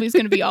 but Shelby's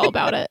going to be all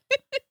about it.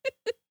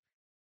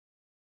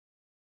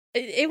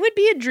 It would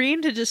be a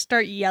dream to just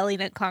start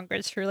yelling at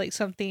Congress for, like,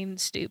 something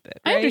stupid,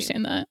 right? I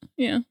understand that.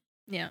 Yeah.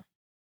 Yeah.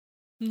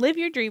 Live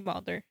your dream,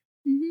 Mulder.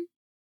 Mm-hmm.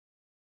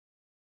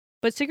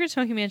 But Secret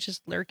Smoking Man's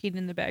just lurking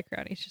in the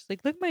background. He's just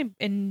like, look, my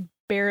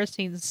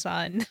embarrassing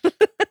son.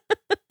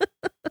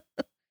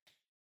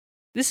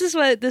 This is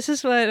what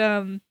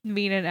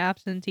being an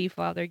absentee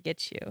father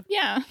gets you.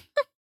 Yeah.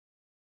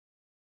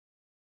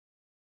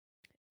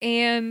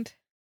 And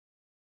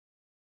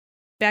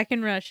back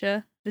in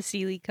Russia,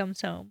 Vasily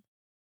comes home.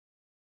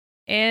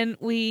 And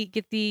we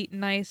get the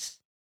nice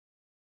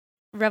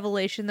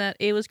revelation that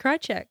it was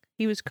Krychek.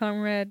 He was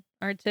Comrade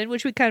Arntzen,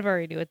 which we kind of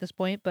already knew at this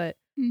point, but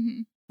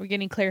we're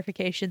getting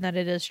clarification that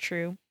it is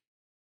true.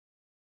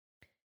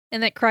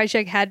 And that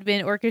Krychek had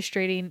been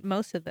orchestrating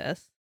most of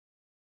this.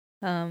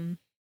 And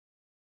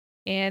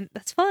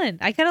that's fun.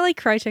 I kind of like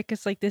Krychek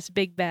as like this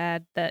big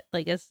bad that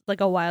like is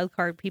like a wild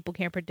card people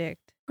can't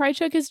predict.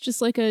 Krychek is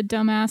just like a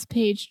dumbass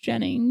Paige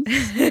Jennings.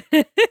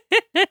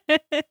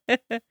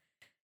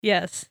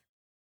 Yes.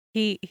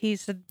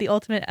 He's the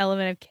ultimate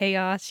element of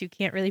chaos. You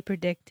can't really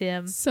predict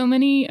him. So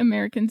many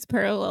Americans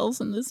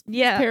parallels in this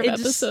pair of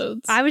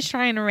episodes. I was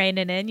trying to rein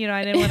it in. You know,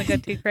 I didn't want to go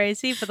too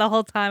crazy, but the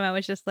whole time I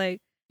was just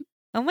like,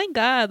 oh my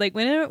God, like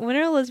when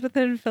are Elizabeth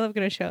and Philip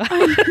going to show up?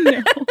 I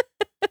know.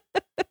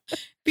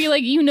 Be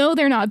like,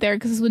 they're not there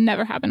because this would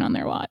never happen on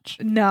their watch.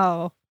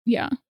 No.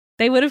 Yeah.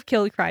 They would have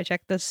killed Krychek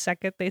the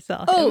second they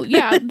saw him. Oh,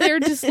 yeah. They're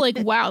just like,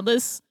 wow,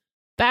 this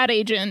bad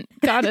agent,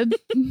 gotta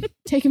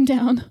take him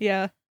down.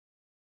 Yeah.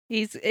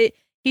 He's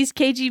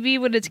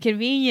KGB when it's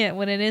convenient.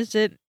 When it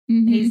isn't,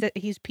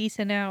 he's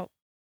piecing out.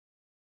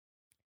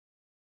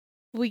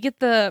 We get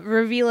the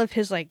reveal of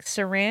his like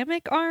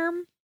ceramic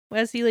arm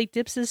as he like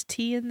dips his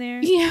tea in there.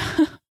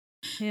 Yeah.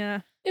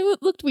 Yeah.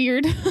 It looked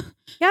weird.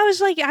 Yeah,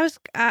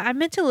 I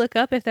meant to look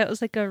up if that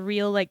was like a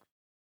real like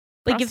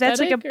if that's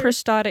like a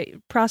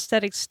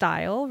prosthetic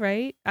style,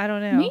 right? I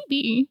don't know.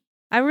 Maybe.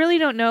 I really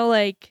don't know.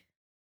 Like,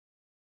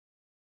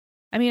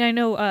 I mean, I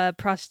know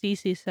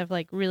prostheses have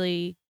like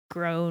really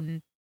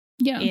grown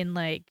in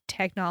like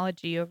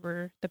technology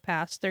over the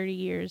past 30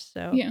 years.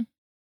 So yeah,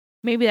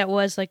 maybe that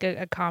was like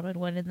a common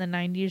one in the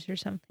 90s or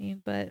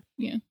something. But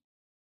yeah,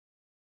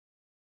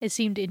 it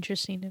seemed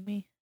interesting to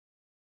me.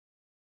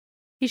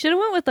 He should have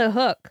went with a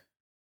hook.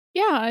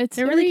 Yeah,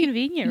 they're really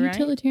convenient, right?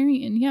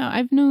 Utilitarian. Yeah,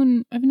 I've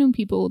known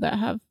people that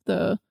have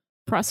the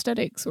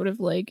prosthetic sort of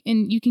like,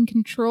 and you can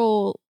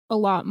control a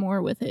lot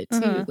more with it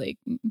too. Like,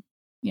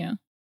 yeah.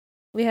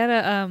 We had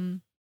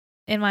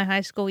in my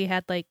high school, we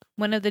had like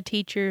one of the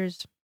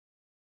teachers.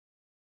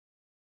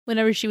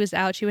 Whenever she was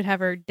out, she would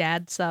have her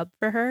dad sub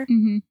for her,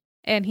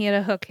 and he had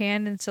a hook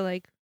hand, and so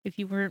like if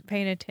you weren't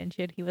paying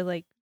attention, he would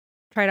like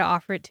try to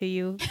offer it to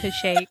you to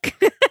shake.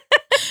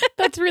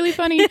 That's really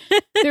funny.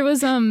 There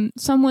was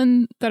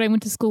someone that I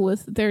went to school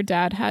with. Their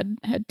dad had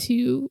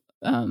two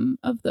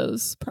of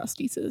those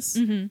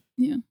prostheses.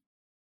 Yeah.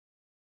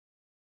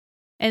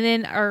 And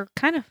then our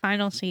kind of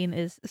final scene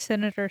is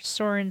Senator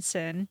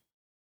Sorensen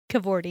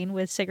cavorting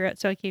with Cigarette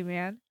Smoking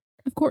Man.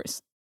 Of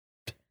course.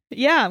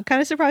 Yeah, I'm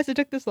kind of surprised it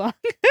took this long.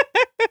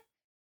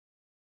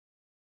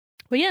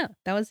 But yeah,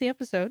 that was the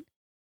episode.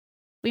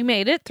 We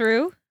made it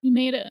through. We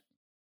made it.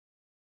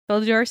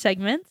 Told you our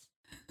segments.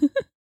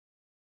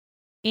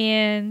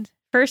 And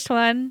first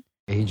one.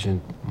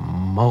 Agent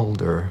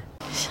Mulder.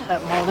 Shut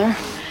up, Mulder.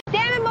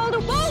 Damn it, Mulder!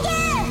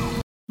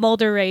 Mulder!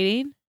 Mulder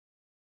rating.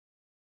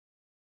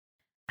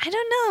 I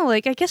don't know.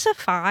 Like, I guess a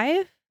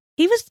 5.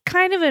 He was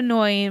kind of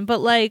annoying, but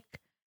like,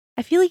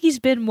 I feel like he's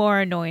been more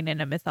annoying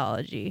in a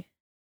mythology.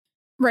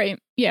 Right.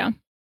 Yeah.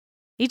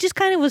 He just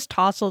kind of was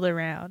tousled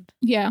around.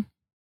 Yeah.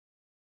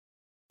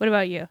 What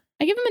about you?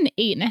 I give him an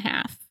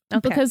 8.5.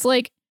 Okay. Because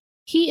like,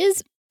 he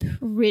is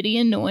pretty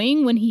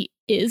annoying when he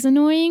is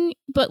annoying,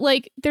 but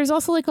like there's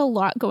also like a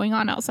lot going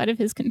on outside of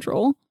his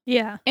control.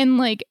 Yeah. And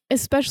like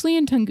especially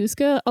in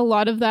Tunguska, a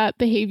lot of that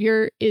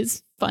behavior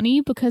is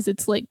funny because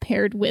it's like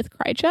paired with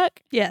Krychek.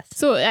 Yes.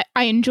 So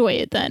I enjoy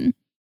it then.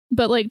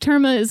 But like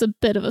Terma is a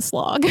bit of a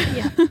slog.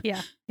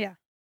 Yeah.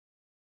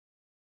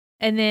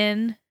 And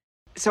then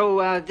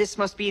So this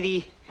must be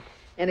the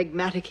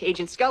enigmatic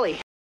Agent Scully.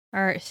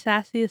 our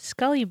sassiest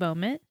Scully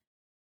moment.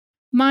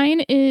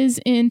 Mine is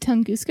in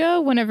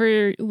Tunguska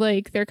whenever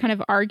like they're kind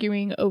of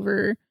arguing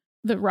over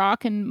the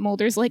rock and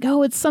Mulder's like,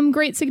 oh, it's some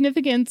great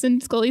significance.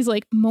 And Scully's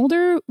like,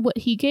 Mulder, what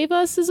he gave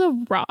us is a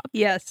rock.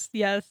 Yes.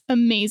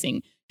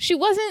 Amazing. There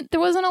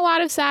wasn't a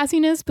lot of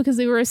sassiness because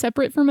they were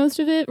separate for most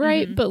of it,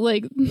 right? But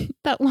like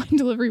that line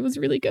delivery was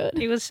really good.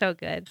 It was so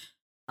good.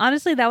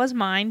 Honestly, that was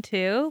mine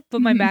too.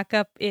 But my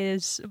backup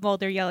is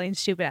Mulder yelling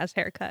stupid ass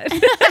haircut.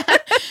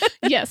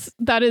 Yes,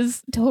 that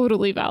is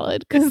totally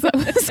valid because that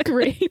was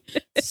great.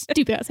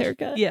 Stupid ass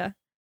haircut. Yeah.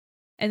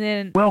 And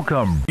then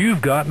welcome,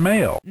 you've got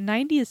mail.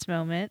 90s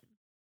moment.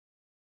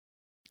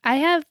 I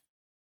have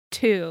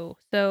 2.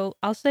 So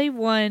I'll say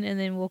one and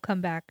then we'll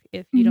come back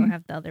if you don't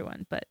have the other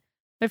one. But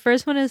my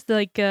first one is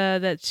like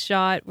that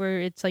shot where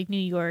it's like New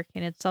York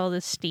and it's all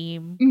the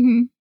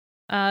steam.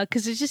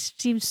 Because it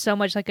just seems so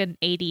much like an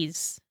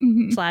 80s /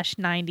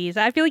 90s.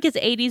 I feel like it's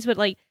 80s, but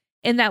like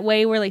in that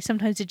way where like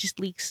sometimes it just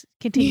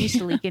continues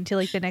to leak into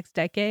like the next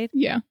decade.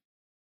 Yeah.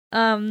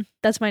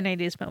 That's my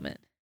 90s moment.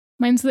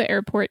 Mine's the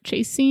airport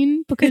chase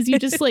scene because you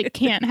just like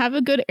can't have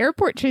a good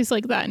airport chase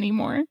like that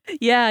anymore.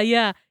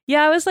 Yeah.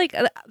 I was like,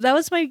 that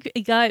was my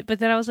gut, but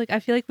then I was like, I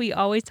feel like we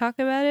always talk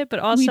about it, but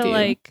also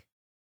like,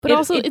 but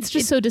it's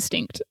just so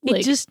distinct.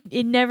 Like,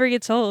 it never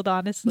gets old,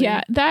 honestly.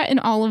 Yeah, that and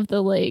all of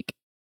the like,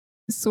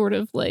 sort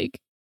of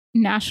like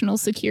national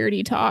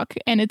security talk,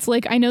 and it's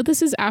like I know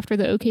this is after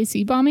the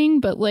OKC bombing,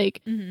 but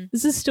like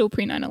this is still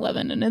pre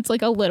 9/11, and it's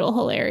like a little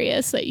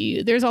hilarious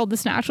that there's all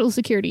this national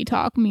security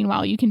talk.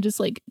 Meanwhile, you can just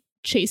like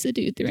chase a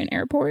dude through an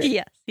airport.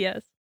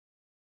 Yes.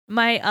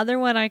 My other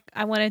one I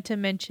wanted to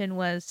mention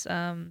was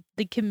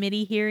the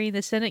committee hearing,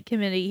 the Senate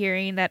committee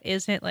hearing that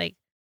isn't like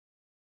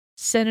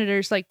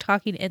senators like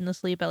talking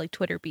endlessly about like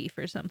Twitter beef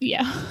or something.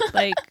 Yeah.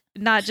 Like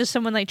not just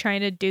someone like trying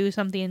to do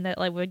something that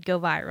like would go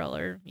viral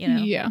or, you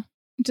know. Yeah.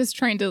 Just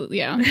trying to,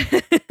 yeah.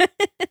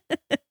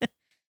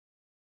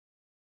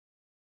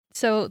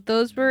 So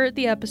those were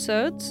the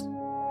episodes.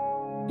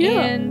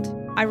 Yeah. And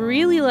I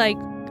really like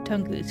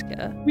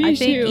Tunguska. Me I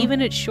think too. even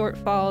its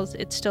shortfalls,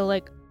 it's still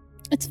like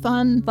It's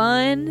fun.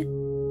 fun.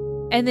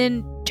 And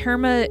then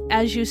Terma,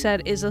 as you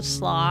said, is a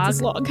slog. It's a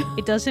slog.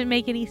 It doesn't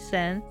make any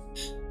sense.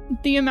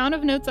 The amount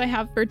of notes I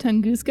have for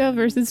Tunguska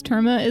versus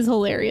Terma is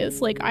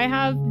hilarious. Like, I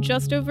have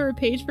just over a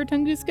page for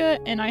Tunguska,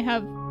 and I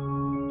have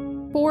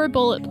 4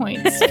 bullet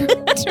points for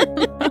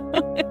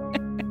Terma.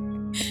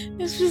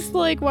 It's just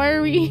like, why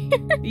are we here?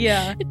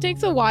 Yeah. It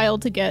takes a while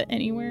to get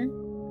anywhere.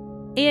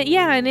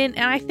 And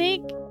I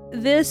think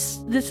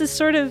this is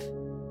sort of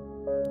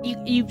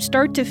you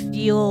start to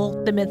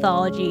feel the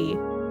mythology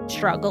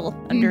struggle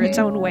under its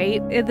own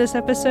weight in this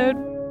episode.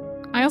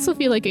 I also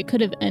feel like it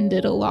could have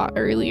ended a lot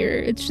earlier.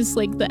 It's just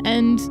like the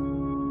end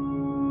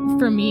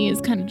for me is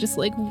kind of just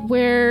like,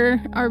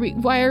 where are we?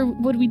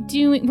 What are we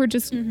doing? We're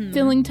just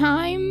filling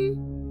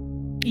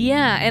time.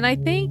 Yeah, and I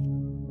think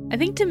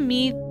to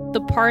me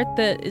the part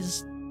that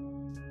is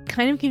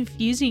kind of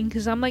confusing,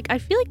 because I'm like, I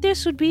feel like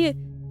this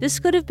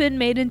could have been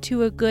made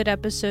into a good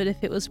episode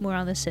if it was more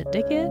on the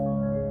Syndicate.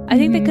 I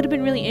think that could have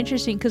been really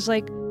interesting, because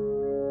like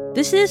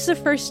this is the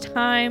first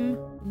time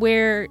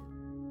where,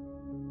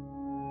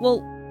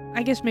 well,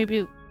 I guess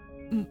maybe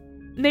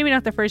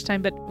not the first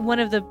time, but one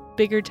of the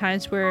bigger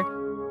times where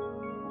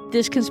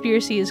this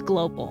conspiracy is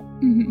global.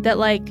 That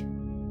like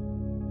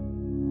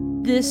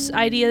this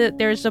idea that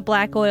there's a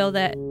black oil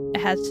that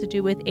has to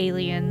do with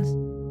aliens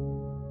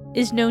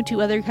is known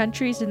to other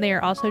countries, and they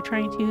are also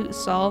trying to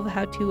solve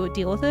how to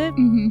deal with it.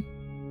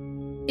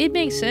 It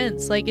makes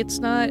sense. Like it's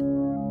not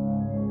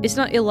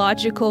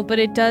illogical, but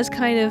it does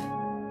kind of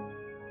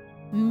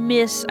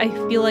miss, I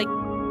feel like,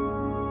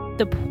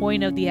 the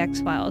point of the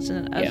X-Files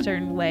in a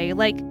certain way.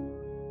 Like,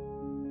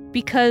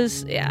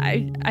 because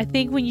I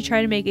think when you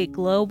try to make it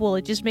global,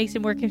 it just makes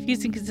it more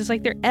confusing, because it's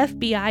like they're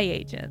FBI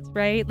agents,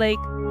 right? Like,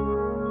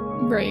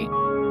 right.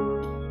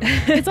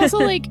 It's also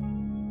like,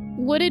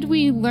 what did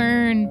we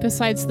learn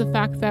besides the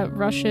fact that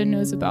Russia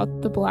knows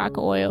about the black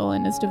oil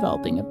and is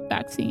developing a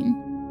vaccine?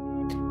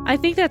 I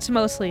think that's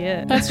mostly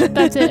it. That's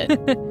it.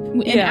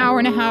 An hour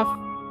and a half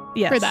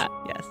for that.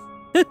 Yes.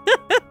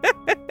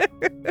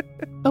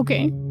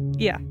 Okay.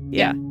 Yeah.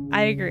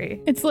 I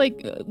agree. It's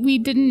like we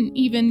didn't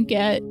even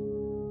get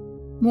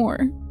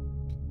more.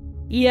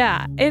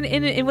 Yeah.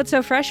 And what's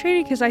so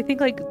frustrating, because I think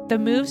like the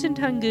moves in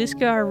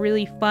Tunguska are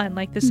really fun.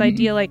 Like this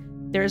idea, like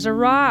there's a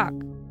rock.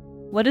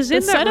 What is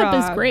in that rock? The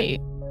setup is great.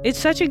 It's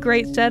such a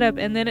great setup.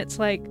 And then it's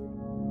like,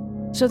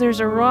 so there's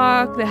a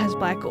rock that has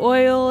black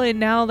oil, and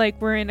now like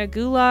we're in a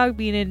gulag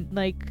being in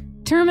like...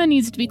 Terma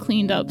needs to be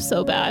cleaned up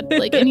so bad.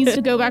 Like it needs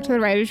to go back to the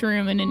writer's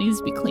room, and it needs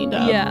to be cleaned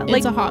up. Yeah. It's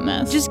like, a hot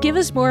mess. Just give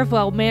us more of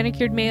a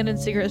manicured man and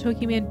cigarette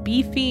smoking man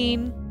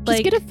beefing. Just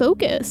like, get a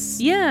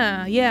focus.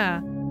 Yeah.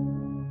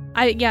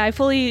 I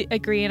fully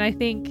agree. And I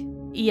think,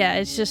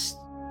 it's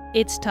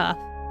tough.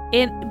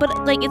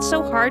 But like, it's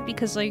so hard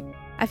because like,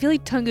 I feel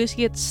like Tunguska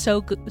gets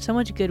so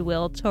much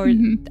goodwill towards.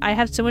 I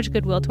have so much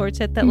goodwill towards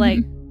it that like,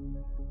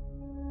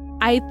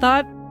 I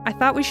thought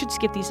we should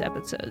skip these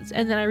episodes,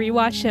 and then I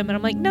rewatched them, and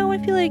I'm like, no, I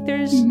feel like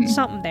there's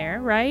something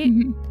there, right?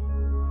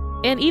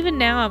 And even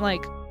now, I'm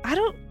like, I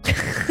don't.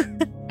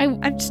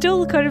 I'm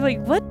still kind of like,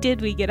 what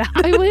did we get out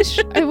of it?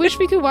 I wish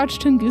we could watch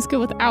Tunguska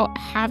without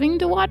having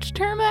to watch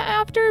Terma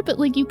after, but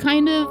like you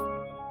kind of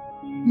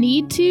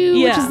need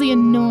to, which is the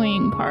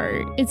annoying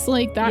part. It's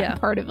like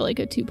that part of like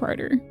a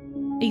 2-parter.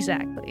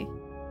 Exactly.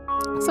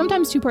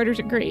 Sometimes 2-parters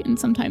are great, and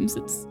sometimes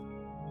it's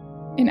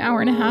an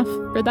hour and a half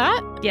for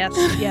that. Yes.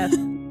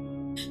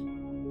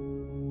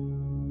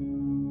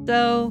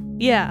 So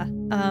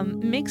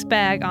mixed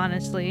bag,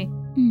 honestly.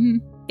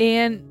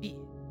 And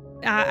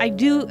I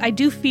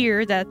do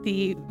fear that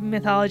the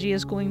mythology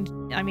is going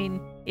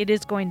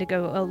to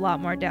go a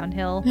lot more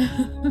downhill.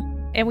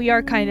 And we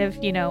are kind of,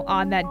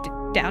 on that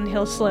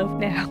downhill slope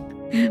now.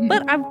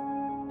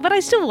 But I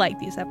still like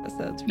these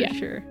episodes for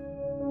sure.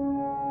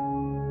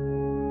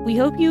 We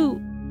hope you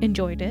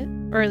enjoyed it,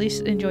 or at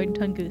least enjoyed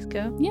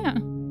Tunguska. Yeah.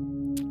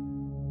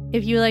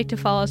 If you would like to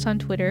follow us on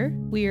Twitter,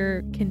 we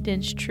are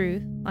Condensed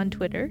Truth on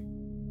Twitter.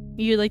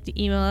 If you'd like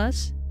to email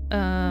us, we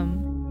are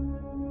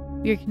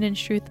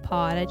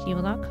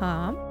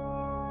condensedtruthpod@gmail.com.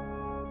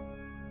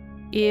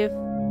 If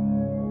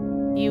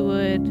you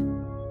would,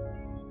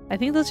 I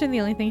think those are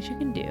the only things you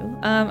can do.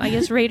 I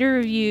guess rate or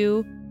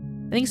review.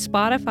 I think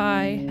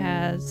Spotify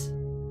has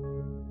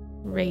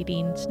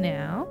ratings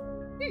now.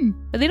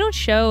 But they don't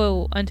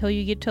show until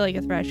you get to like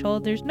a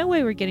threshold. There's no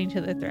way we're getting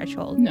to the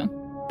threshold. No.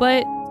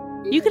 But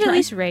you can at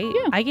least rate.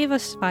 Yeah. I gave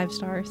us 5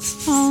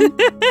 stars.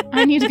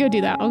 I need to go do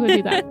that. I'll go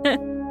do that.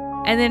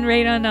 And then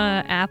rate on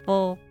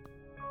Apple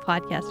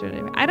Podcast or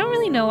whatever. I don't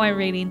really know why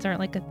ratings aren't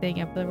like a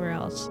thing everywhere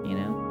else,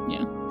 Yeah.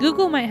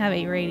 Google might have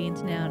 8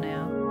 ratings now.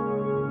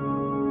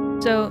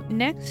 So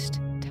next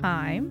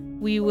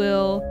time we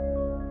will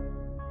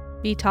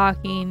be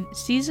talking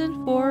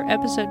season 4,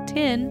 episode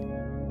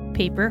 10,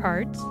 Paper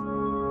Hearts.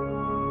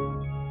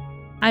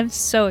 I'm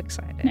so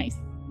excited. Nice.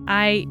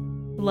 I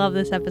love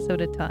this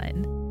episode a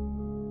ton.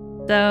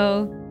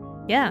 So,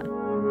 yeah.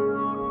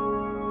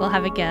 We'll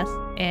have a guest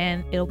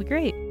and it'll be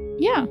great.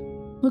 Yeah.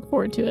 Look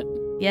forward to it.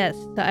 Yes.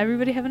 So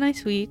everybody have a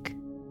nice week.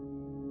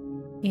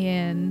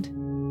 And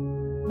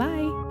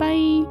bye.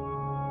 Bye.